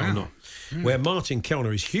 believe it or not, where Martin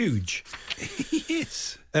Kellner is huge.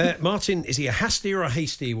 Yes. Martin, is he a hasty or a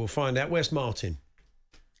hasty? We'll find out. Where's Martin?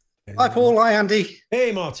 Hi, Paul. Hi, Andy.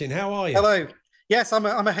 Hey, Martin. How are you? Hello. Yes, I'm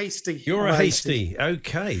a hasty. You're a hasty.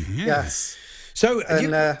 Okay. Yeah. Yes. So,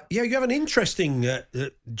 you have an interesting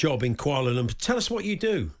job in Kuala Lumpur. Tell us what you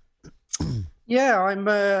do. Yeah, I'm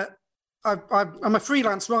a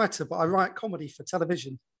freelance writer, but I write comedy for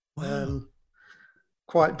television. Wow.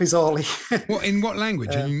 Quite bizarrely. In what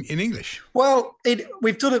language? In English? Well,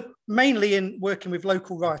 we've done it mainly in working with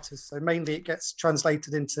local writers. So mainly it gets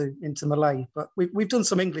translated into Malay, but we've done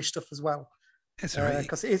some English stuff as well. That's all right.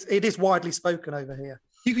 Because it is widely spoken over here.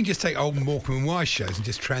 You can just take old Morecambe and Wise shows and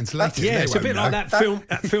just translate it. Yeah, it's a bit like that film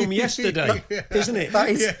Yesterday, isn't it?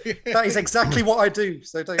 That is exactly what I do.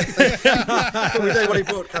 So don't we don't want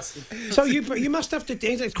to broadcasting. So you must have to.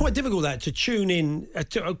 It's quite difficult to tune in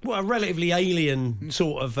to a relatively alien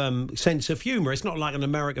sort of sense of humour. It's not like an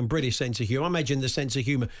American British sense of humour. I imagine the sense of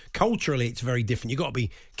humour culturally it's very different. You've got to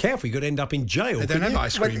be careful. You could end up in jail. They don't have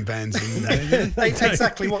ice cream vans in there.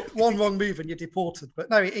 Exactly. One wrong move and you're deported.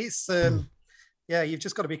 But no, it's. Yeah, you've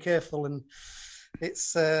just got to be careful, and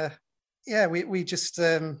it's we just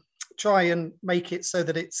try and make it so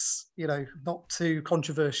that it's not too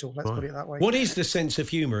controversial. Let's put it that way. What is the sense of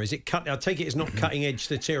humour? Is it cut? I take it it's not cutting edge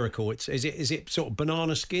satirical. Is it sort of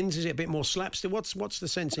banana skins? Is it a bit more slapstick? What's the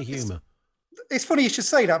sense of humour? It's funny you should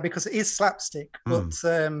say that because it is slapstick, but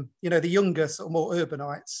the younger sort of more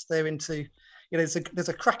urbanites, they're into. There's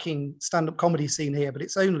a cracking stand-up comedy scene here, but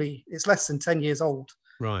it's less than 10 years old.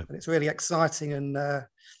 Right. And it's really exciting and,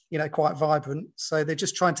 quite vibrant. So they're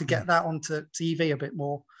just trying to get that onto TV a bit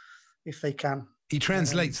more if they can. He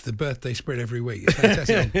translates the birthday spread every week. It's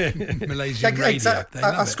fantastic. Malaysian radio. Exactly.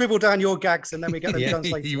 I scribble down your gags and then we get them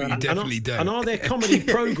translated. You definitely do. And are there comedy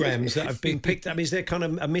programmes that have been picked up? Is there kind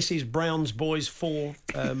of a Mrs. Brown's Boys for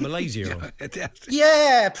Malaysia?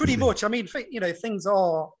 Yeah, pretty much. I mean, things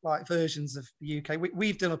are like versions of the UK.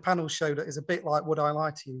 We've done a panel show that is a bit like Would I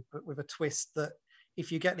Lie to You, but with a twist that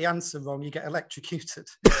if you get the answer wrong, you get electrocuted.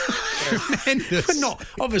 But not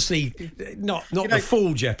the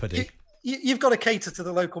full Jeopardy. You've got to cater to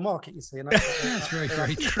the local market, you see. And that's very,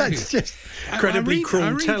 very true. That's just incredibly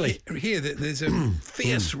cruel telly. I hear that there's a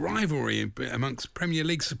fierce rivalry amongst Premier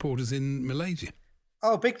League supporters in Malaysia.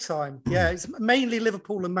 Oh, big time. Yeah, it's mainly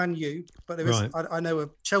Liverpool and Man U, but there is, I know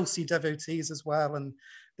of Chelsea devotees as well, and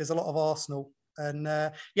there's a lot of Arsenal. And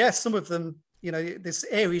some of them, there's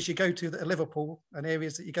areas you go to that are Liverpool and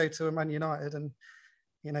areas that you go to are Man United, and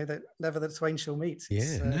that never the twain shall meet.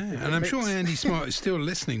 And I'm sure Andy Smart is still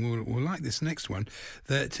listening. Will like this next one.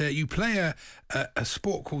 That you play a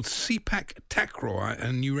sport called Sepak Takraw,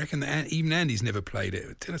 and you reckon that even Andy's never played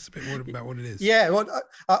it. Tell us a bit more about what it is. Yeah, well,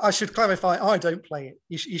 I should clarify. I don't play it.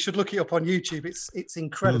 You should look it up on YouTube. It's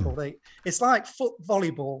incredible. It's like foot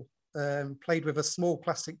volleyball played with a small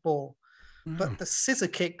plastic ball, but the scissor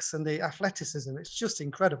kicks and the athleticism. It's just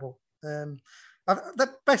incredible. The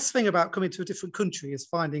best thing about coming to a different country is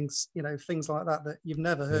finding, things like that you've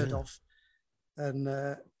never heard of. And,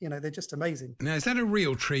 they're just amazing. Now, is that a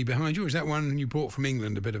real tree behind you, or is that one you bought from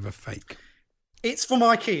England, a bit of a fake? It's from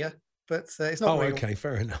IKEA, but it's not real. Oh, okay,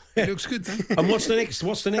 fair enough. It looks good, though. And what's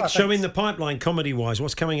the next show in the pipeline, comedy-wise?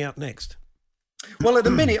 What's coming out next? Well, at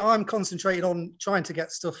the minute, I'm concentrating on trying to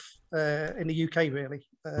get stuff in the UK, really.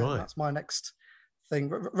 That's my next thing,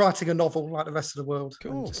 writing a novel like the rest of the world.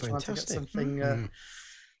 Cool, just fantastic. Trying to get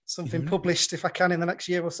something published if I can in the next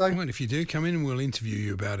year or so. Well, if you do, come in and we'll interview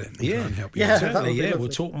you about it. And try and help you. Yeah, certainly. We'll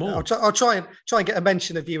talk more. I'll try and get a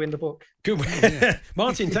mention of you in the book. Good.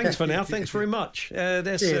 Martin, thanks for now. Thanks very much.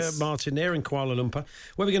 There's Martin there in Kuala Lumpur.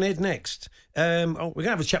 Where are we going to head next? We're going to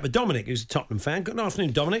have a chat with Dominic, who's a Tottenham fan. Good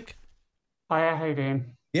afternoon, Dominic. Hiya, how you doing?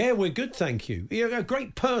 Yeah, we're good, thank you. A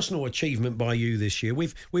great personal achievement by you this year.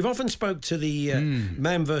 We've often spoke to the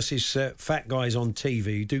Man versus Fat guys on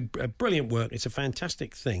TV who do brilliant work. It's a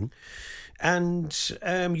fantastic thing. And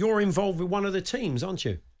you're involved with one of the teams, aren't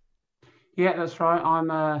you? Yeah, that's right. I'm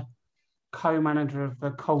a co-manager of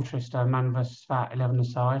the Colchester Man vs Fat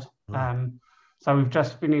 11-a-side. So we've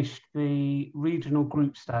just finished the regional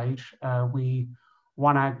group stage. We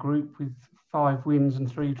won our group with 5 wins and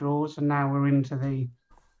 3 draws, and now we're into the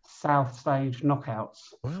South stage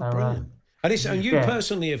knockouts. Wow, brilliant. And you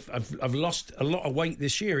personally have lost a lot of weight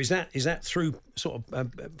this year. Is that through sort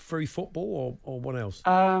of through football or what else?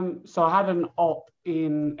 So I had an op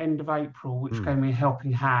in end of April, which gave me a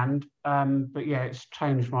helping hand. But yeah, it's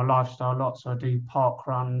changed my lifestyle a lot. So I do park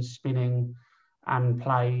runs, spinning, and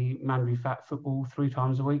play Man v Fat football 3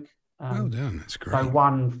 times a week. Well done, that's great. So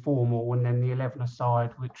 1 formal and then the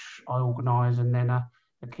 11-a-side, which I organise, and then a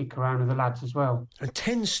kick around with the lads as well. And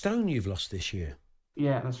 10 stone you've lost this year.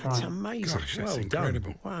 Yeah, that's right. That's amazing. Gosh, that's well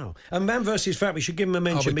incredible. Done. Wow. And Man versus Fat, we should give him a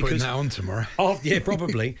mention I'll be putting that on tomorrow. Yeah,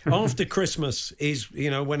 probably. After Christmas is,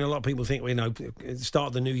 when a lot of people think, start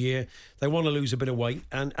of the new year, they want to lose a bit of weight.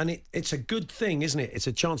 And it's a good thing, isn't it? It's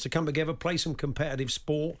a chance to come together, play some competitive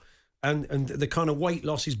sport, and the kind of weight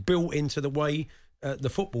loss is built into the way the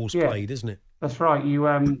football's played, isn't it? That's right. You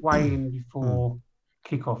weigh in before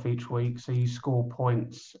kick-off each week, so you score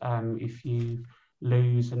points if you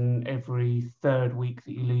lose, and every 3rd week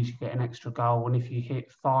that you lose, you get an extra goal, and if you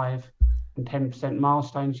hit 5 and 10%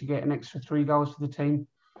 milestones, you get an extra 3 goals for the team.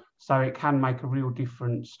 So it can make a real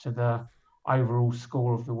difference to the overall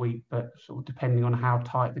score of the week, but sort of depending on how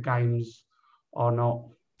tight the games are not.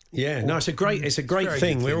 Yeah, no, it's a great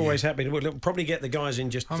thing. We're always happy. We'll probably get the guys in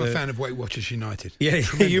just... I'm a fan of Weight Watchers United. Yeah,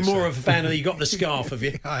 you're more of a fan of... You got the scarf, have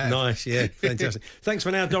you? I have. Nice, yeah, fantastic. Thanks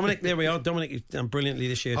for now, Dominic. There we are. Dominic, you've done brilliantly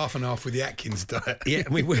this year. Half and half with the Atkins diet. Yeah,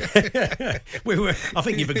 we were. I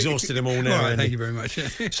think you've exhausted them all now. All right, thank you very much.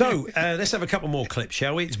 So, let's have a couple more clips,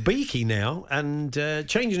 shall we? It's Beaky now, and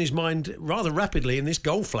changing his mind rather rapidly in this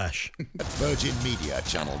goal flash. Virgin Media,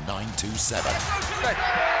 Channel 927.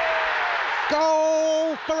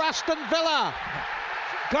 Goal for Aston Villa.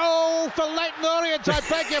 Goal for Leyton Orient, I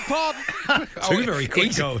beg your pardon. Two very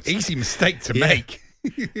quick goals. Easy mistake to make.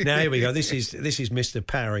 Now, here we go. This is Mr.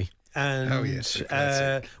 Parry. And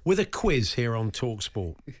with a quiz here on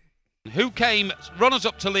TalkSport. Who came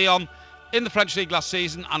runners-up to Lyon in the French League last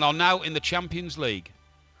season and are now in the Champions League?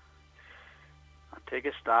 I'll take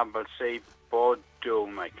a stab. I'll say Bordeaux,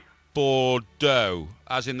 Mike. Bordeaux,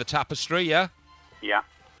 as in the tapestry, yeah? Yeah.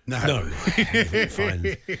 No.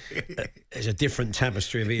 Fine. There's a different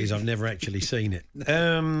tapestry of ears. I've never actually seen it.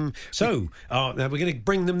 Now we're going to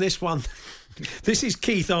bring them this one. This is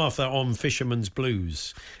Keith Arthur on Fisherman's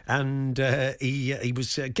Blues, and he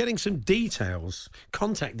was getting some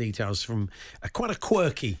contact details from quite a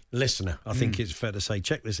quirky listener, I think it's fair to say.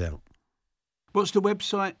 Check this out. What's the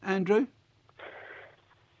website, Andrew?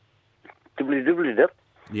 www.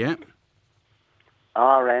 Yeah.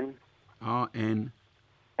 RN. RN.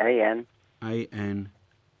 AN. AN.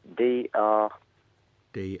 DR.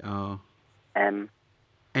 DR. M.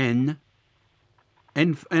 N.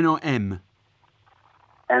 N or M?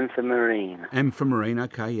 M for Marine. M for Marine,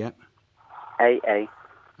 okay, yep. AA.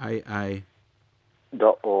 AA.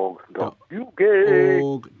 .org.uk.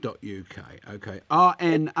 .org.uk, okay.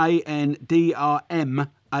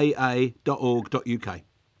 RNANDRMAA.org.uk.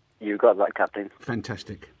 You got that, Captain.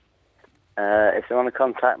 Fantastic. If you want to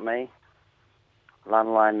contact me,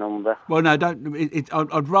 landline number. Well, no, don't.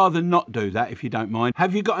 I'd rather not do that if you don't mind.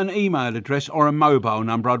 Have you got an email address or a mobile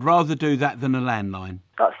number? I'd rather do that than a landline.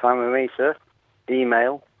 That's fine with me, sir.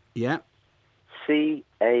 Email. Yeah. CACH.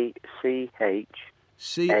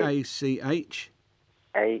 CACH.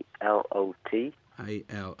 ALOT.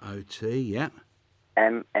 ALOT, yeah.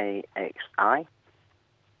 MAXI.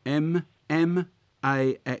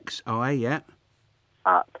 MMAXI, yeah.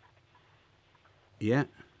 At. Yeah.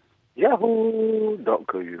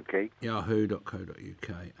 Yahoo.co.uk. Yahoo.co.uk,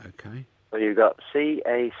 okay. So you've got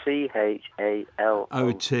CACHALOT.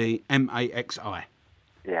 OTMAXI.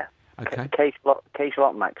 Yeah. Okay. Case lot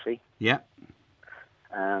Maxi. Yeah.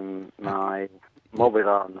 And my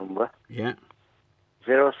mobile number. Yeah.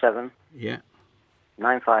 07. Yeah.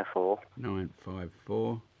 954.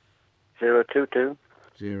 954. 022.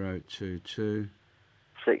 022.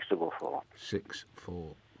 644.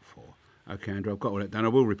 644. Okay, Andrew, I've got all that done. I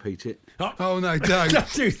will repeat it. Oh, no, don't.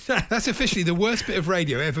 Don't do that. That's officially the worst bit of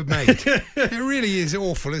radio ever made. It really is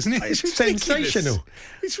awful, isn't it? It's ridiculous. sensational.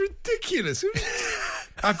 It's ridiculous.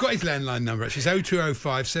 I've got his landline number, actually. It's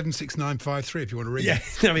 0205 76953 if you want to ring Yeah, him.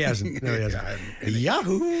 no, he hasn't.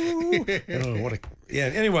 Yahoo! Oh, what a... Yeah,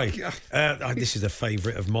 anyway, this is a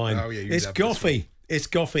favourite of mine. Oh, yeah, it's Goffy. It's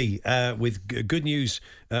Goffy with good news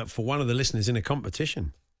for one of the listeners in a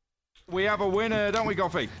competition. We have a winner, don't we,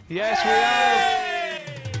 Goffy? Yes, we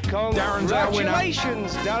have. Darren's our winner.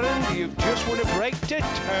 Congratulations, Darren. You've just won a break to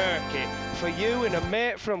Turkey for you and a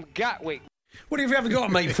mate from Gatwick. What if you haven't got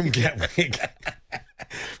a mate from Gatwick?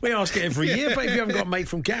 We ask it every year, but if you haven't got a mate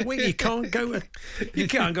from Gatwick, you can't go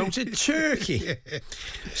to Turkey.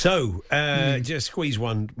 So, just squeeze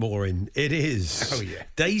one more in. It is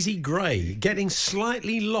Daisy Gray getting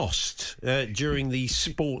slightly lost during the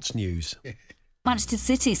sports news. Manchester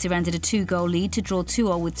City surrendered a 2-goal lead to draw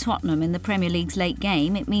 2-2 with Tottenham in the Premier League's late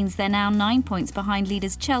game. It means they're now 9 points behind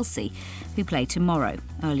leaders Chelsea, who play tomorrow.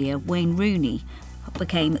 Earlier, Wayne Rooney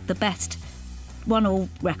became the best 1-1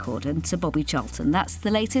 record and to Bobby Charlton. That's the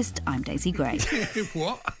latest. I'm Daisy Gray.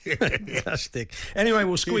 What? Fantastic. Anyway,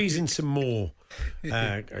 we'll squeeze in some more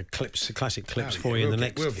classic clips for you in the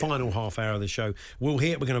next final half hour of the show. We're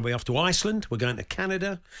going to be off to Iceland. We're going to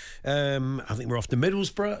Canada. I think we're off to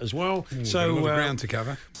Middlesbrough as well. So a lot of ground to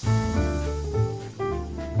cover.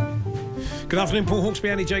 Good afternoon, Paul Hawksby,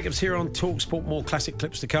 Andy Jacobs here on TalkSport. More classic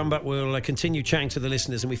clips to come, but we'll continue chatting to the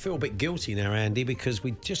listeners. And we feel a bit guilty now, Andy, because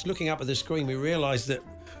we just looking up at the screen, we realised that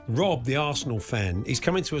Rob, the Arsenal fan, he's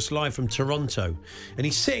coming to us live from Toronto, and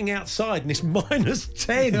he's sitting outside and it's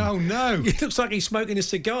 -10. Oh, no. It looks like he's smoking a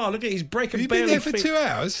cigar. Look at his breaking. Have you been there for 2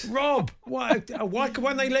 hours? Rob, why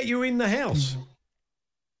won't they let you in the house?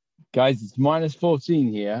 Guys, it's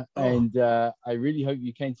 -14 here, and I really hope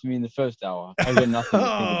you came to me in the first hour. I got nothing to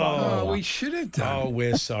think about. We should have done. Oh,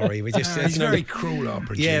 we're sorry. We just he's very cruel, our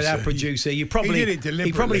producer. Yeah, that producer. He did it deliberately.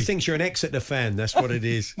 He probably thinks you're an Exeter fan. That's what it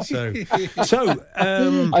is. So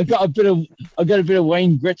I've got a bit of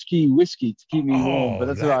Wayne Gretzky whiskey to keep me warm, but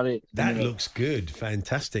that's about it. That looks good.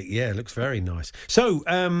 Fantastic. Yeah, it looks very nice. So,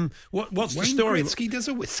 what's the story? Wayne Gretzky does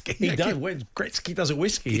a whiskey. He does. Wayne Gretzky does a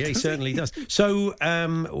whiskey. Yeah, he certainly does. So,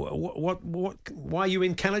 why are you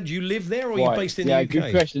in Canada? Do you live there, or are you based in the UK? Yeah,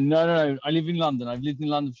 good question. No. I live in London. I've lived in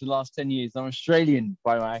London for the last 10 years. I'm Australian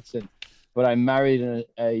by my accent, but I married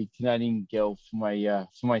a Canadian girl for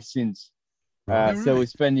my sins. So we're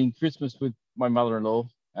spending Christmas with my mother-in-law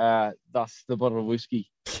Thus the bottle of whiskey.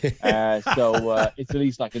 So it's the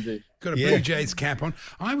least I can do. Got a Blue Jays cap on.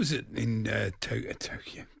 I was in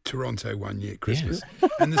Toronto one year at Christmas,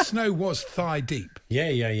 and the snow was thigh deep. Yeah.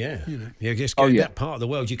 You know. You just go in that part of the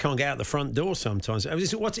world, you can't get out the front door sometimes.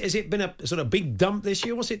 Has it been a sort of big dump this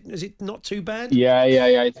year? Is it not too bad? Yeah.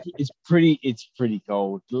 It's pretty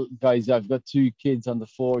cold, guys. I've got 2 kids under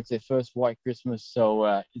 4. It's their first white Christmas,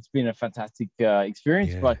 so it's been a fantastic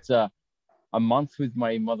experience. Yeah. But a month with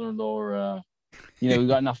my mother-in-law. We've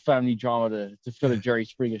got enough family drama to fill a Jerry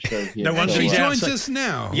Springer show here. No wonder she she's joins us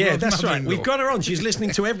now. Yeah, Rob's that's right. mother-in-law. We've got her on. She's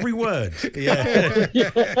listening to every word. Yeah.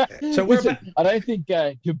 So Listen, I don't think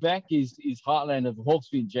Quebec is heartland of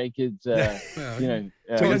Hawksby and Jacobs. we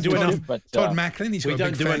don't do enough. But, Todd Macklin, he's got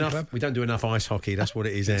a big fan club. We don't do enough ice hockey. That's what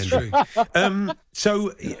it is, That's Andrew. true.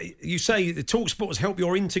 So you say the TalkSport has helped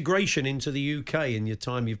your integration into the UK in your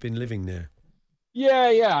time you've been living there.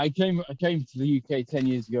 Yeah. I came to the UK 10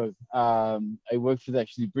 years ago. I worked for the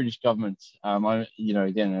British government. I'm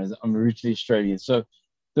originally Australian, so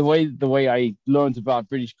the way I learned about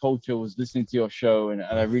British culture was listening to your show, and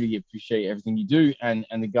I really appreciate everything you do. And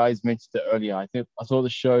the guys mentioned it earlier. I saw the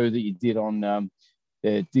show that you did on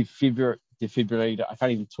the defibrillator. I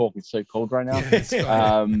can't even talk. It's so cold right now. I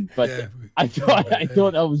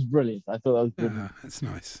thought that was brilliant. That's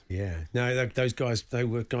nice. Yeah. No, those guys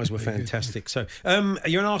were fantastic. So,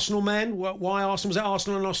 you're an Arsenal man. Why Arsenal? Was that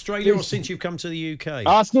Arsenal in Australia, or since you've come to the UK?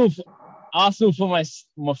 Arsenal for my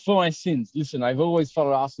sins. Listen, I've always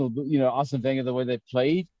followed Arsenal. Arsene Wenger, the way they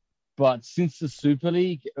played. But since the Super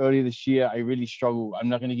League earlier this year, I really struggle. I'm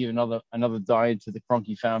not going to give another dime to the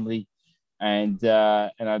Kroenke family. And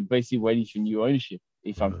I'm basically waiting for new ownership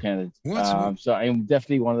if I'm candid. So I'm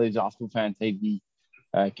definitely one of those Arsenal fan TV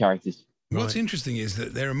characters. What's interesting is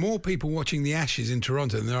that there are more people watching the Ashes in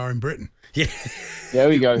Toronto than there are in Britain. Yeah. There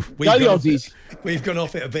we go. Go the Aussies. We've gone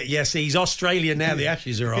off it a bit. Yes, he's Australian now. The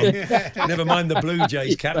Ashes are on. Never mind the Blue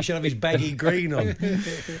Jays cap. He should have his baggy green on.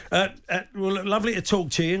 Well, lovely to talk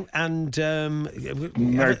to you. And have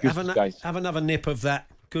another nip of that.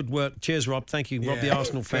 Good work. Cheers, Rob. Thank you. Rob, the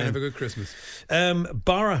Arsenal fan. Have a good Christmas.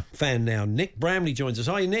 Borough fan now. Nick Bramley joins us.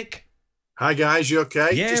 Hi, Nick. Hi, guys. You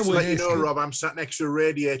okay? Yeah, just to let you know, Rob, I'm sat next to a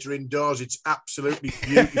radiator indoors. It's absolutely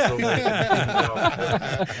beautiful.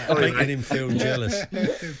 Making him feel jealous.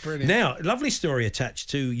 Now, lovely story attached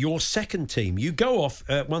to your second team. You go off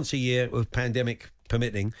once a year with pandemic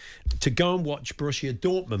permitting to go and watch Borussia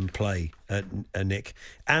Dortmund play, Nick,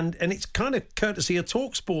 and it's kind of courtesy of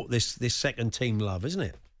TalkSport this second team love, isn't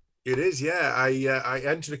it? It is, yeah. I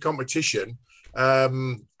entered a competition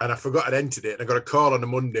and I forgot I'd entered it, and I got a call on a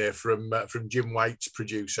Monday from Jim White's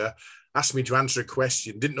producer, asked me to answer a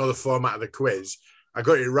question, didn't know the format of the quiz. I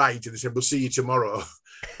got it right, and they said, we'll see you tomorrow,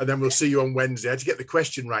 and then we'll see you on Wednesday. I had to get the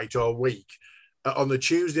question right all week. On the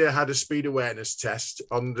Tuesday, I had a speed awareness test,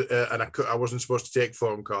 and I wasn't supposed to take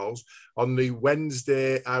phone calls. On the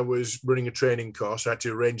Wednesday, I was running a training course. I had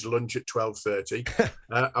to arrange lunch at 12:30.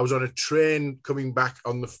 I was on a train coming back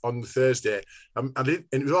on the Thursday. And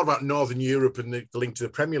it was all about Northern Europe and the link to the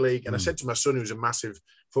Premier League. And I said to my son, who's a massive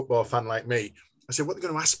football fan like me, I said, what are they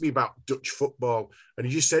going to ask me about Dutch football? And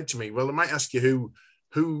he just said to me, well, they might ask you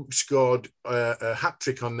who scored a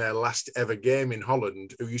hat-trick on their last ever game in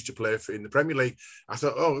Holland, who used to play in the Premier League. I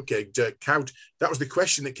thought, oh, okay, Dirk Kuyt. That was the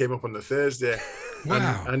question that came up on the Thursday.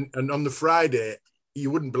 Wow. And on the Friday,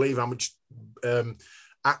 you wouldn't believe how much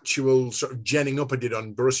actual sort of genning up I did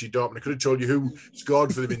on Borussia Dortmund. I could have told you who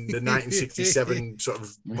scored for them in the 1967 sort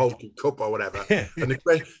of Holden Cup or whatever. And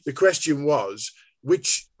the question was,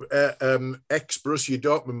 which ex-Borussia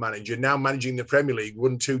Dortmund manager, now managing the Premier League,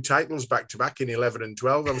 won 2 titles back-to-back in 11 and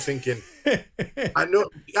 12? I was thinking, I know,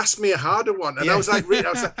 ask me a harder one. And I was like,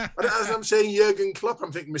 as I'm saying Jurgen Klopp,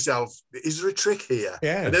 I'm thinking to myself, is there a trick here?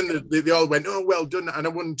 Yeah. And then they all went, oh, well done. And I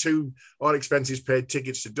won 2 all expenses paid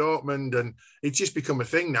tickets to Dortmund. And it's just become a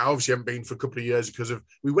thing now. Obviously, I haven't been for a couple of years because of,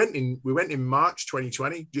 we went in March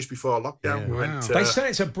 2020, just before lockdown. Yeah. They say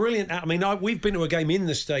it's a brilliant, I mean, we've been to a game in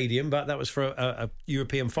the stadium, but that was for a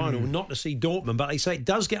European final, not to see Dortmund, but they say it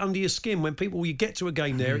does get under your skin when you get to a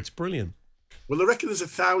game there. It's brilliant. Well, I reckon there's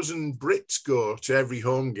 1,000 Brits go to every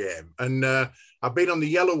home game, and I've been on the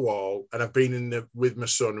yellow wall, and I've been with my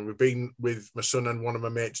son, and we've been with my son and one of my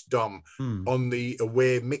mates, Dom, on the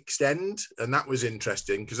away mixed end, and that was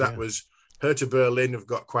interesting because that was Hertha Berlin have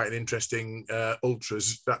got quite an interesting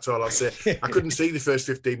ultras. That's all I'll say. I couldn't see the first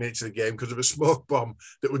 15 minutes of the game because of a smoke bomb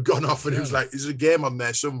that had gone off, and it was like, there's a game on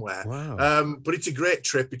there somewhere. Wow. But it's a great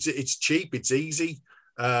trip. It's cheap. It's easy.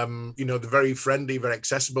 They're very friendly, very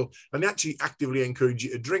accessible, and they actually actively encourage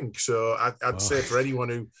you to drink. So I'd say for anyone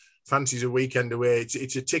fancies a weekend away.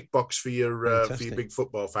 It's a tick box for your big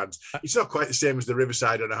football fans. It's not quite the same as the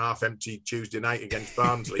Riverside on a half-empty Tuesday night against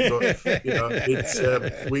Barnsley, but it's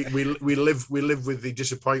we live with the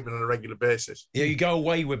disappointment on a regular basis. Yeah, you go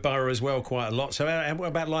away with Borough as well quite a lot. So, what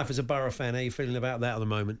about life as a Borough fan? How are you feeling about that at the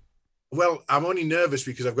moment? Well, I'm only nervous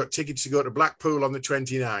because I've got tickets to go to Blackpool on the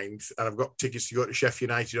 29th and I've got tickets to go to Sheffield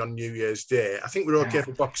United on New Year's Day. I think we're okay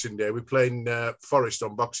for Boxing Day. We're playing Forest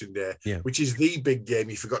on Boxing Day, which is the big game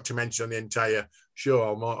you forgot to mention on the entire show.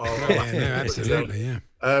 Absolutely,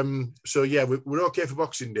 So, we're okay for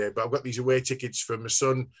Boxing Day, but I've got these away tickets for my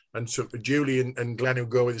son and so for Julie and Glenn who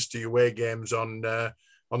go with us to away games on the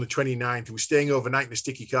 29th. We're staying overnight in the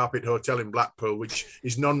Sticky Carpet Hotel in Blackpool, which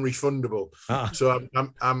is non-refundable. So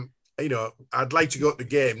I'd like to go to the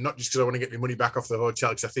game, not just because I want to get my money back off the hotel,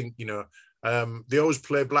 because I think, they always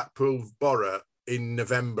play Blackpool Borough in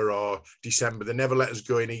November or December. They never let us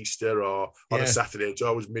go in Easter or on a Saturday. It's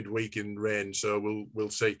always midweek in rain, so we'll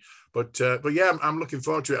see. But I'm looking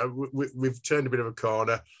forward to it. We've turned a bit of a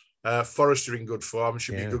corner. Forest are in good form.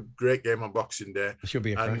 Should be a great game on Boxing Day. It should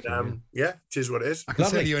be a cracking, it is what it is. I can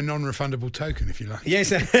sell you a non-refundable token if you like.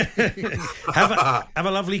 Yes. have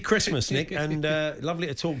a lovely Christmas, Nick, and lovely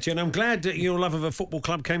to talk to you. And I'm glad that your love of a football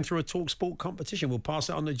club came through a Talk Sport competition. We'll pass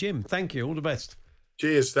it on to Jim. Thank you. All the best.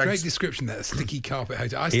 Cheers, thanks. Great description there, a Sticky Carpet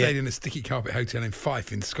Hotel. I stayed in a Sticky Carpet Hotel in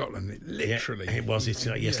Fife in Scotland. Literally. It was. It's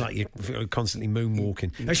like you're constantly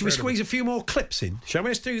moonwalking. Should we squeeze a few more clips in? Shall we?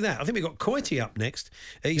 Let's do that. I think we've got Coity up next.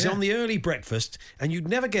 He's on the early breakfast, and you'd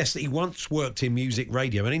never guess that he once worked in music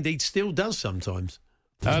radio, and indeed still does sometimes.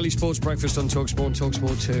 Early sports breakfast on TalkSport and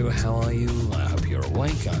TalkSport 2. How are you? I hope you're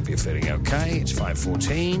awake. I hope you're feeling okay. It's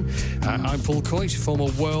 5:14. I'm Paul Coyte, former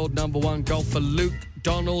world #1 golfer Luke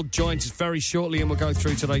Donald joins us very shortly, and we'll go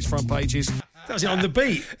through today's front pages. That was it on the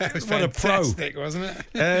beat. That was what fantastic, a pro, wasn't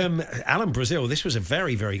it? Alan Brazil. This was a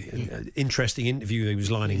very, very interesting interview he was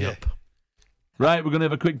lining up. Right, we're going to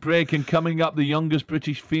have a quick break, and coming up, the youngest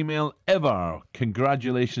British female ever.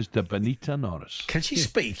 Congratulations to Benita Norris. Can she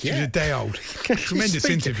speak? She's a day old. Tremendous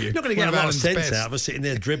interview. You're not going to get a lot of sense out of her sitting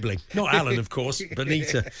there dribbling. Not Alan, of course,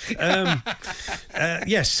 Benita.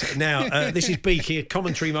 Yes, now, this is Beaky, a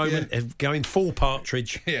commentary moment, going full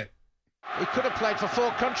Partridge. Yeah. He could have played for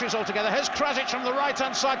 4 countries altogether. Here's Krasic from the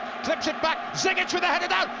right-hand side, clips it back, Zigic with the header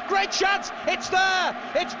down, great chance, it's there,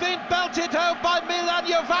 it's been belted home by Milan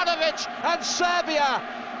Jovanovic, and Serbia,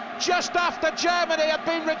 just after Germany have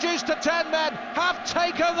been reduced to 10 men, have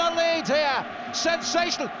taken the lead here.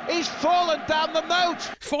 Sensational, he's fallen down the moat.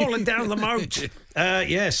 Fallen down the moat.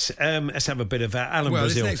 Yes, let's have a bit of Alan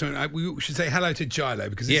Brazil. This next one, we should say hello to Gilo,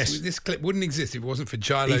 because this clip wouldn't exist if it wasn't for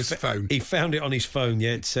Gilo's phone. He found it on his phone,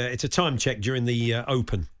 it's a time check during the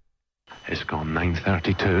Open. It's gone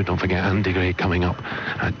 9:32. Don't forget Andy Gray coming up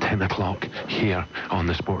at 10 o'clock here on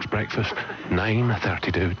the Sports Breakfast.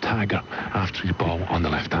 9:32, Tiger after his ball on the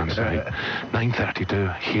left-hand side.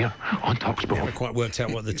 9:32 here on TalkSport. Never quite worked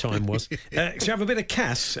out what the time was. Shall we have a bit of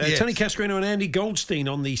Cass? Tony Cascarino and Andy Goldstein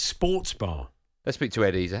on the Sports Bar. Let's speak to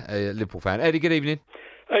Eddie. He's a Liverpool fan. Eddie, good evening.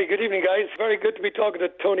 Hey, good evening, guys. Very good to be talking to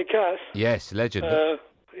Tony Cass. Yes, legend.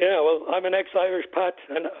 Yeah, well, I'm an ex-Irish Pat,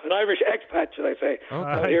 an Irish expat, should I say,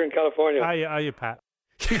 here in California. Are you Pat?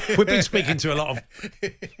 We've been speaking to a lot of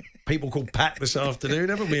people called Pat this afternoon,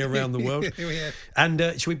 haven't we, around the world? And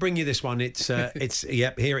should we bring you this one? It's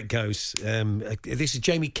here it goes. This is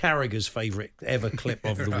Jamie Carragher's favourite ever clip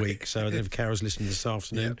of the week, so I don't know if Carragher's listening this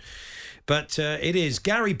afternoon. But it is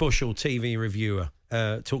Gary Bushell, TV reviewer,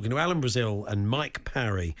 talking to Alan Brazil and Mike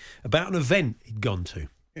Parry about an event he'd gone to.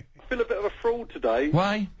 Been a bit of a fraud today.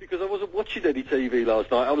 Why? Because I wasn't watching any TV last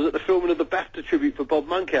night. I was at the filming of the BAFTA tribute for Bob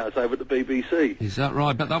Monkhouse over at the BBC. Is that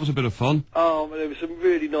right? But that was a bit of fun. Oh, there were some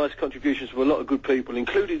really nice contributions from a lot of good people,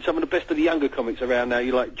 including some of the best of the younger comics around now.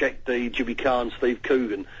 You like Jack Dee, Jimmy Carr, Steve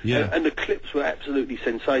Coogan. Yeah. And the clips were absolutely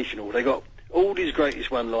sensational. They got all his greatest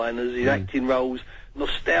one-liners, his acting roles,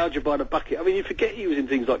 nostalgia by the bucket. I mean, you forget he was in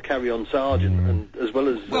things like Carry On Sergeant, and as well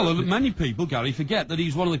as... Well, many people, Gary, forget that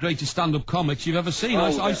he's one of the greatest stand-up comics you've ever seen.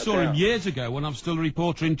 I saw him years ago when I was still a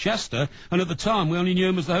reporter in Chester, and at the time we only knew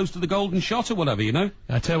him as the host of the Golden Shot or whatever, you know?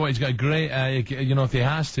 I tell you what, he's got a great... if he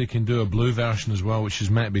has to, he can do a blue version as well, which is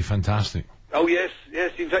meant to be fantastic. Oh, yes.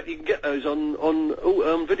 In fact, you can get those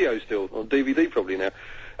on video still, on DVD probably now.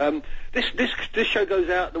 This show goes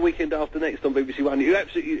out the weekend after next on BBC One. You're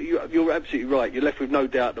absolutely right. You're left with no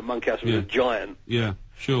doubt that Monkhouse was a giant. Yeah,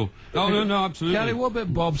 sure. Oh, no, absolutely. Gary, what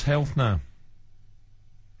about Bob's health now?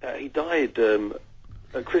 He died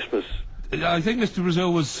at Christmas. I think Mr.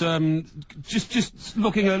 Brazil was just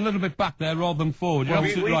looking a little bit back there rather than forward. You're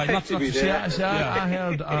absolutely right. I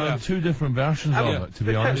heard two different versions of it, to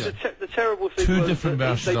be honest. The terrible thing. Two was different that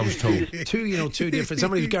versions, I was told. Two different.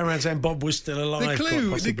 Somebody was going around saying Bob was still alive.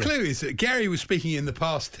 The clue is that Gary was speaking in the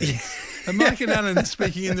past tense, and Mike and Alan are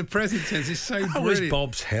speaking in the present tense. It's so How brilliant. is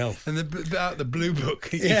Bob's health? And about the blue book,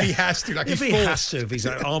 if he has to, if he has to, if he's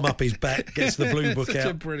arm up his back, gets the blue book Such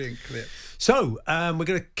out. a brilliant clip. So we're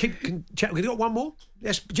going to keep chat. We've got one more.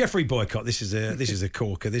 Yes, Jeffrey Boycott. This is a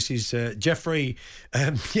corker. This is Jeffrey.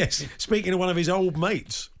 Yes, speaking of one of his old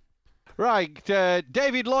mates. Right,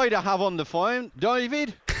 David Lloyd I have on the phone.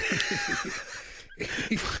 David?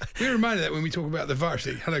 We're reminded of that when we talk about the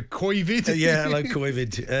varsity. Hello, Koivid. Yeah, hello,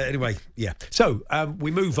 Koivid. Anyway, yeah. So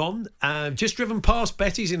we move on. Just driven past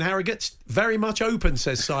Betty's in Harrogate. Very much open,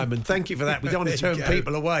 says Simon. Thank you for that. We don't want to turn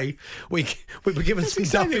people away. We were given some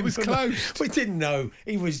stuff. It was closed. We didn't know.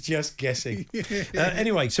 He was just guessing.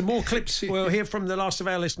 Anyway, some more clips. We'll hear from the last of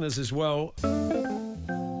our listeners as well.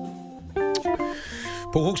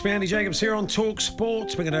 Paul Hawksby, Andy Jacobs here on Talk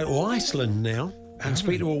Sports. We're going to Iceland now and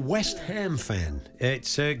speak to a West Ham fan.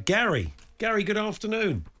 It's Gary. Gary, good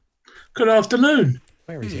afternoon. Good afternoon.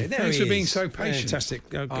 Where is he? There Thanks he for being is. so patient. Fantastic.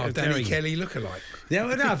 Danny Kelly lookalike. Yeah,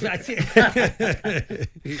 well, no,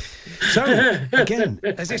 so, again,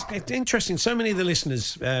 it's interesting. So many of the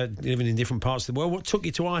listeners living in different parts of the world. What took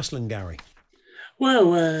you to Iceland, Gary?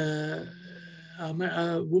 Well, I met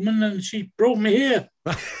a woman and she brought me here.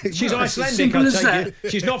 She's Icelandic, I take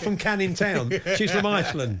it. She's not from Canning Town. She's from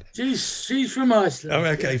Iceland. She's from Iceland. Oh,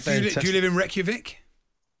 okay, fantastic. Do you live in Reykjavik?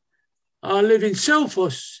 I live in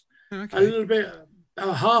Selfoss, Okay. a little bit,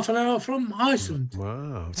 half an hour from Iceland.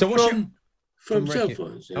 Wow. So what's from Reykjavik?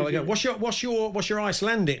 Selfoss? Oh, okay. What's your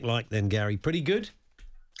Icelandic like then, Gary? Pretty good.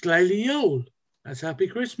 Gleðileg jól. That's Happy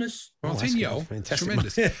Christmas. Martin Yol.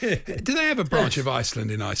 Tremendous. Do they have a branch of Iceland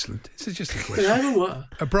in Iceland? This is just a question. They have a what?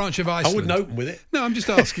 A branch of Iceland. I wouldn't open with it. No, I'm just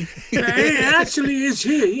asking. It actually is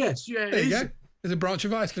here, yes. Yeah, There you go. There's a branch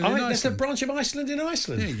of Iceland in There's a Iceland. branch of Iceland in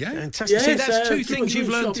Iceland. There you go. Fantastic. Yes, See, that's two people things do you've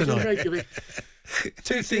learned shopping in tonight. Reykjavik.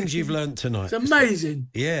 Two things you've learned tonight. It's amazing.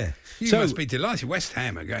 Yeah. You must be delighted. West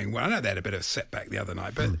Ham are going well. I know they had a bit of a setback the other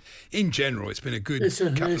night, but in general, it's been a good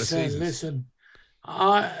couple of seasons. Listen.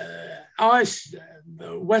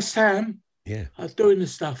 West Ham are doing the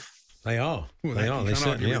stuff. They are. Well, they you are. They can't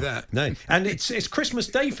certainly argue are. with that. No. And it's Christmas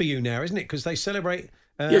Day for you now, isn't it? Because they celebrate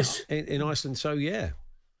Yes. in Iceland. So, yeah.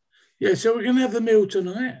 Yeah, so we're going to have the meal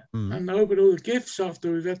tonight Mm. and open all the gifts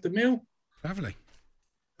after we've had the meal. Lovely.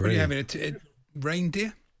 What are you having? A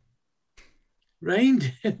reindeer?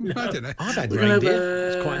 Reindeer? No. I don't know. I've had We're gonna have reindeer.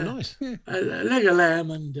 It's quite nice. A leg of lamb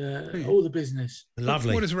and all the business.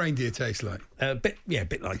 Lovely. What does reindeer taste like? A bit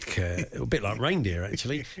like reindeer,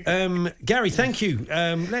 actually. Gary, thank you.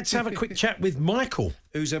 Let's have a quick chat with Michael,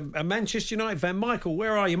 who's a Manchester United fan. Michael,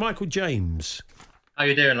 where are you? Michael James. How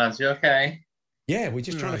you doing, lads? You okay? Yeah, we're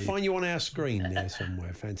just trying to find you on our screen there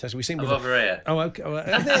somewhere. Fantastic. We seem I'm to over here. Oh, okay.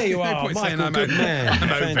 There you are, point saying Michael. I'm Good over- man. I'm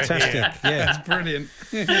over Fantastic. here. Yeah, That's brilliant.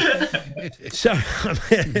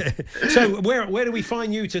 So where do we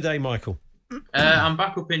find you today, Michael? I'm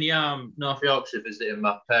back up in Yarm, North Yorkshire, visiting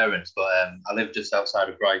my parents, but I live just outside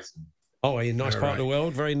of Brighton. Oh, are you a nice All part of the right.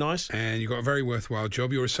 world? Very nice. And you've got a very worthwhile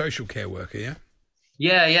job. You're a social care worker, yeah?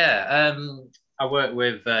 Yeah. I work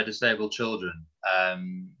with disabled children.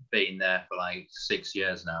 Been there for like 6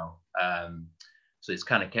 years now. So it's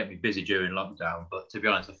kind of kept me busy during lockdown. But to be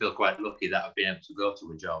honest, I feel quite lucky that I've been able to go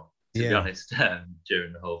to a job, to be honest,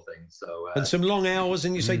 during the whole thing. So And some long hours,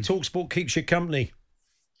 and you say TalkSport keeps you company.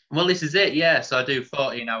 Well, this is it, yeah. So I do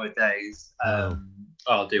 14-hour days.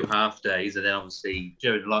 I'll do half days, and then obviously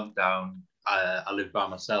during lockdown, I live by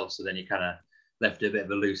myself. So then you kind of left a bit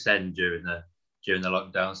of a loose end during the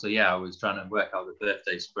lockdown. So yeah, I was trying to work out the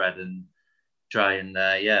birthday spread and try and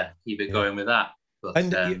keep it going with that. But,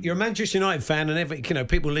 And you're a Manchester United fan, and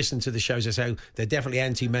people listen to the shows and say they're definitely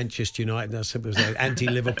anti-Manchester United,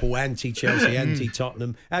 anti-Liverpool, anti-Chelsea,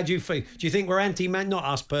 anti-Tottenham. How do you feel? Do you think we're anti-Man? Not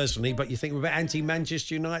us personally, but you think we're a bit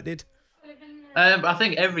anti-Manchester United? I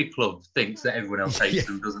think every club thinks that everyone else hates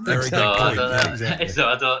them, doesn't they? Exactly. So I don't know. Exactly. So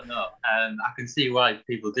I don't know. I can see why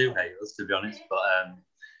people do hate us, to be honest.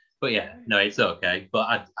 But yeah, no, it's okay. But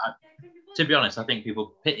I to be honest, I think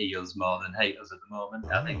people pity us more than hate us at the moment.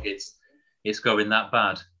 I think it's going that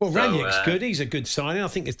bad. Well, So, Ranieri's good. He's a good signing. I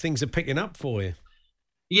think things are picking up for you.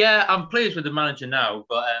 Yeah, I'm pleased with the manager now,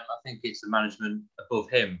 but I think it's the management above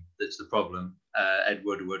him that's the problem. Ed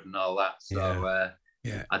Woodward and all that. So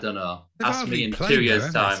I don't know. They've Ask hardly me in played 2 though, years'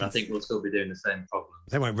 have they, time, I since- think we'll still be doing the same problem.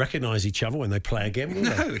 They won't recognise each other when they play again, will they?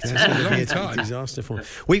 No, it's It's a gonna long be time. disaster for them.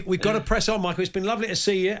 We've got to press on, Michael. It's been lovely to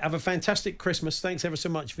see you. Have a fantastic Christmas. Thanks ever so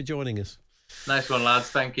much for joining us. Nice one, lads.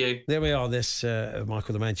 Thank you. There we are. This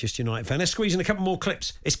Michael, the Manchester United fan. Let's squeeze in a couple more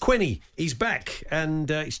clips. It's Quinny. He's back and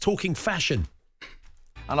he's talking fashion.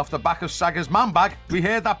 And off the back of Saga's man bag, we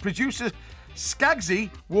heard that producer Skagsy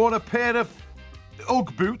wore a pair of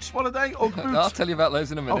Ugg boots. What are they? Ugg boots? I'll tell you about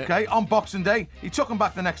those in a minute. Okay, on Boxing Day. He took them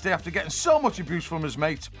back the next day after getting so much abuse from his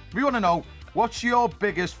mates. We want to know, what's your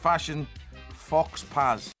biggest fashion fox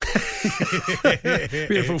pas?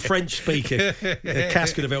 Beautiful French speaker.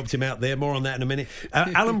 Cass could have helped him out there. More on that in a minute.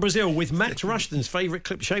 Alan Brazil with Max Rushton's favourite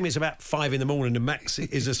clip. Shame it's about 5 a.m. and Max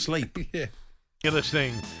is asleep. You're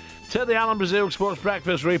listening to the Alan Brazil Sports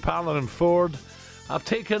Breakfast. Ray Parlin and Ford. I've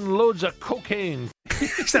taken loads of cocaine. He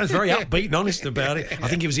sounds very upbeat and honest about it. I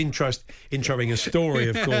think he was introing a story,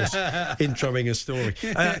 of course. Introing a story.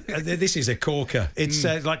 This is a corker. It's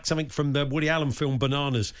like something from the Woody Allen film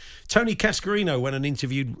Bananas. Tony Cascarino went and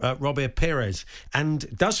interviewed Robert Perez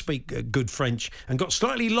and does speak good French and got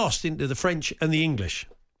slightly lost into the French and the English.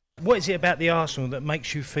 What is it about the Arsenal that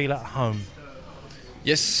makes you feel at home?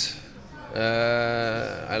 Yes,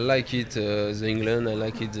 I like it, the England, I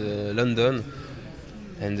like it, London.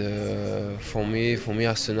 And for me,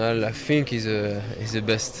 Arsenal, I think is the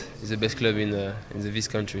best club in this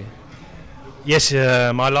country. Yes,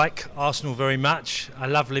 I like Arsenal very much. I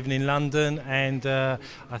love living in London, and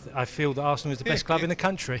I feel that Arsenal is the best club in the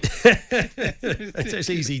country. It's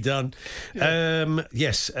easy done.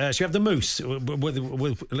 Yes, so you have the Moose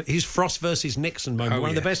with his Frost versus Nixon moment.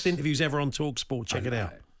 One of the best interviews ever on TalkSport. Check it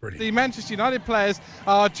out. Brilliant. The Manchester United players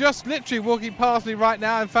are just literally walking past me right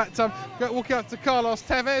now. In fact, I'm walking up to Carlos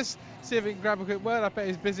Tevez, see if he can grab a quick word. I bet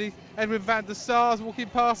he's busy. Edwin van der Sar's walking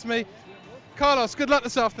past me. Carlos, good luck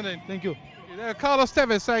this afternoon. Thank you. Carlos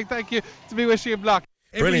Tevez saying thank you to me, wishing him luck.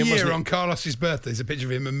 Every year on Carlos's birthday, there's a picture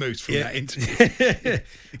of him and Moose from that interview.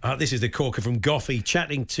 This is the corker from Goffey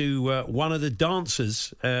chatting to one of the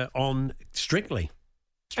dancers on Strictly.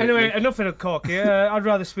 Anyway, enough of the corky. I'd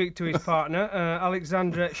rather speak to his partner,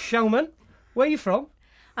 Alexandra Shellman. Where are you from?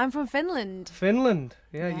 I'm from Finland. Finland.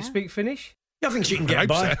 Yeah. You speak Finnish? I think she can get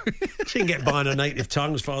by. She can get by in her native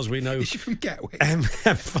tongue, as far as we know. Is she from Gatwick?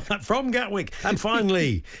 From Gatwick. And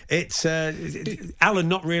finally, it's Alan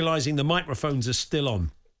not realising the microphones are still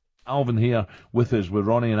on. Alvin here with us, with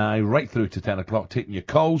Ronnie and I, right through to 10 o'clock, taking your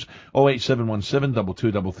calls, 08717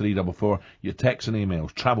 223344, your texts and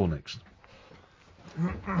emails. Travel next.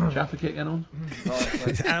 Jaffa Cake on?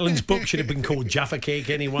 Alan's book should have been called Jaffa Cake,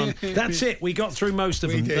 anyone. That's it. We got through most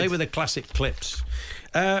of them. They were the classic clips.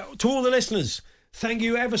 To all the listeners, thank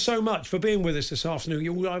you ever so much for being with us this afternoon.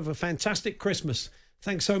 You all have a fantastic Christmas.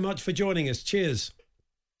 Thanks so much for joining us. Cheers.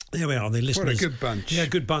 There we are, the listeners. What a good bunch. Yeah,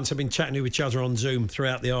 good bunch. I've been chatting to each other on Zoom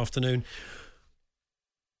throughout the afternoon.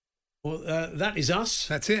 Well, that is us.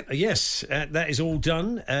 That's it. Yes, that is all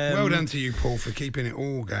done. Well done to you, Paul, for keeping it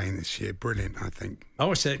all going this year. Brilliant, I think. Oh,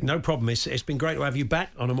 I said no problem. It's been great to have you back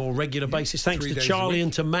on a more regular basis. Thanks to Charlie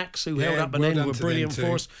and to Max, who held up an end, were brilliant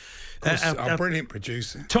for us. Our brilliant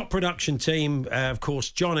producer. Top production team, of course,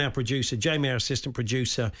 John, our producer, Jamie, our assistant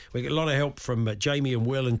producer. We get a lot of help from Jamie and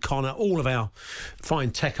Will and Connor, all of our fine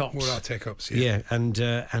tech ops. All our tech ops, yeah. And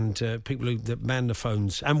people that man the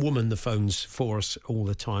phones and woman the phones for us all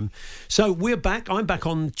the time. So we're back. I'm back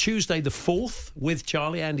on Tuesday the 4th with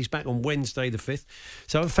Charlie. Andy's back on Wednesday the 5th.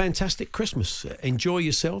 So have a fantastic Christmas. Enjoy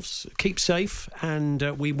yourselves. Keep safe. And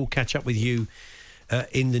we will catch up with you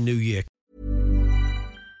in the new year.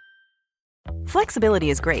 Flexibility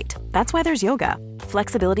is great. That's why there's yoga.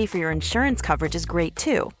 Flexibility for your insurance coverage is great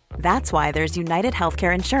too. That's why there's United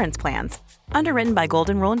Healthcare Insurance Plans. Underwritten by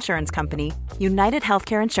Golden Rule Insurance Company, United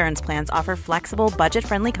Healthcare Insurance Plans offer flexible,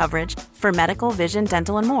 budget-friendly coverage for medical, vision,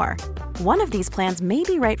 dental, and more. One of these plans may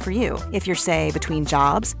be right for you if you're, say, between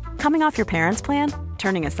jobs, coming off your parents' plan,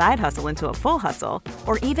 turning a side hustle into a full hustle,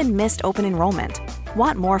 or even missed open enrollment.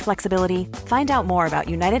 Want more flexibility? Find out more about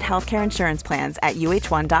United Healthcare Insurance Plans at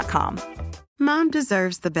uh1.com. Mom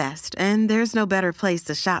deserves the best, and there's no better place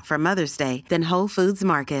to shop for Mother's Day than Whole Foods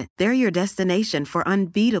Market. They're your destination for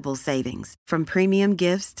unbeatable savings, from premium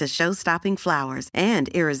gifts to show-stopping flowers and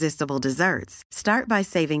irresistible desserts. Start by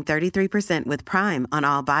saving 33% with Prime on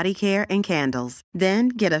all body care and candles. Then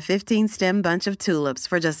get a 15-stem bunch of tulips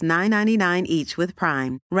for just $9.99 each with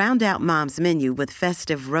Prime. Round out Mom's menu with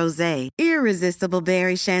festive rosé, irresistible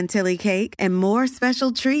berry chantilly cake, and more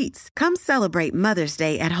special treats. Come celebrate Mother's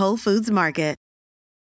Day at Whole Foods Market.